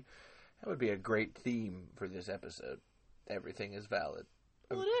 Actually, that would be a great theme for this episode. Everything is valid.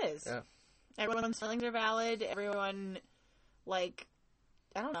 Well, it is. Yeah. Everyone's feelings are valid. Everyone, like,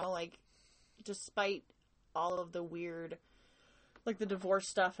 I don't know, like, despite all of the weird, like, the divorce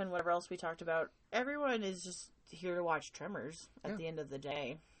stuff and whatever else we talked about, everyone is just here to watch Tremors at the end of the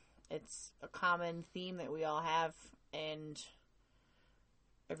day. It's a common theme that we all have, and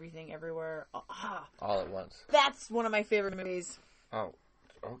everything, everywhere, all at once. That's one of my favorite movies. Oh,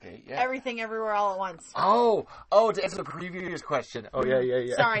 Okay, yeah. Everything Everywhere All at Once. Oh, to answer the previous question. Oh,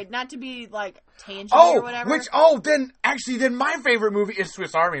 yeah. Sorry, not to be, like, tangent or whatever. Then my favorite movie is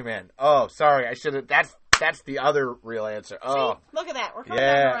Swiss Army Man. Oh, sorry, I should have, that's the other real answer. Oh. See, look at that, we're coming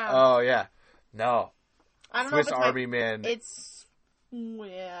back around. Oh, yeah. No. I don't Swiss know if Army Man. It's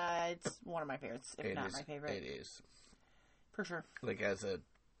one of my favorites, if not my favorite. It is. For sure. Like,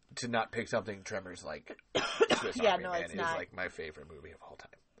 to not pick something Tremors like Swiss Army Man is like my favorite movie of all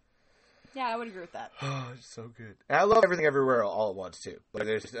time. Yeah, I would agree with that. Oh, it's so good. And I love Everything Everywhere All at Once too. Like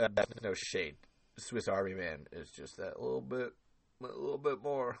there's no shade. Swiss Army Man is just that little bit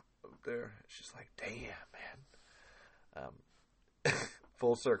more up there. It's just like, damn, man.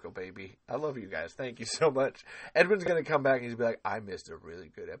 Full circle, baby. I love you guys. Thank you so much. Edwin's gonna come back and he's gonna be like, I missed a really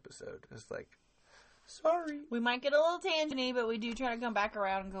good episode. It's like, sorry. We might get a little tangent-y, but we do try to come back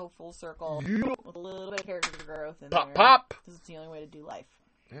around and go full circle with a little bit of character growth in there. Pop! This is the only way to do life.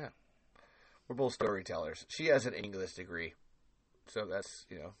 Yeah. We're both storytellers. She has an English degree. So that's,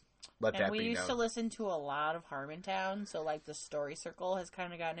 let that be known. And we used to listen to a lot of Harmontown, so, like, the story circle has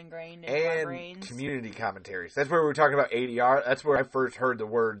kind of gotten ingrained in our brains. And community commentaries. That's where we were talking about ADR. That's where I first heard the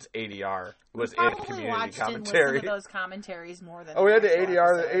words ADR. Was in community watched commentary. And listened to those commentaries more than we had the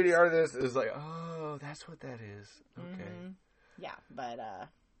ADR. The ADR this is like, oh, that's what that is. Okay. Mm-hmm. Yeah, but,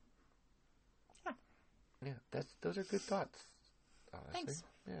 yeah. Yeah, those are good thoughts. Honestly. Thanks.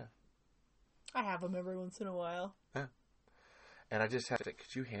 Yeah. I have them every once in a while. Yeah. And I just have to,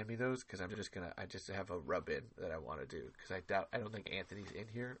 could you hand me those? Because I just have a rub-in that I want to do. Because I don't think Anthony's in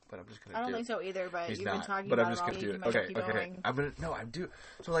here, but I'm just going to do it. I don't think so either, but He's you've not, been talking but about I'm just it all gonna do week. it. You might keep going. I'm do.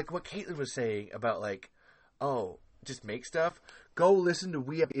 So like what Caitlin was saying about like, oh, just make stuff. Go listen to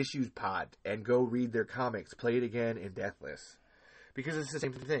We Have Issues Pod and go read their comics. Play It Again and Deathless. Because it's the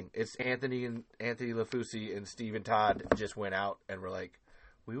same thing. It's Anthony LaFusi and Steve and Todd just went out and were like,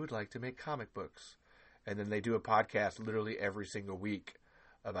 we would like to make comic books. And then they do a podcast literally every single week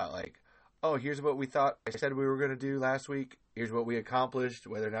about like, oh, here's what we thought I said we were going to do last week. Here's what we accomplished,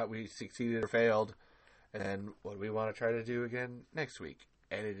 whether or not we succeeded or failed. And then what do we want to try to do again next week?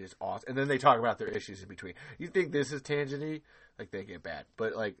 And it is awesome. And then they talk about their issues in between. You think this is tangent-y? Like, they get bad.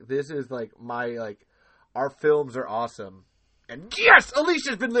 But, like, this is, like, our films are awesome. And yes,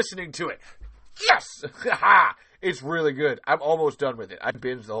 Alicia's been listening to it. Yes! Ha! It's really good. I'm almost done with it. I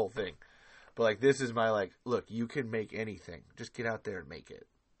binged the whole thing. But, like, this is my, like, look, you can make anything. Just get out there and make it.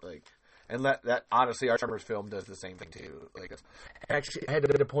 Like, and that honestly, our Tremors film does the same thing, too. Like, actually, I had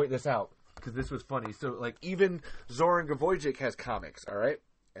to point this out, because this was funny. So, like, even Zoran Gavojik has comics, all right?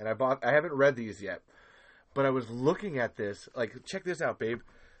 And I haven't read these yet. But I was looking at this, like, check this out, babe.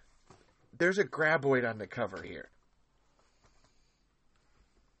 There's a graboid on the cover here.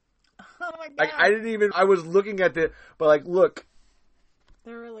 Oh, my God. Like, I was looking at the, but, like, look.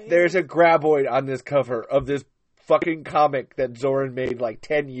 Really there's a graboid on this cover of this fucking comic that Zoran made like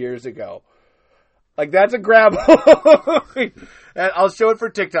 10 years ago. Like, that's a graboid. And I'll show it for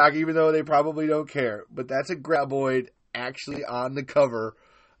TikTok, even though they probably don't care. But that's a graboid actually on the cover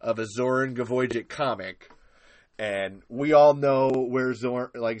of a Zoran Gavojik comic. And we all know where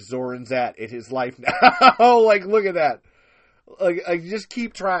Zoran's at in his life now. Like, look at that. Like, just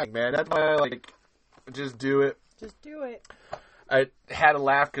keep trying, man. That's why just do it. Just do it. I had a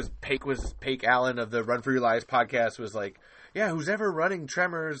laugh because Paik Allen of the Run for Your Lives podcast was like, yeah, who's ever running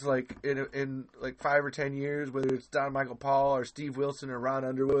Tremors like in like 5 or 10 years, whether it's Don Michael Paul or Steve Wilson or Ron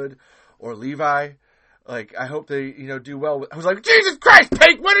Underwood or Levi, like, I hope they, do well. I was like, Jesus Christ,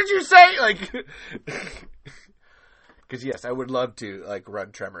 Paik, what did you say? Like, because yes, I would love to like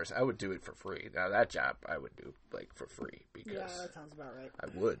run Tremors. I would do it for free. Now that job I would do like for free because that sounds about right. I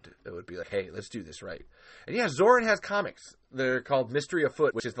would. It would be like, hey, let's do this right. And yeah, Zoran has comics. They're called Mystery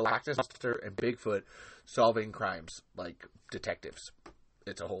Afoot, which is the Loch Ness Monster and Bigfoot solving crimes like detectives.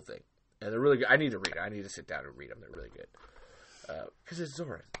 It's a whole thing, and they're really good. I need to read it. I need to sit down and read them. They're really good because it's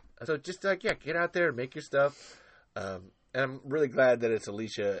Zoran. So just like get out there and make your stuff. And I'm really glad that it's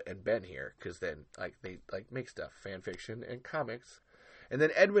Alicia and Ben here, because then they make stuff, fan fiction and comics. And then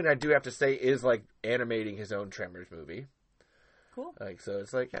Edwin, I do have to say, is like animating his own Tremors movie. Cool. So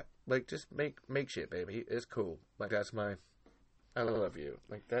it's just make shit, baby. It's cool. Like, that's I love you.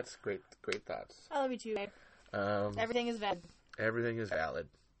 Like, that's great thoughts. I love you too, babe. Everything is valid. Everything is valid,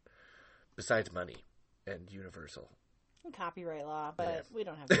 besides money and Universal and copyright law, but we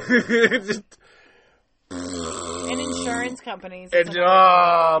don't have to. Just. And insurance companies. And,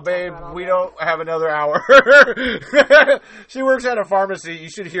 babe, we don't have another hour. She works at a pharmacy. You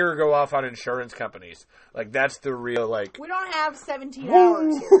should hear her go off on insurance companies. Like, that's the real, like... We don't have 17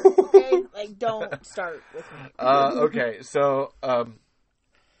 hours here, okay? Like, don't start with me. Okay, so,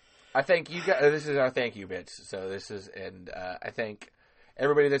 I thank you guys. This is our thank you bits. So this is, and I thank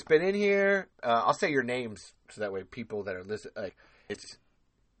everybody that's been in here. I'll say your names so that way people that are listening, like, it's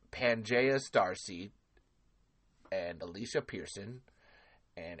Pangea Starseed and Alicia Pearson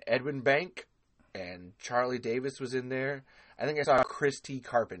and Edwin Bank and Charlie Davis was in there. I think I saw Chris T.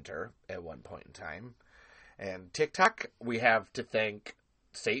 Carpenter at one point in time. And TikTok, we have to thank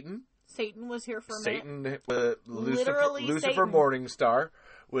Satan. Satan was here for a minute. Lucifer Satan. Morningstar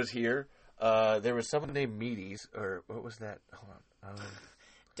was here. There was someone named Meaties, or what was that? Hold on.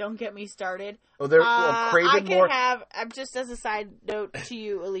 Don't get me started. Oh, there. I can have. Just as a side note to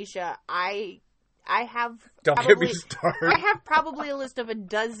you, Alicia, I have. Don't get me started. I have probably a list of a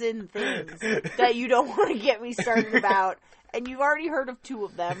dozen things that you don't want to get me started about, and you've already heard of 2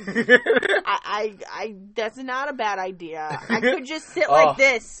 of them. I that's not a bad idea. I could just sit like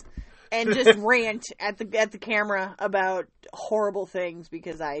this and just rant at the camera about horrible things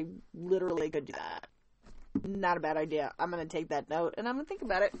because I literally could do that. Not a bad idea. I'm going to take that note and I'm going to think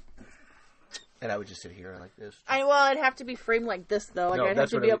about it. And I would just sit here like this. I'd have to be framed like this though. Like, no, I'd have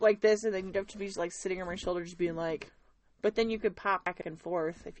to be up like this, and then you'd have to be just like sitting on my shoulder, just being like. But then you could pop back and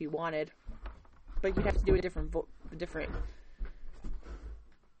forth if you wanted. But you'd have to do a different.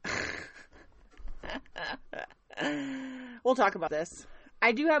 We'll talk about this.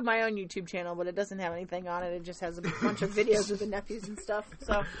 I do have my own YouTube channel, but it doesn't have anything on it. It just has a bunch of videos of the nephews and stuff.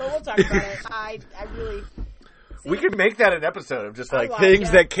 So, but we'll talk about it. I really. We could make that an episode of just like things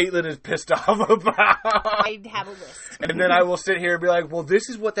that Caitlin is pissed off about. I have a list. And then I will sit here and be like, well, this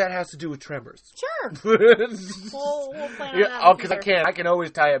is what that has to do with Tremors. Sure. we'll plan on that. Oh, because I can always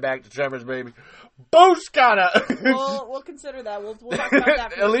tie it back to Tremors, baby. Booscana! We'll consider that. We'll talk about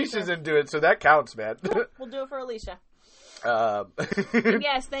that. Alicia's into it, so that counts, man. We'll do it for Alicia.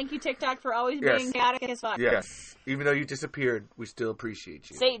 Yes, thank you, TikTok, for always being chaotic as fuck. Yes. Even though you disappeared, we still appreciate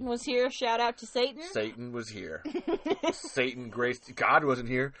you. Satan was here. Shout out to Satan. Satan was here. Satan graced. God wasn't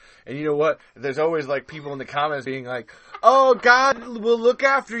here. And you know what? There's always like people in the comments being like, "Oh, God will look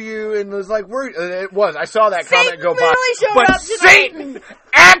after you," and it was like, it was. I saw that Satan comment go by. Showed but up Satan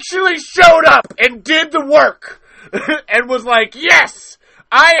actually showed up and did the work and was like, "Yes,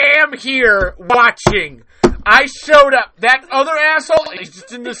 I am here watching." I showed up. That other asshole is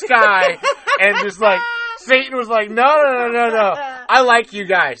just in the sky and just like, Satan was like, no. I like you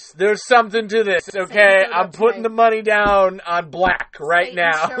guys. There's something to this, okay? I'm putting the money down on black right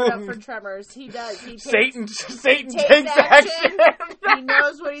now. Satan showed up for Tremors. He does. Satan takes action. He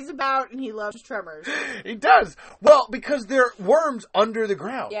knows what he's about, and he loves Tremors. He does. Well, because they're worms under the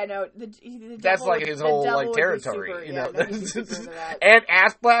ground. Yeah, no. That's like his whole like territory. Super, you know? that. And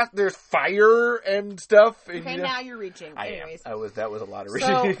Ass Blast, there's fire and stuff. Okay, now you're reaching. Anyways. That was a lot of reaching.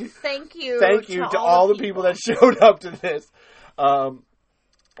 So, thank you. Thank you to all the people that showed up to this. And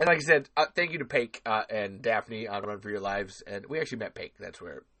like I said, thank you to Paik and Daphne on Run for Your Lives. And we actually met Paik. That's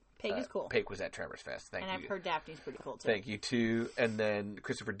where Paik is cool. Paik was at Tremors Fest. Thank you. And I've heard Daphne's pretty cool too. Thank you too. And then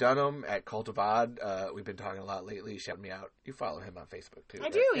Christopher Dunham at Cult of Odd. We've been talking a lot lately. Shout me out. You follow him on Facebook too. I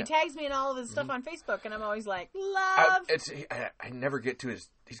do. Yeah. He tags me in all of his stuff on Facebook, and I'm always like, love. I never get to his.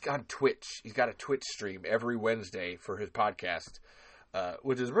 He's got Twitch. He's got a Twitch stream every Wednesday for his podcast.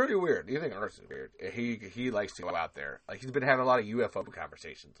 Which is really weird. You think ours is weird? He likes to go out there. Like he's been having a lot of UFO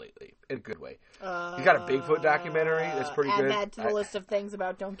conversations lately, in a good way. He's got a Bigfoot documentary that's pretty good. Add that to the list of things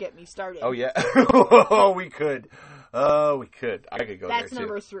about Don't Get Me Started. Oh yeah, we could. I could go that's there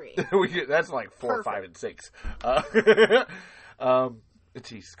too. That's number 3. That's like 4, 5, and 6.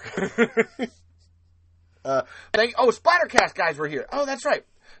 Jeez. Splattercast guys were here. Oh, that's right.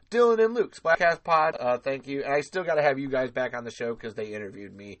 Dylan and Luke, Splatcast Pod, thank you. And I still got to have you guys back on the show because they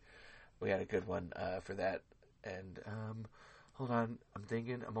interviewed me. We had a good one for that. And, hold on. I'm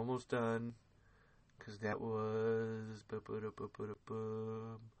thinking. I'm almost done. Because that was...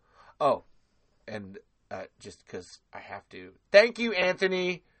 Oh. And just because I have to. Thank you,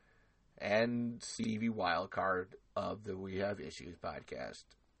 Anthony and Stevie Wildcard of the We Have Issues podcast.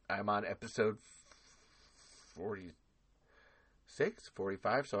 I'm on episode 46,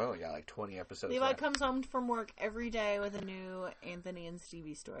 45, so I only got like 20 episodes Levi left. comes home from work every day with a new Anthony and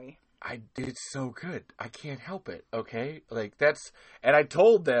Stevie story. It's so good. I can't help it, okay? Like, that's... And I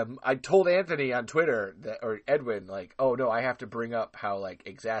told Anthony on Twitter, or Edwin, like, oh, no, I have to bring up how, like,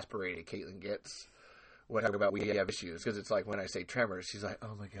 exasperated Caitlin gets when I talk about We Have Issues. Because it's like, when I say Tremors, she's like,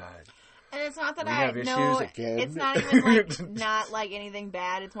 oh, my God. And it's not that we have issues again. It's not even like not like anything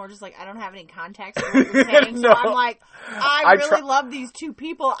bad. It's more just like I don't have any context for what you're saying. So I'm like, I really love these two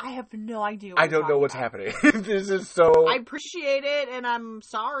people. I have no idea. I don't know what's happening. This is so. I appreciate it, and I'm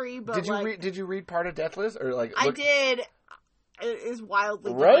sorry, but did you read part of Deathless or like? I did. It is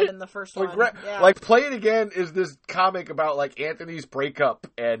wildly Right? different in the first one. Yeah. Like, Play It Again is this comic about, like, Anthony's breakup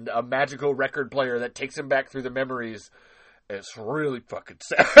and a magical record player that takes him back through the memories. It's really fucking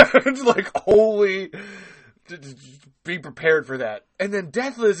sad. It's like, holy... Be prepared for that. And then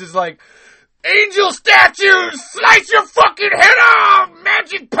Deathless is like, angel statues! Slice your fucking head off!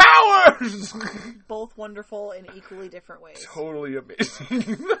 Magic powers! Both wonderful in equally different ways. Totally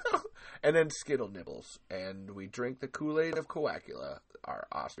amazing. And then Skittle Nibbles. And we drink the Kool-Aid of Coacula, our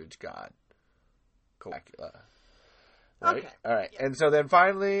ostrich god. Coacula. Right? Okay. All right. Yeah. And so then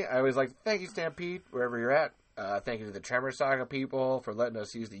finally, I was like, thank you, Stampede, wherever you're at. Thank you to the Tremors Saga people for letting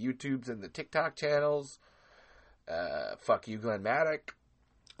us use the YouTubes and the TikTok channels. Fuck you, Glenn Maddock.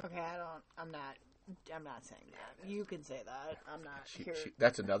 Okay, I'm not saying that. You can say that. I'm not here.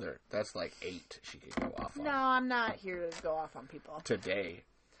 That's another. That's like 8 she could go off on. No, I'm not here to go off on people. Today.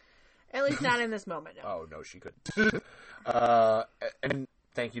 At least not in this moment, no. Oh, no, she couldn't. And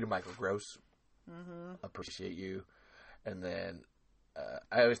thank you to Michael Gross. Mm-hmm. Appreciate you. And then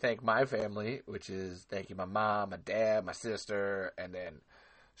I always thank my family, which is thank you my mom, my dad, my sister, and then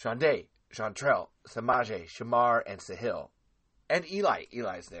Shonday, Chantrell, Samaje, Shamar, and Sahil. And Eli.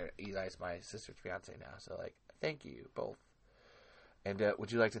 Eli's there. Eli's my sister's fiance now. So, like, thank you both. And would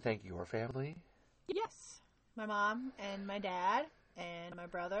you like to thank your family? Yes. My mom and my dad and my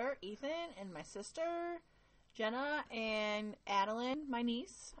brother, Ethan, and my sister, Jenna, and Adeline, my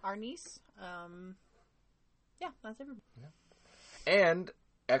niece, our niece. Yeah, that's everybody. Yeah. And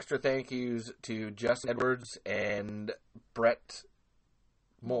extra thank yous to Justin Edwards and Brett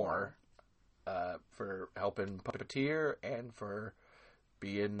Moore. For helping puppeteer and for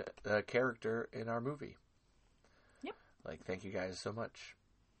being a character in our movie. Yep. Like, thank you guys so much.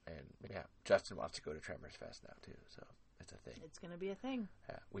 And, yeah, Justin wants to go to Tremors Fest now, too, so it's a thing. It's going to be a thing.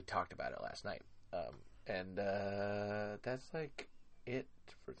 Yeah, we talked about it last night. And that's, like, it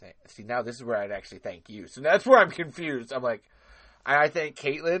for See, now this is where I'd actually thank you. So that's where I'm confused. I'm like, I thank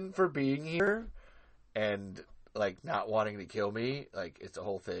Caitlin for being here and, like, not wanting to kill me. Like, it's a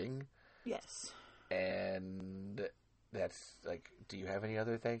whole thing. Yes. And that's, like, do you have any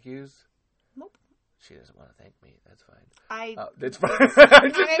other thank yous? Nope. She doesn't want to thank me. That's fine. That's fine.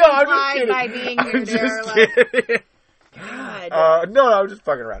 I'm just kidding. By being here, just kidding. God. No, I'm just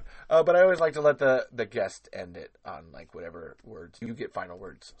fucking around. But I always like to let the guest end it on, like, whatever words. You get final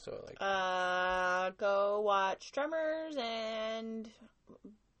words. So, like, go watch Tremors and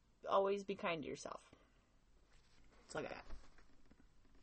always be kind to yourself. That's all I got.